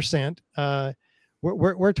 1%,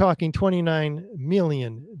 we're talking 29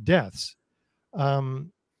 million deaths.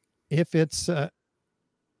 If it's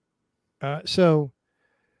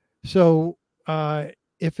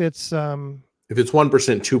if it's 1%,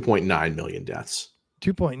 2.9 million deaths.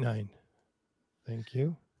 2.9. Thank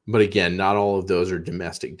you. But again, not all of those are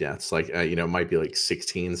domestic deaths. Like, it might be like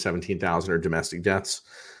 17,000 are domestic deaths.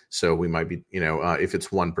 So we might be, if it's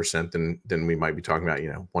 1%, then we might be talking about,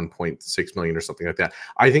 1.6 million or something like that.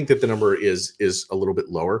 I think that the number is a little bit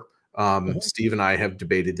lower. Steve and I have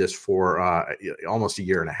debated this for almost a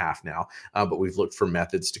year and a half now, but we've looked for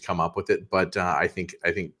methods to come up with it. But I think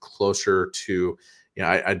closer to,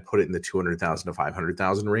 I'd put it in the 200,000 to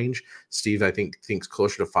 500,000 range. Steve, I think, thinks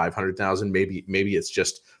closer to 500,000. Maybe it's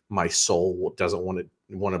just my soul doesn't want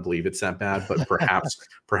to believe it's that bad, but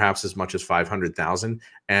perhaps as much as 500,000.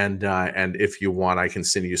 And if you want, I can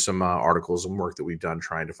send you some articles and work that we've done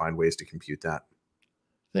trying to find ways to compute that.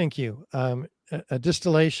 Thank you. A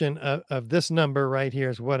distillation of this number right here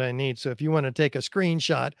is what I need. So if you want to take a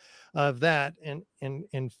screenshot of that and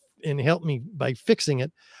help me by fixing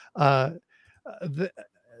it,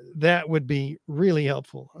 that would be really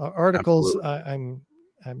helpful. Articles. I'm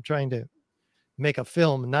trying to make a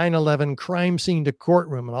film, 9/11 crime scene to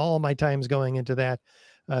courtroom, and all my time's going into that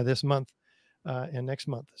this month and next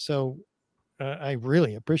month. So I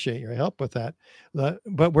really appreciate your help with that.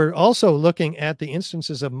 But we're also looking at the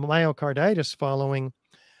instances of myocarditis following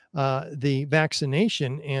the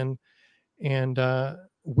vaccination, and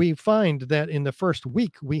we find that in the first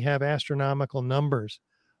week we have astronomical numbers.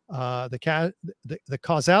 The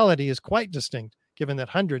causality is quite distinct, given that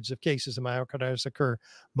hundreds of cases of myocarditis occur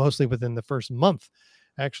mostly within the first month,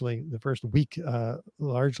 actually the first week,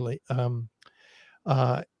 largely,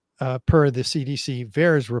 per the CDC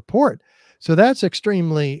VAERS report. So that's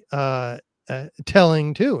extremely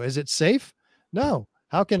telling too. Is it safe? No.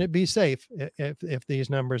 How can it be safe if these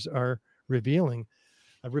numbers are revealing?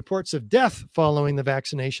 Reports of death following the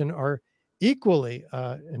vaccination are equally,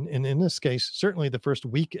 and in this case, certainly the first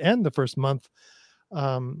week and the first month,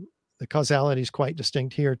 the causality is quite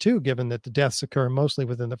distinct here too, given that the deaths occur mostly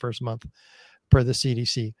within the first month per the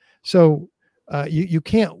CDC. So you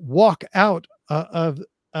can't walk out of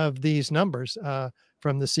these numbers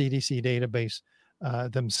from the CDC database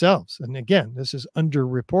themselves. And again, this is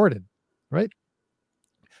underreported, right?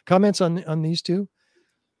 Comments on these two?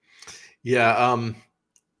 Yeah.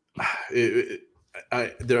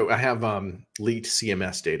 I have leaked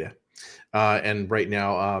CMS data. And right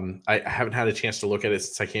now, I haven't had a chance to look at it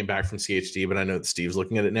since I came back from CHD, but I know that Steve's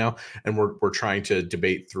looking at it now, and we're trying to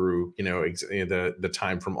debate through, the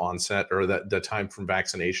time from onset or the time from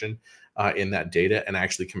vaccination in that data, and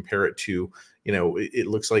actually compare it to, it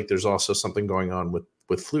looks like there's also something going on with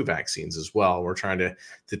flu vaccines as well. We're trying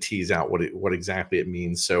to tease out what exactly it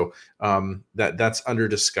means. So that's under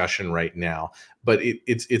discussion right now. But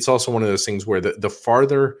it's also one of those things where the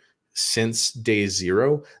farther since day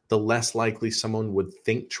zero, the less likely someone would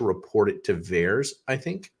think to report it to VAERS, I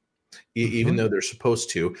think, even though they're supposed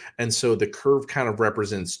to. And so the curve kind of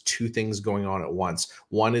represents two things going on at once.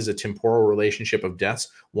 One is a temporal relationship of deaths.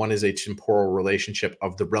 One is a temporal relationship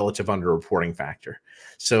of the relative underreporting factor.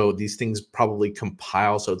 So these things probably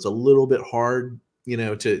compile. So it's a little bit hard,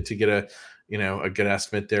 to get a good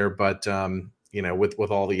estimate there. But,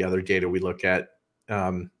 with all the other data we look at,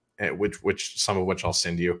 which some of which I'll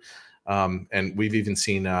send you. And we've even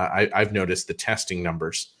seen, I've noticed the testing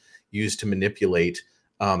numbers used to manipulate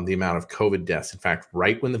the amount of COVID deaths. In fact,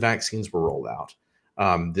 right when the vaccines were rolled out,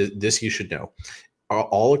 this you should know,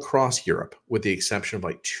 all across Europe, with the exception of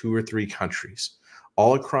like 2 or 3 countries,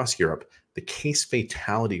 all across Europe, the case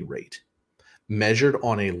fatality rate measured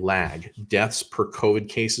on a lag, deaths per COVID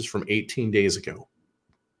cases from 18 days ago,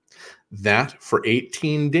 that for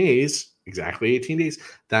 18 days, exactly 18 days,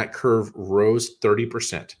 that curve rose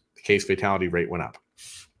 30%. The case fatality rate went up.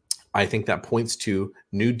 I think that points to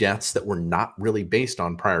new deaths that were not really based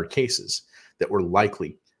on prior cases, that were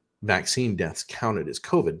likely vaccine deaths counted as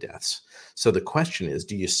COVID deaths. So the question is,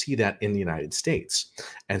 do you see that in the United States?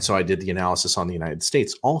 And so I did the analysis on the United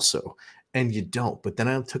States also, and you don't. But then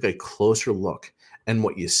I took a closer look, and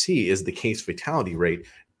what you see is the case fatality rate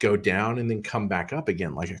go down and then come back up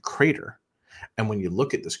again like a crater. And when you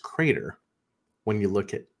look at this crater, when you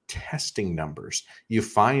look at testing numbers, you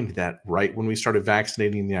find that right when we started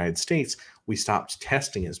vaccinating in the United States, we stopped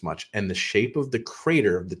testing as much. And the shape of the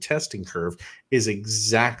crater of the testing curve is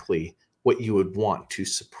exactly what you would want to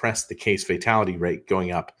suppress the case fatality rate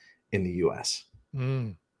going up in the US.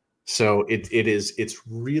 So it's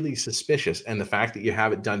really suspicious. And the fact that you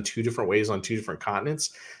have it done 2 different ways on 2 different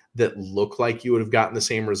continents that look like you would have gotten the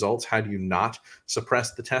same results had you not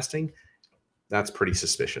suppressed the testing, that's pretty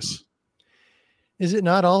suspicious. Is it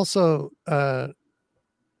not also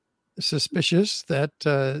suspicious that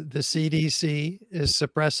the CDC is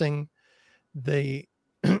suppressing the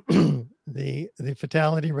the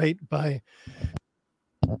fatality rate by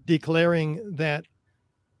declaring that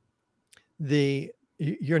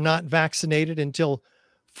you're not vaccinated until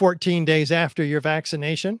 14 days after your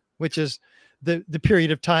vaccination, which is the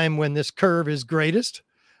period of time when this curve is greatest?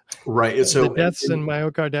 Right. So the deaths and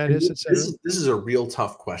myocarditis, et cetera. This is a real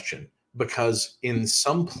tough question because in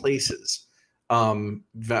some places,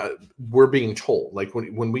 that we're being told, like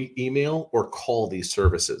when we email or call these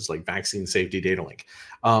services like Vaccine Safety Data Link,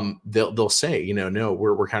 they'll say, no,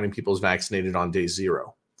 we're counting people as vaccinated on day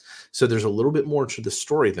 0. So there's a little bit more to the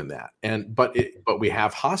story than that. But we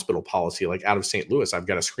have hospital policy, like out of St. Louis. I've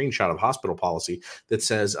got a screenshot of hospital policy that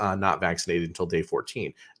says not vaccinated until day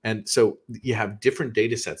 14. And so you have different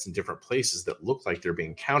data sets in different places that look like they're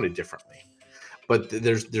being counted differently. But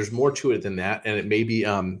there's more to it than that. And it may be,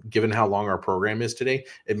 given how long our program is today,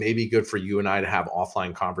 it may be good for you and I to have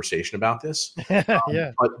offline conversation about this.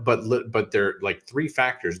 Yeah. But there are like 3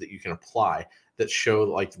 factors that you can apply that show,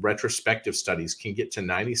 like, retrospective studies can get to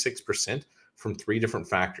 96% from 3 different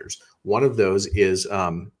factors. One of those is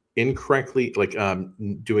incorrectly, like,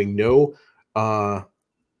 doing no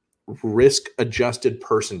risk adjusted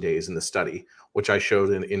person days in the study, which I showed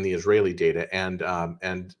in the Israeli data, and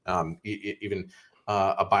even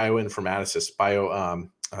a bioinformaticist,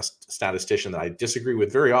 a statistician that I disagree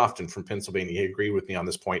with very often from Pennsylvania. He agreed with me on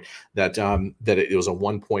this point that that it was about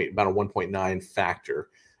a 1.9 factor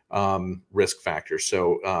risk factor.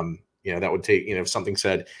 So that would take, if something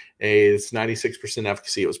said, hey, it's 96%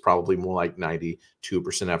 efficacy, it was probably more like 92%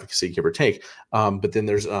 efficacy, give or take. But then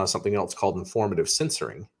there's something else called informative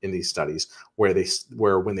censoring in these studies,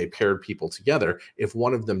 where when they paired people together, if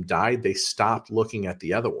one of them died, they stopped looking at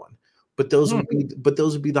the other one. But those would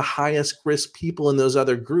be the highest risk people in those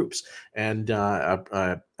other groups. And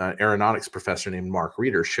an aeronautics professor named Mark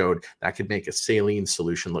Reeder showed that could make a saline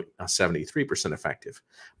solution look 73% effective.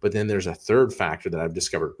 But then there's a third factor that I've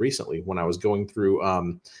discovered recently when I was going through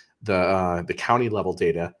the county level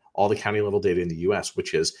data, all the county level data in the U.S.,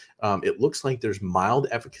 which is it looks like there's mild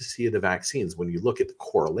efficacy of the vaccines when you look at the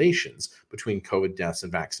correlations between COVID deaths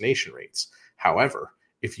and vaccination rates. However,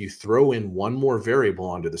 if you throw in one more variable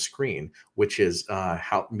onto the screen, which is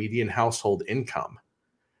median household income,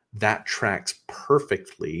 that tracks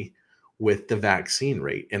perfectly with the vaccine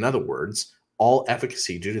rate. In other words, all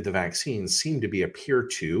efficacy due to the vaccines seem to appear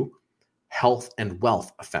to health and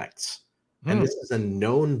wealth effects. And this is a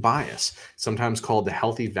known bias, sometimes called the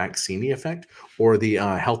healthy vaccine effect or the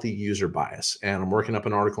healthy user bias. And I'm working up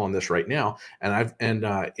an article on this right now. And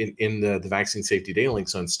in the Vaccine Safety Data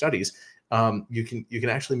Links on studies, you can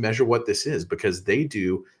actually measure what this is, because they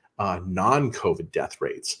do non-COVID death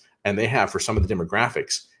rates, and they have, for some of the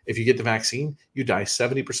demographics, if you get the vaccine, you die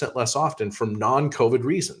 70% less often from non-COVID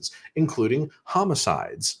reasons, including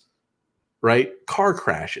homicides, right? Car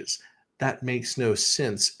crashes. That makes no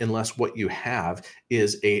sense unless what you have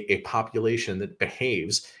is a population that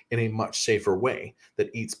behaves in a much safer way,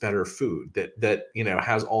 that eats better food, that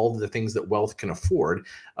has all the things that wealth can afford,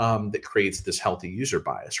 that creates this healthy user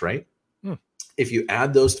bias, right? If you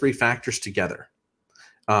add those 3 factors together,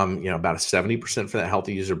 about a 70% for that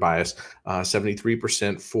healthy user bias,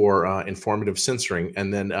 73% for informative censoring,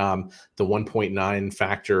 and then the 1.9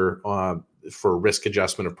 factor for risk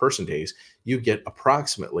adjustment of person days, you get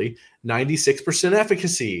approximately 96%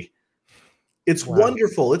 efficacy. It's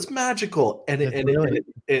wonderful. It's magical. And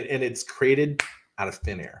it's created out of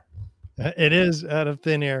thin air. It is out of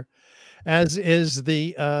thin air, as is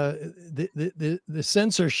the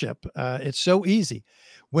censorship. It's so easy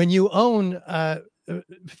when you own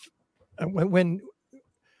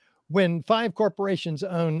when 5 corporations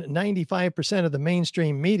own 95% of the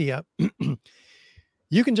mainstream media.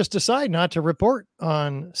 You can just decide not to report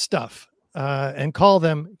on stuff and call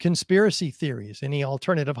them conspiracy theories, any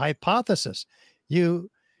alternative hypothesis. You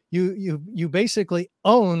basically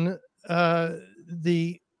own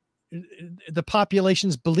the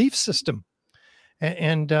population's belief system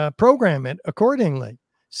and program it accordingly.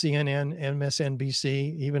 CNN,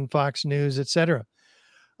 MSNBC, even Fox News, etc.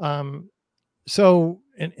 So,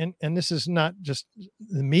 and this is not just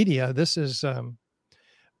the media. This is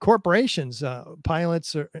corporations,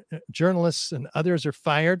 pilots, or journalists, and others are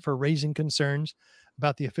fired for raising concerns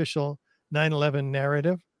about the official 9/11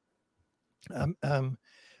 narrative.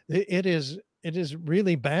 It is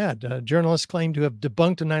really bad. Journalists claim to have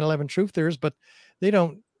debunked the 9/11 truthers, but they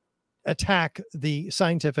don't attack the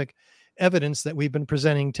scientific evidence that we've been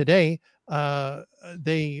presenting today.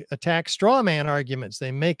 They attack straw man arguments.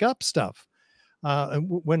 They make up stuff.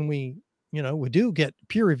 When we do get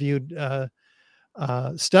peer-reviewed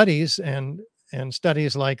studies and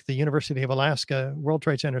studies like the University of Alaska World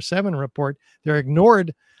Trade Center 7 report, they're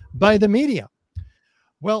ignored by the media.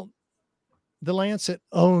 Well, the Lancet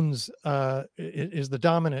is the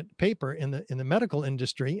dominant paper in the medical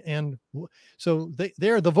industry, and so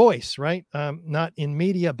they're the voice, right? Not in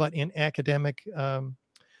media, but in academic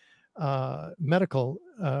medical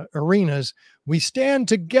arenas, we stand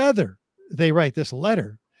together. They write this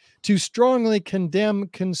letter to strongly condemn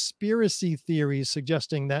conspiracy theories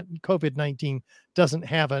suggesting that COVID-19 doesn't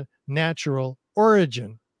have a natural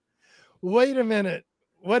origin. Wait a minute.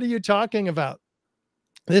 What are you talking about?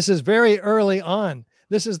 This is very early on.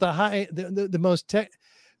 This is the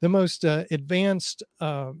most advanced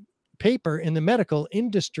paper in the medical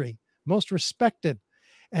industry, most respected,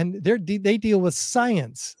 and they deal with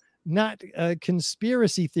science, not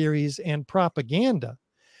conspiracy theories and propaganda.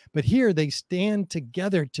 But here they stand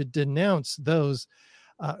together to denounce those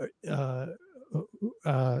that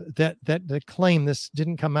claim this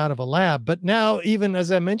didn't come out of a lab. But now, even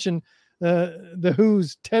as I mentioned, the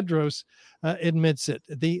WHO's Tedros admits it.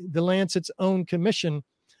 The Lancet's own commission,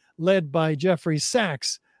 led by Jeffrey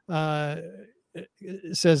Sachs,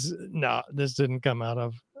 says, no, this didn't come out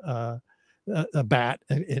of a bat.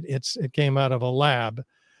 It came out of a lab.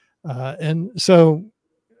 And so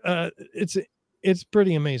it's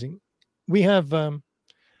pretty amazing. We have and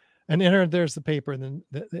there's the paper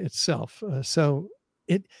itself. So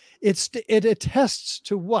it attests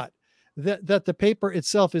to what? That the paper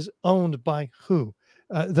itself is owned by who?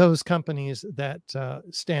 Those companies that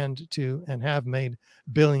stand to and have made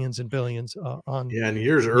billions and billions on. Yeah, and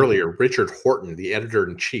years earlier, Richard Horton, the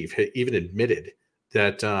editor-in-chief, had even admitted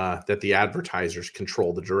that the advertisers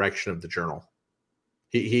control the direction of the journal.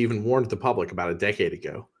 He even warned the public about a decade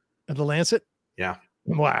ago. The Lancet? Yeah.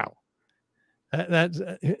 Wow. That's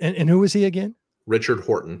and who was he again? Richard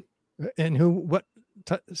Horton. And what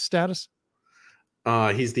status?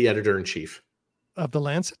 He's the editor-in-chief of the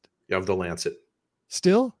Lancet. Yeah, of the Lancet.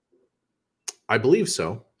 Still? I believe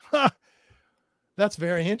so. That's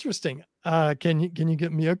very interesting. Can you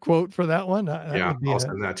get me a quote for that one? Yeah, I'll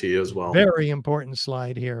send that to you as well. Very important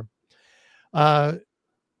slide here.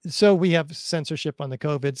 So we have censorship on the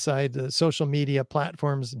COVID side. The social media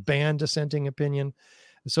platforms ban dissenting opinion.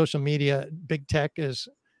 The social media, big tech is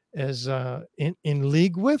in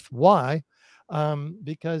league with. Why?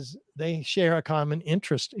 Because they share a common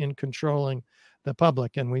interest in controlling the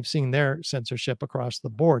public, and we've seen their censorship across the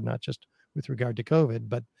board, not just with regard to COVID.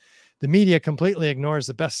 But the media completely ignores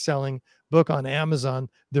the best-selling book on Amazon,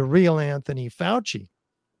 The Real Anthony Fauci,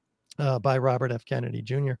 by Robert F. Kennedy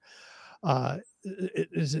Jr. It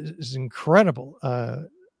is incredible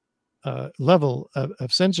level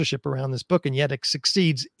of censorship around this book, and yet it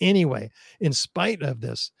succeeds anyway, in spite of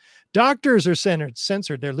this. Doctors are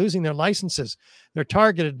censored. They're losing their licenses. They're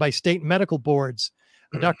targeted by state medical boards.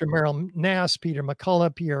 Dr. Merrill Nass, Peter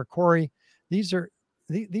McCullough, Pierre Corey. These are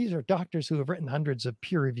doctors who have written hundreds of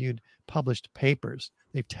peer-reviewed published papers.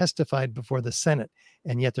 They've testified before the Senate,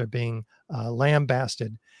 and yet they're being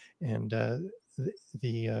lambasted. And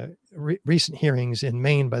the recent hearings in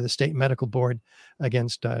Maine by the state medical board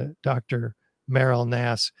against Dr. Merrill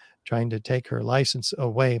Nass trying to take her license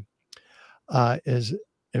away is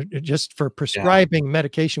just for prescribing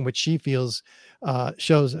medication, which she feels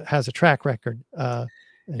has a track record.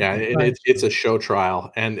 It's a show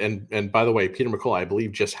trial. And by the way, Peter McCullough, I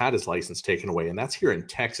believe, just had his license taken away, and that's here in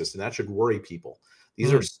Texas, and that should worry people.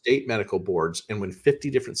 These are state medical boards, and when 50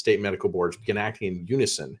 different state medical boards begin acting in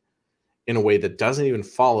unison in a way that doesn't even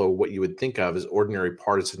follow what you would think of as ordinary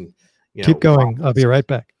partisan, keep going. I'll be right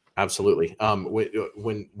back. Absolutely.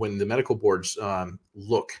 When the medical boards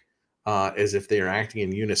look as if they are acting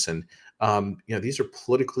in unison, these are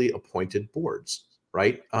politically appointed boards,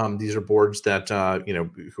 right? These are boards that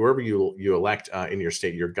whoever you elect in your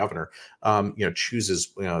state, your governor,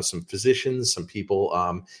 chooses some physicians, some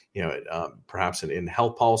people, perhaps in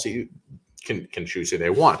health policy can choose who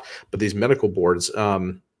they want. But these medical boards,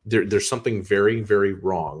 there's something very, very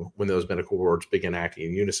wrong when those medical boards begin acting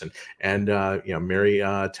in unison. And Mary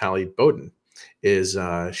Talley Bowden is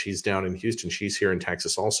she's down in Houston. She's here in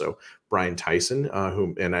Texas also. Brian Tyson,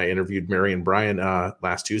 and I interviewed Mary and Brian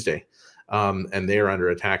last Tuesday, and they are under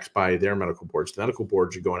attack by their medical boards. The medical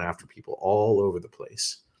boards are going after people all over the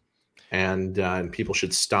place, and people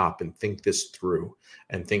should stop and think this through,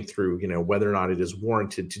 and think through whether or not it is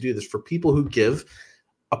warranted to do this for people who give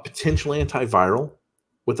a potential antiviral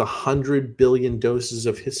with 100 billion doses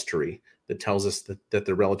of history that tells us that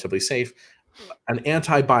they're relatively safe, an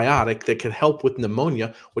antibiotic that could help with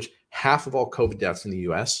pneumonia, which half of all COVID deaths in the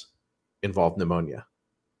US involve pneumonia.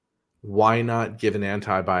 Why not give an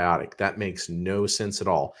antibiotic? That makes no sense at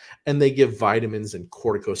all. And they give vitamins and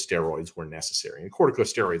corticosteroids where necessary. And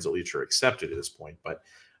corticosteroids at least are accepted at this point, but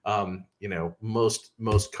most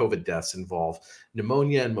COVID deaths involve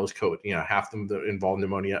pneumonia, and most COVID, half of them involve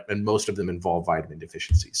pneumonia, and most of them involve vitamin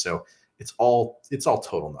deficiency. So it's all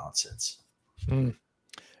total nonsense.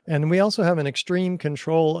 And we also have an extreme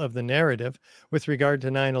control of the narrative with regard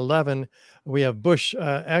to 9/11. We have Bush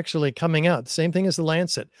actually coming out, same thing as the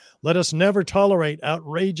Lancet. Let us never tolerate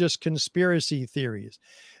outrageous conspiracy theories.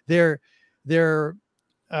 They're they're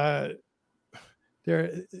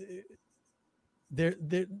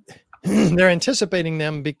anticipating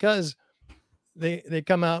them because they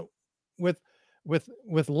come out with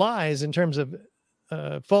lies in terms of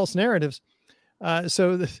false narratives.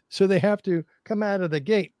 So they have to come out of the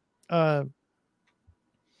gate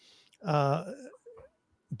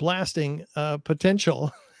blasting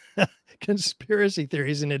potential conspiracy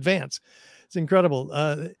theories in advance. It's incredible.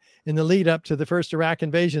 In the lead up to the first Iraq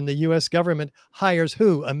invasion, the U.S. government hires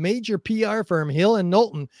who? A major PR firm, Hill and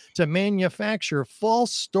Knowlton, to manufacture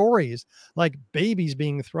false stories like babies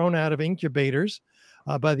being thrown out of incubators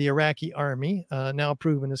by the Iraqi army, now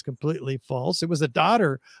proven as completely false. It was the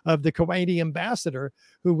daughter of the Kuwaiti ambassador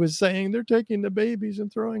who was saying they're taking the babies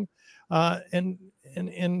and throwing, and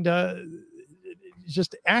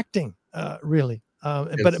just acting really,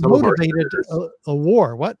 but it motivated a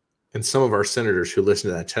war. What? And some of our senators who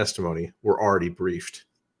listened to that testimony were already briefed.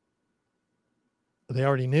 They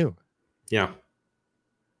already knew. Yeah.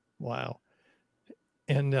 Wow.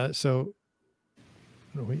 And so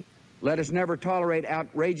let us never tolerate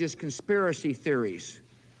outrageous conspiracy theories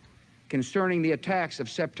concerning the attacks of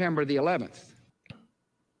September the 11th.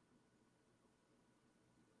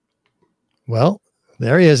 Well,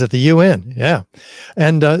 there he is at the UN. Yeah.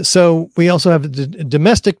 And so we also have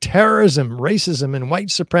domestic terrorism, racism, and white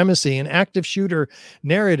supremacy and active shooter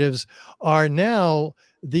narratives are now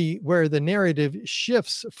where the narrative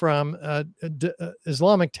shifts from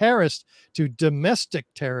Islamic terrorist to domestic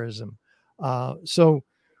terrorism. So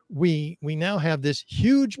we now have this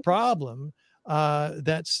huge problem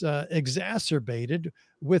that's exacerbated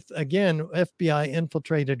with, again, FBI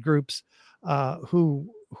infiltrated groups who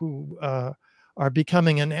are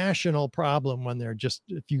becoming a national problem when they're just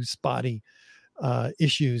a few spotty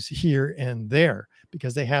issues here and there,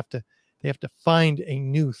 because they have to find a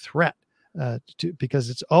new threat because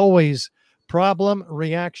it's always problem,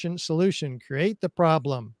 reaction, solution. Create the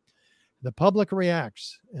problem, the public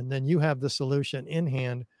reacts, and then you have the solution in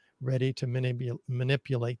hand, ready to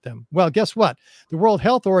manipulate them. Well, guess what? The World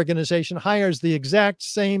Health Organization hires the exact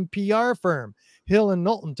same PR firm, Hill and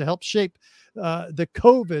Knowlton, to help shape the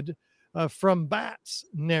COVID from bats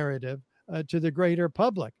narrative to the greater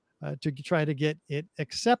public to try to get it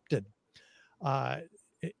accepted. The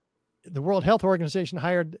World Health Organization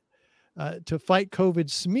hired to fight COVID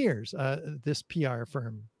smears, this PR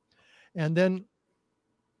firm. And then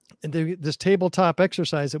this tabletop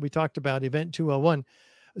exercise that we talked about, Event 201,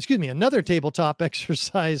 another tabletop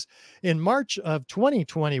exercise in March of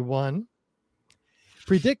 2021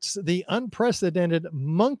 predicts the unprecedented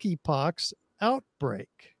monkeypox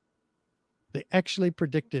outbreak. They actually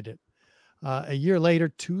predicted it. A year later,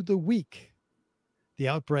 to the week, the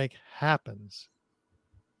outbreak happens.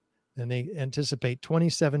 And they anticipate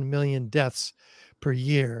 27 million deaths per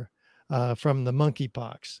year from the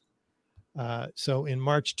monkeypox. So in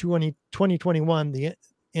March 2021, the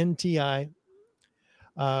NTI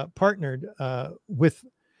partnered with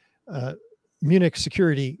Munich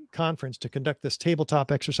Security Conference to conduct this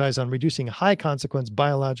tabletop exercise on reducing high consequence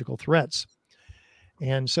biological threats.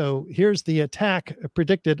 And so here's the attack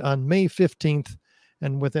predicted on May 15th,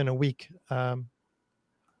 and within a week,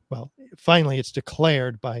 finally it's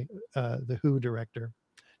declared by the WHO Director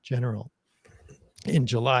General in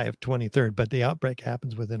July of 23rd, but the outbreak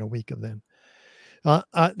happens within a week of then.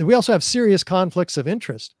 We also have serious conflicts of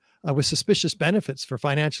interest with suspicious benefits for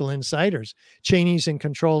financial insiders. Cheney's in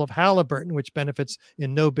control of Halliburton, which benefits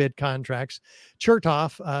in no-bid contracts.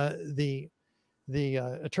 Chertoff, the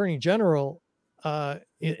Attorney General,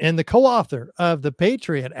 and the co-author of the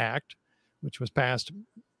Patriot Act, which was passed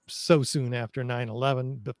so soon after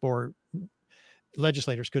 9/11 before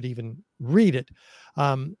legislators could even read it.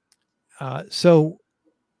 So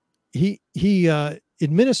he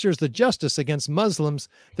administers the justice against Muslims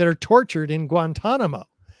that are tortured in Guantanamo,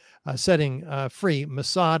 setting free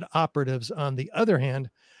Mossad operatives on the other hand,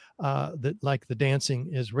 that like the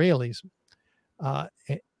dancing Israelis.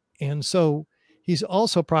 And so he's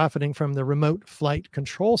also profiting from the remote flight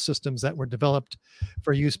control systems that were developed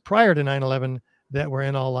for use prior to 9/11 that were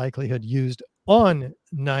in all likelihood used on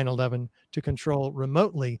 9/11 to control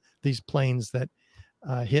remotely these planes that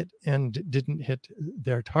hit and didn't hit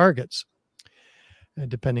their targets,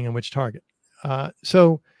 depending on which target.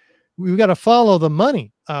 So we've got to follow the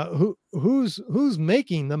money. Who's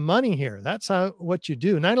making the money here? That's what you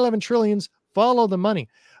do. 9/11 trillions, follow the money.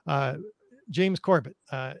 James Corbett,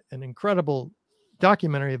 an incredible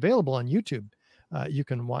documentary available on YouTube You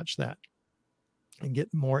can watch that and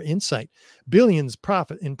get more insight. Billions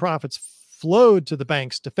profits flowed to the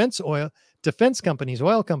banks, defense companies,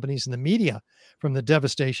 oil companies, and the media from the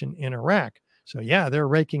devastation in Iraq. So yeah, they're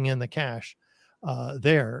raking in the cash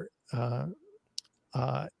there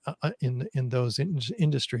in those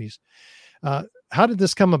industries. How did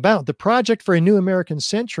this come about? The Project for a New American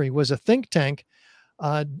Century was a think tank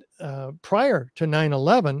prior to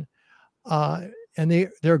 9/11, and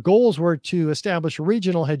their goals were to establish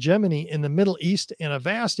regional hegemony in the Middle East and a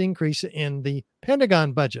vast increase in the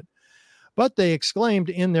Pentagon budget. But they exclaimed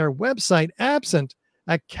in their website, absent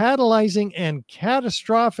a catalyzing and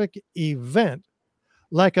catastrophic event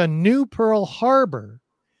like a new Pearl Harbor,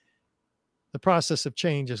 the process of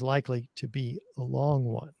change is likely to be a long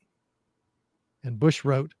one. And Bush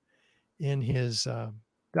wrote in his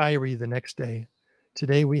diary the next day,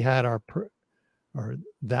 today we had or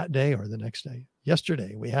that day or the next day,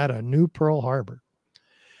 yesterday, we had a new Pearl Harbor.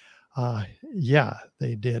 Yeah,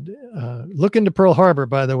 they did. Look into Pearl Harbor,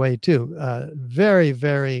 by the way, too. Very,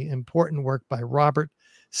 very important work by Robert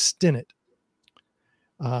Stinnett,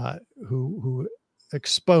 who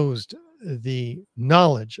exposed the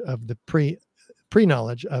knowledge of the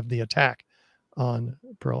pre-knowledge of the attack on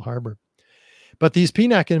Pearl Harbor. But these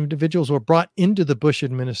PNAC individuals were brought into the Bush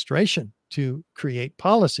administration to create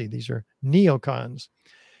policy. These are neocons,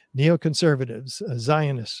 neoconservatives,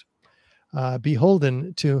 Zionists,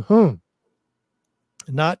 beholden to whom?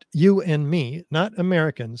 Not you and me, not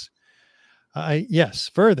Americans. Yes,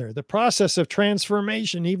 further, the process of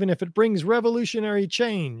transformation, even if it brings revolutionary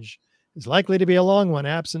change, is likely to be a long one,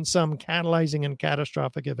 absent some catalyzing and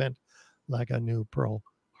catastrophic event like a new Pearl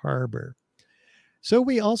Harbor. So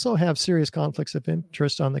we also have serious conflicts of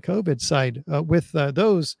interest on the COVID side, with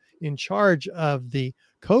those in charge of the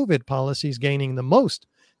COVID policies gaining the most,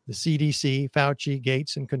 the CDC, Fauci,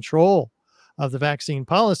 Gates, and control of the vaccine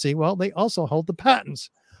policy. Well, they also hold the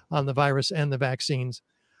patents on the virus and the vaccines,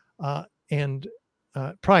 and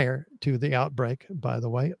prior to the outbreak, by the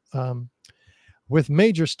way, with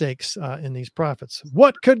major stakes in these profits.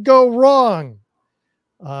 What could go wrong?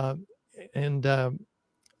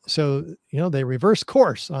 So, they reverse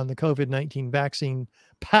course on the COVID-19 vaccine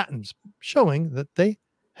patents, showing that they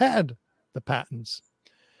had the patents.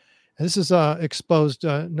 And this is exposed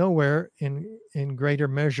nowhere in greater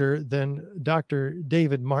measure than Dr.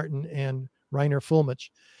 David Martin and Reiner Fulmich.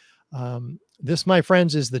 This, my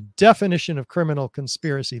friends, is the definition of criminal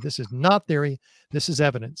conspiracy. This is not theory. This is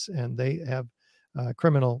evidence. And they have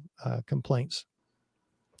criminal complaints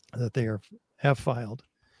that they have filed.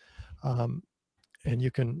 And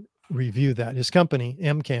you can review that. His company,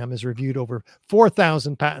 MCAM, has reviewed over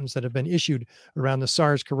 4,000 patents that have been issued around the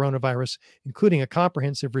SARS coronavirus, including a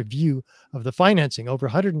comprehensive review of the financing, over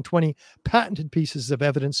 120 patented pieces of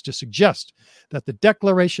evidence to suggest that the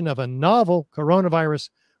declaration of a novel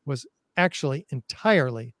coronavirus was actually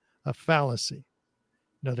entirely a fallacy.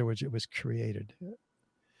 In other words, it was created.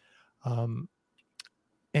 And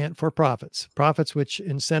for profits which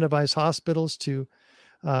incentivize hospitals to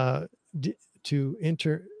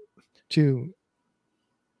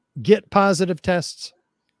get positive tests,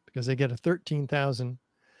 because they get a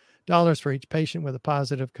 $13,000 for each patient with a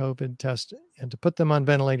positive COVID test, and to put them on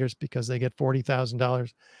ventilators because they get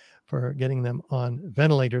 $40,000 for getting them on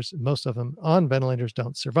ventilators. Most of them on ventilators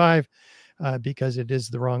don't survive because it is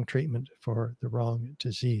the wrong treatment for the wrong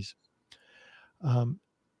disease.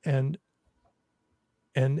 And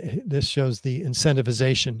this shows the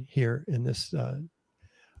incentivization here in this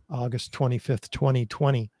August 25th,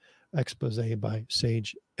 2020 expose by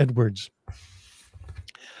Sage Edwards.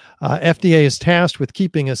 FDA is tasked with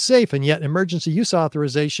keeping us safe, and yet emergency use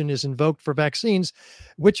authorization is invoked for vaccines,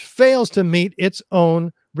 which fails to meet its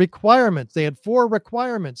own requirements. They had 4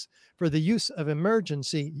 requirements for the use of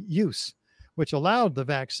emergency use, which allowed the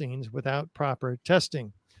vaccines without proper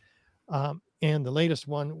testing. And the latest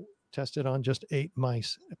one tested on just 8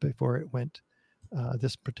 mice before it went,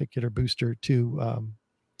 this particular booster, to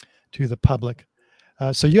the public.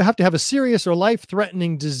 So you have to have a serious or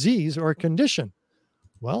life-threatening disease or condition.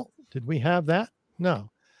 Well, did we have that? No.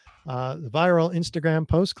 The viral Instagram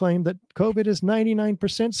post claimed that COVID is 99%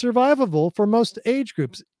 survivable for most age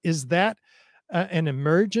groups. Is that an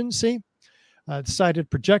emergency? Cited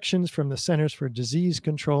projections from the Centers for Disease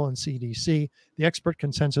Control and CDC. The expert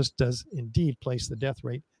consensus does indeed place the death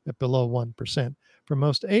rate at below 1% for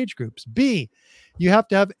most age groups. B, you have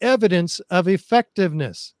to have evidence of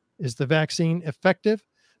effectiveness. Is the vaccine effective?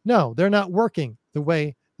 No, they're not working the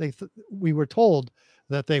way we were told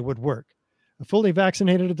that they would work. Fully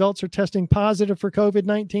vaccinated adults are testing positive for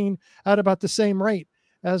COVID-19 at about the same rate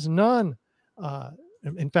as in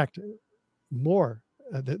fact, more.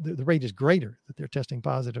 The rate is greater that they're testing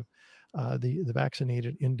positive. The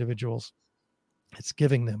vaccinated individuals, it's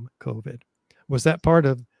giving them COVID. Was that part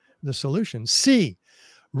of the solution? C,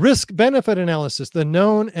 risk benefit analysis, the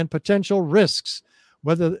known and potential risks,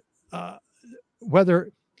 whether the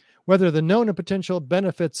known and potential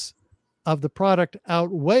benefits of the product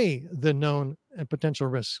outweigh the known and potential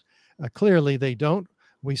risks. Clearly they don't.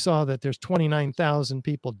 We saw that there's 29,000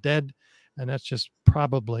 people dead, and that's just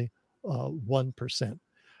probably 1%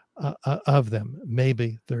 of them,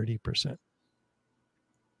 maybe 30%.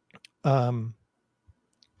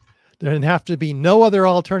 There'd have to be no other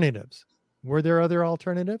alternatives. Were there other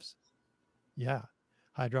alternatives? Yeah.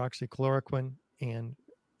 Hydroxychloroquine and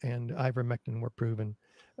ivermectin were proven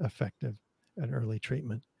effective at early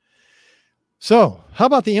treatment. So how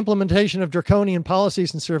about the implementation of draconian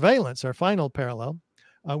policies and surveillance, our final parallel?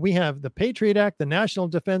 We have the Patriot Act, the National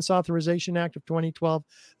Defense Authorization Act of 2012,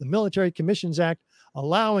 the Military Commissions Act,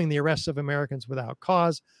 allowing the arrests of Americans without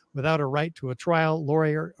cause, without a right to a trial,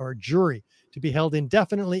 lawyer, or jury, to be held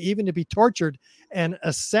indefinitely, even to be tortured and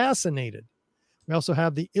assassinated. We also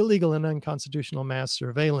have the illegal and unconstitutional mass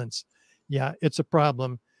surveillance. Yeah, it's a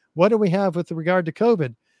problem. What do we have with regard to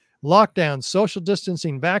COVID? Lockdowns, social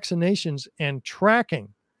distancing, vaccinations, and tracking.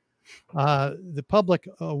 The public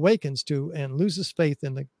awakens to and loses faith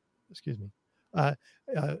in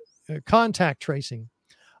contact tracing,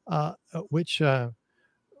 which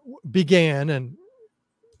began, and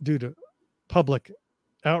due to public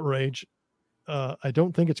outrage, I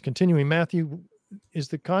don't think it's continuing. Matthew, is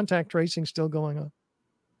the contact tracing still going on?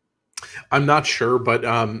 I'm not sure, but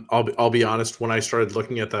I'll be honest. When I started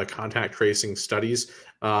looking at the contact tracing studies,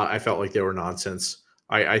 I felt like they were nonsense.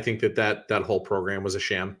 I think that whole program was a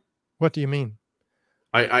sham. What do you mean?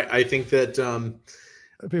 I think that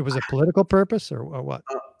it was a political purpose, or what?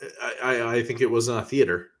 I think it was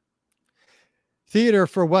theater. Theater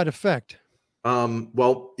for what effect?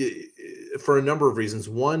 Well, for a number of reasons.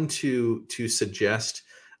 One, to suggest,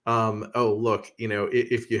 oh, look,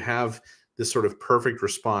 if you have this sort of perfect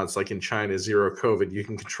response, like in China, zero COVID, you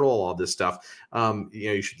can control all this stuff.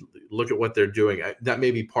 You should look at what they're doing. That may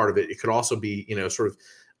be part of it. It could also be, sort of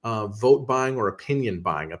vote buying or opinion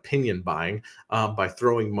buying by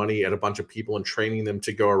throwing money at a bunch of people and training them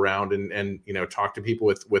to go around and talk to people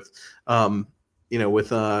with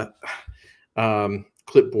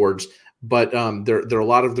clipboards. But there are a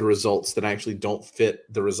lot of the results that actually don't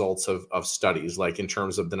fit the results of studies, like in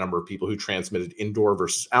terms of the number of people who transmitted indoor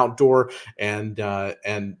versus outdoor. And I'd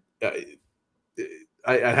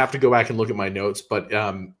have to go back and look at my notes, but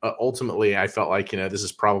ultimately I felt like, this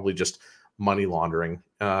is probably just money laundering,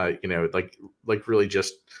 like really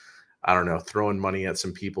just, I don't know, throwing money at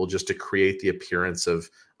some people just to create the appearance of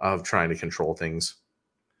trying to control things.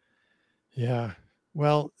 Yeah.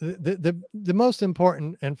 Well, the most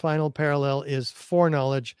important and final parallel is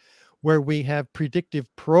foreknowledge, where we have predictive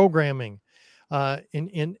programming.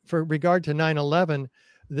 For regard to 9/11,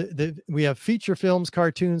 we have feature films,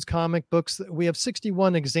 cartoons, comic books. We have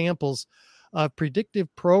 61 examples of predictive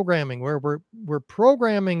programming, where we're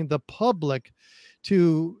programming the public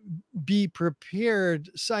to be prepared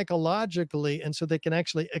psychologically, and so they can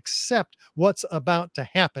actually accept what's about to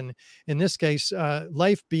happen. In this case,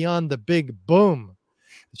 life beyond the big boom,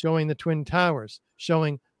 showing the Twin Towers,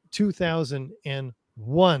 showing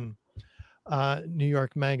 2001 New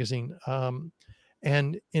York Magazine.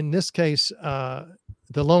 And in this case, the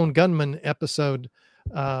Lone Gunman episode,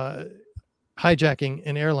 hijacking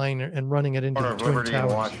an airliner and running it into the Twin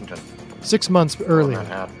Towers. Washington. 6 months earlier.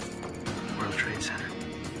 World Trade Center.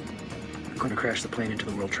 We're going to crash the plane into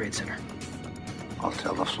the World Trade Center. I'll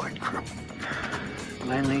tell the flight crew.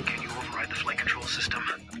 Lanley, can you override the flight control system?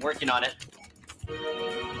 I'm working on it.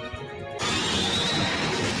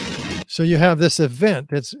 So you have this event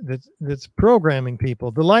that's programming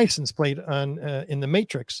people. The license plate on in the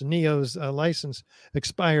Matrix, Neo's license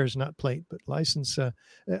expires, not plate, but license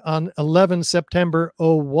on 11 September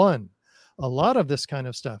 01. A lot of this kind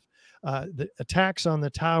of stuff, the attacks on the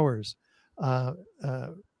towers, and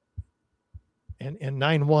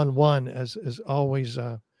 911 is always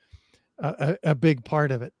a big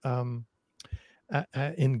part of it.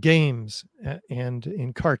 In games and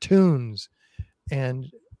in cartoons,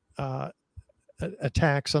 and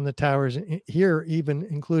attacks on the towers here, even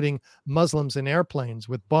including Muslims in airplanes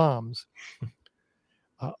with bombs,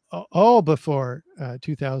 all before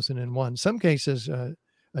 2001. Some cases a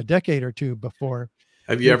decade or two before.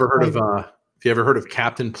 Have you ever heard of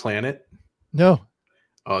Captain Planet? No.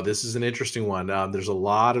 Oh, this is an interesting one. There's a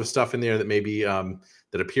lot of stuff in there that maybe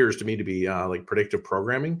that appears to me to be like predictive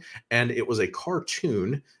programming, and it was a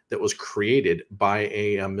cartoon that was created by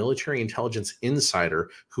a military intelligence insider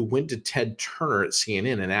who went to Ted Turner at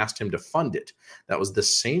CNN and asked him to fund it. That was the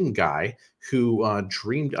same guy who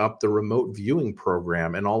dreamed up the remote viewing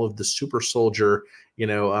program and all of the super soldier,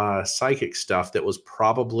 psychic stuff that was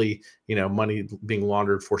probably, money being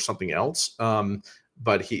laundered for something else.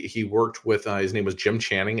 But he worked with his name was Jim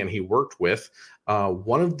Channing, and he worked with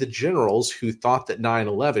one of the generals who thought that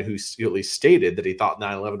 9/11, who at least stated that he thought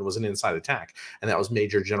 9/11 was an inside attack, and that was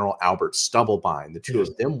Major General Albert Stubblebine. The two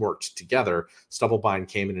of them worked together. Stubblebine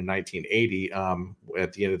came in 1980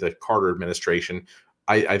 at the end of the Carter administration.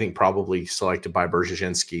 I think probably selected by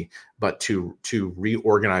Brzezinski, but to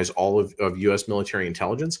reorganize all of U.S. military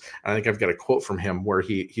intelligence. And I think I've got a quote from him where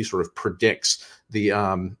he sort of predicts the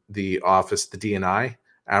office, the DNI,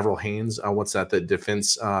 Avril Haines. What's that? The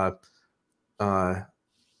defense. I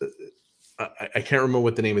can't remember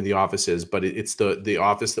what the name of the office is, but it's the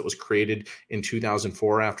office that was created in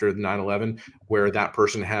 2004 after 9/11, where that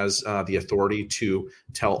person has the authority to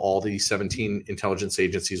tell all the 17 intelligence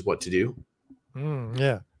agencies what to do.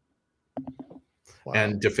 Yeah. Wow.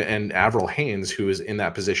 And Avril Haines, who is in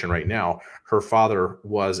that position right now, her father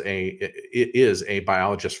is a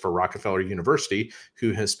biologist for Rockefeller University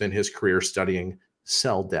who has spent his career studying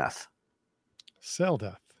cell death. Cell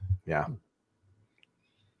death. Yeah.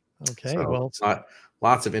 Okay. So, well,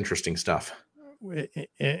 lots of interesting stuff.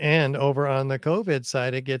 And over on the COVID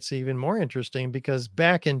side, it gets even more interesting because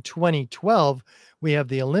back in 2012, we have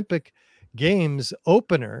the Olympic Games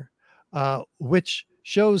opener, which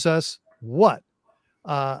shows us what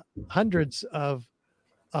hundreds of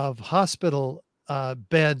hospital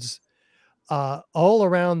beds all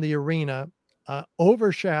around the arena,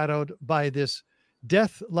 overshadowed by this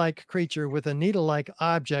death-like creature with a needle-like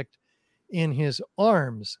object in his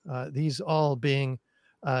arms, these all being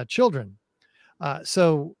children.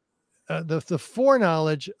 So the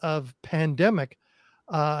foreknowledge of pandemic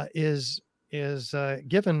is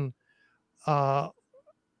given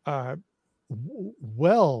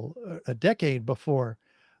well a decade before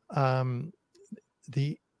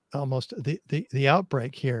the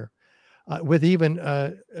outbreak here, with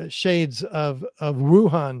even shades of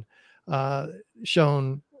Wuhan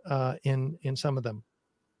shown in some of them.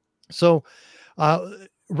 So a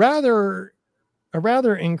rather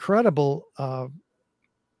incredible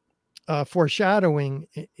foreshadowing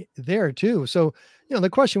there too. So, the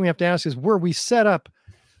question we have to ask is, were we set up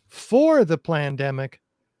for the pandemic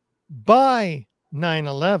by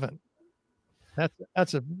 9/11?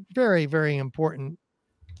 That's a very, very important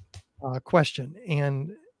question.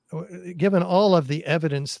 And given all of the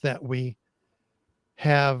evidence that we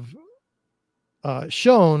have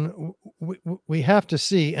shown, we have to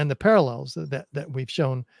see, and the parallels that we've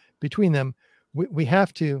shown between them, we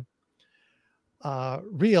have to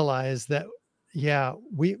realize that, yeah,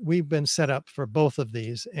 we've been set up for both of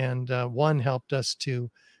these, and one helped us to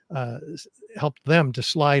help them to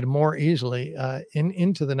slide more easily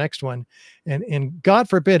into the next one, and God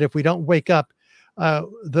forbid if we don't wake up,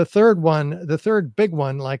 the third big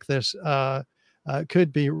one like this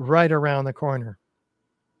could be right around the corner.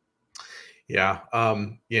 Yeah.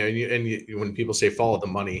 When people say follow the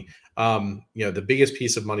money, the biggest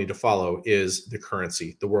piece of money to follow is the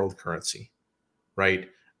currency, the world currency, right?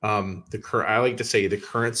 I like to say the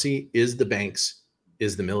currency is the banks,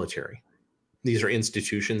 is the military. These are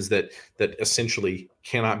institutions that essentially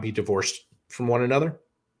cannot be divorced from one another.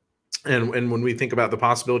 And when we think about the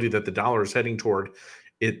possibility that the dollar is heading toward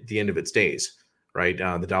the end of its days, right?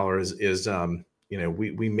 The dollar is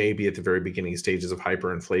we may be at the very beginning stages of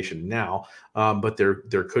hyperinflation now, but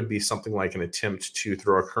there could be something like an attempt to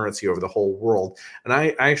throw a currency over the whole world. And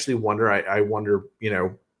I actually wonder, I wonder,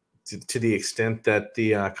 to the extent that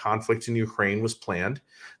the conflict in Ukraine was planned,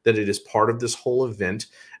 that it is part of this whole event.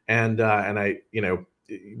 And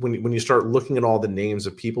when you start looking at all the names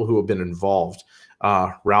of people who have been involved,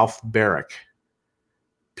 Ralph Barrick,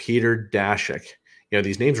 Peter Daszak,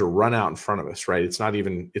 these names are run out in front of us, right? It's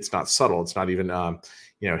not subtle. It's not even,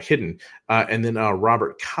 hidden. And then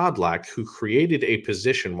Robert Kodlak, who created a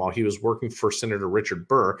position while he was working for Senator Richard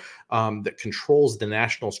Burr that controls the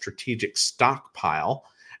national strategic stockpile,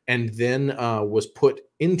 and then was put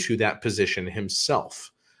into that position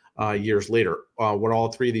himself years later. What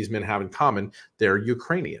all three of these men have in common, they're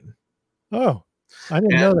Ukrainian. Oh, I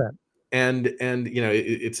didn't know that. And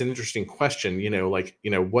it's an interesting question,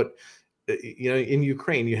 what in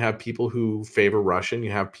Ukraine, you have people who favor Russia, and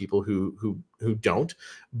you have people who don't.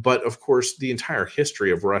 But of course, the entire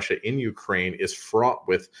history of Russia in Ukraine is fraught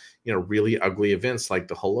with really ugly events like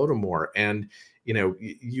the Holodomor, and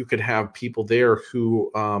you could have people there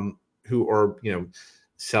who are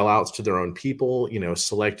sellouts to their own people,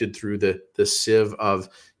 selected through the sieve of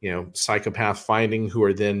psychopath finding, who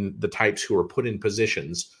are then the types who are put in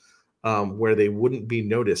positions where they wouldn't be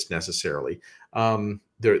noticed necessarily.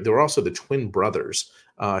 There were also the twin brothers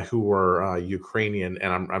who were Ukrainian,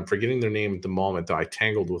 and I'm forgetting their name at the moment, though I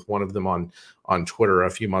tangled with one of them on Twitter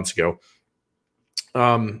a few months ago.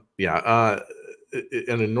 An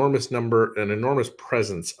enormous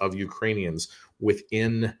presence of Ukrainians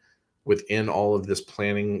within all of this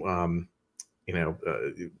planning.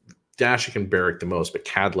 Dashik and Barrick the most, but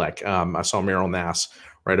Kadlec. I saw Meryl Nass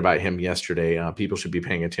write about him yesterday. People should be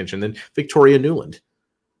paying attention. Then Victoria Nuland.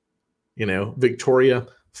 Victoria,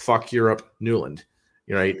 fuck Europe, Nuland,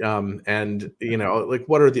 right? And like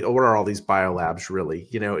what are all these biolabs really?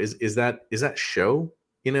 Is that show?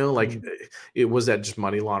 It was that just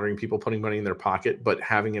money laundering, people putting money in their pocket, but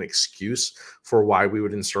having an excuse for why we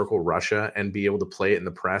would encircle Russia and be able to play it in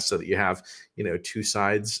the press so that you have two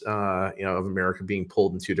sides of America being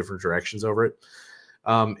pulled in two different directions over it.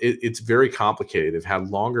 It's very complicated. They've had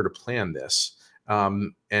longer to plan this.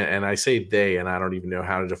 And I say they, and I don't even know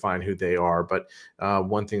how to define who they are. But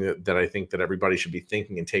one thing that I think that everybody should be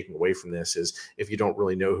thinking and taking away from this is, if you don't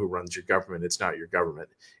really know who runs your government, it's not your government.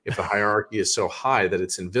 If the hierarchy is so high that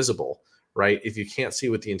it's invisible, right? If you can't see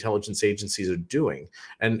what the intelligence agencies are doing,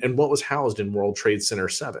 and what was housed in World Trade Center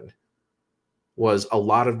 7 was a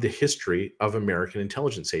lot of the history of American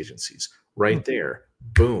intelligence agencies right there.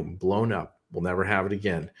 Boom, blown up. We'll never have it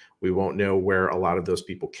again. We won't know where a lot of those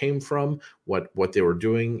people came from, what they were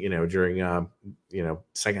doing, during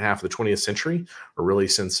second half of the 20th century, or really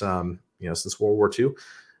since World War II.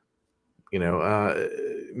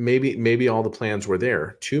 Maybe all the plans were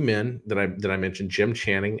there. Two men that I mentioned, Jim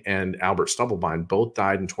Channing and Albert Stubblebine, both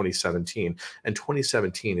died in 2017, and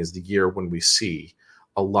 2017 is the year when we see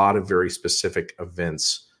a lot of very specific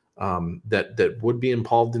events that would be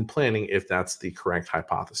involved in planning, if that's the correct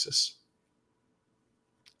hypothesis.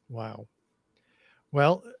 Wow.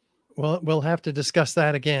 Well, we'll have to discuss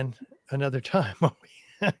that again another time.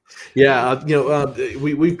 Yeah,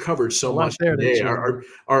 we've covered so much today.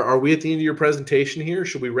 Are we at the end of your presentation here?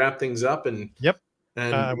 Should we wrap things up? Yep.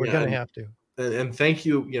 We're going to have to. And thank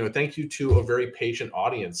you to a very patient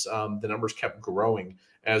audience. The numbers kept growing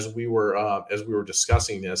as we were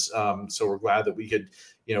discussing this. So we're glad that we could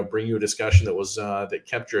bring you a discussion that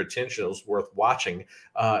kept your attention. It was worth watching,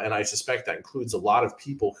 and I suspect that includes a lot of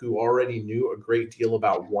people who already knew a great deal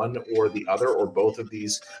about one or the other or both of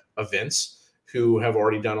these events, who have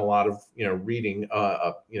already done a lot of reading.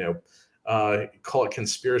 Call it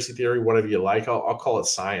conspiracy theory, whatever you like. I'll call it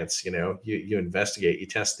science. You investigate, you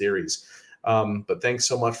test theories. But thanks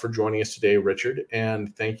so much for joining us today, Richard,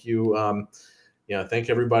 and thank you. Thank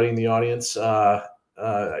everybody in the audience. I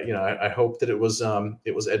hope that it was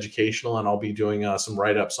educational, and I'll be doing some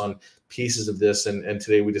write-ups on pieces of this. And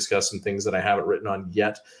today we discussed some things that I haven't written on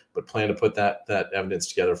yet, but plan to put that evidence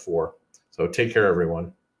together for. So take care,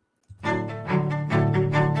 everyone.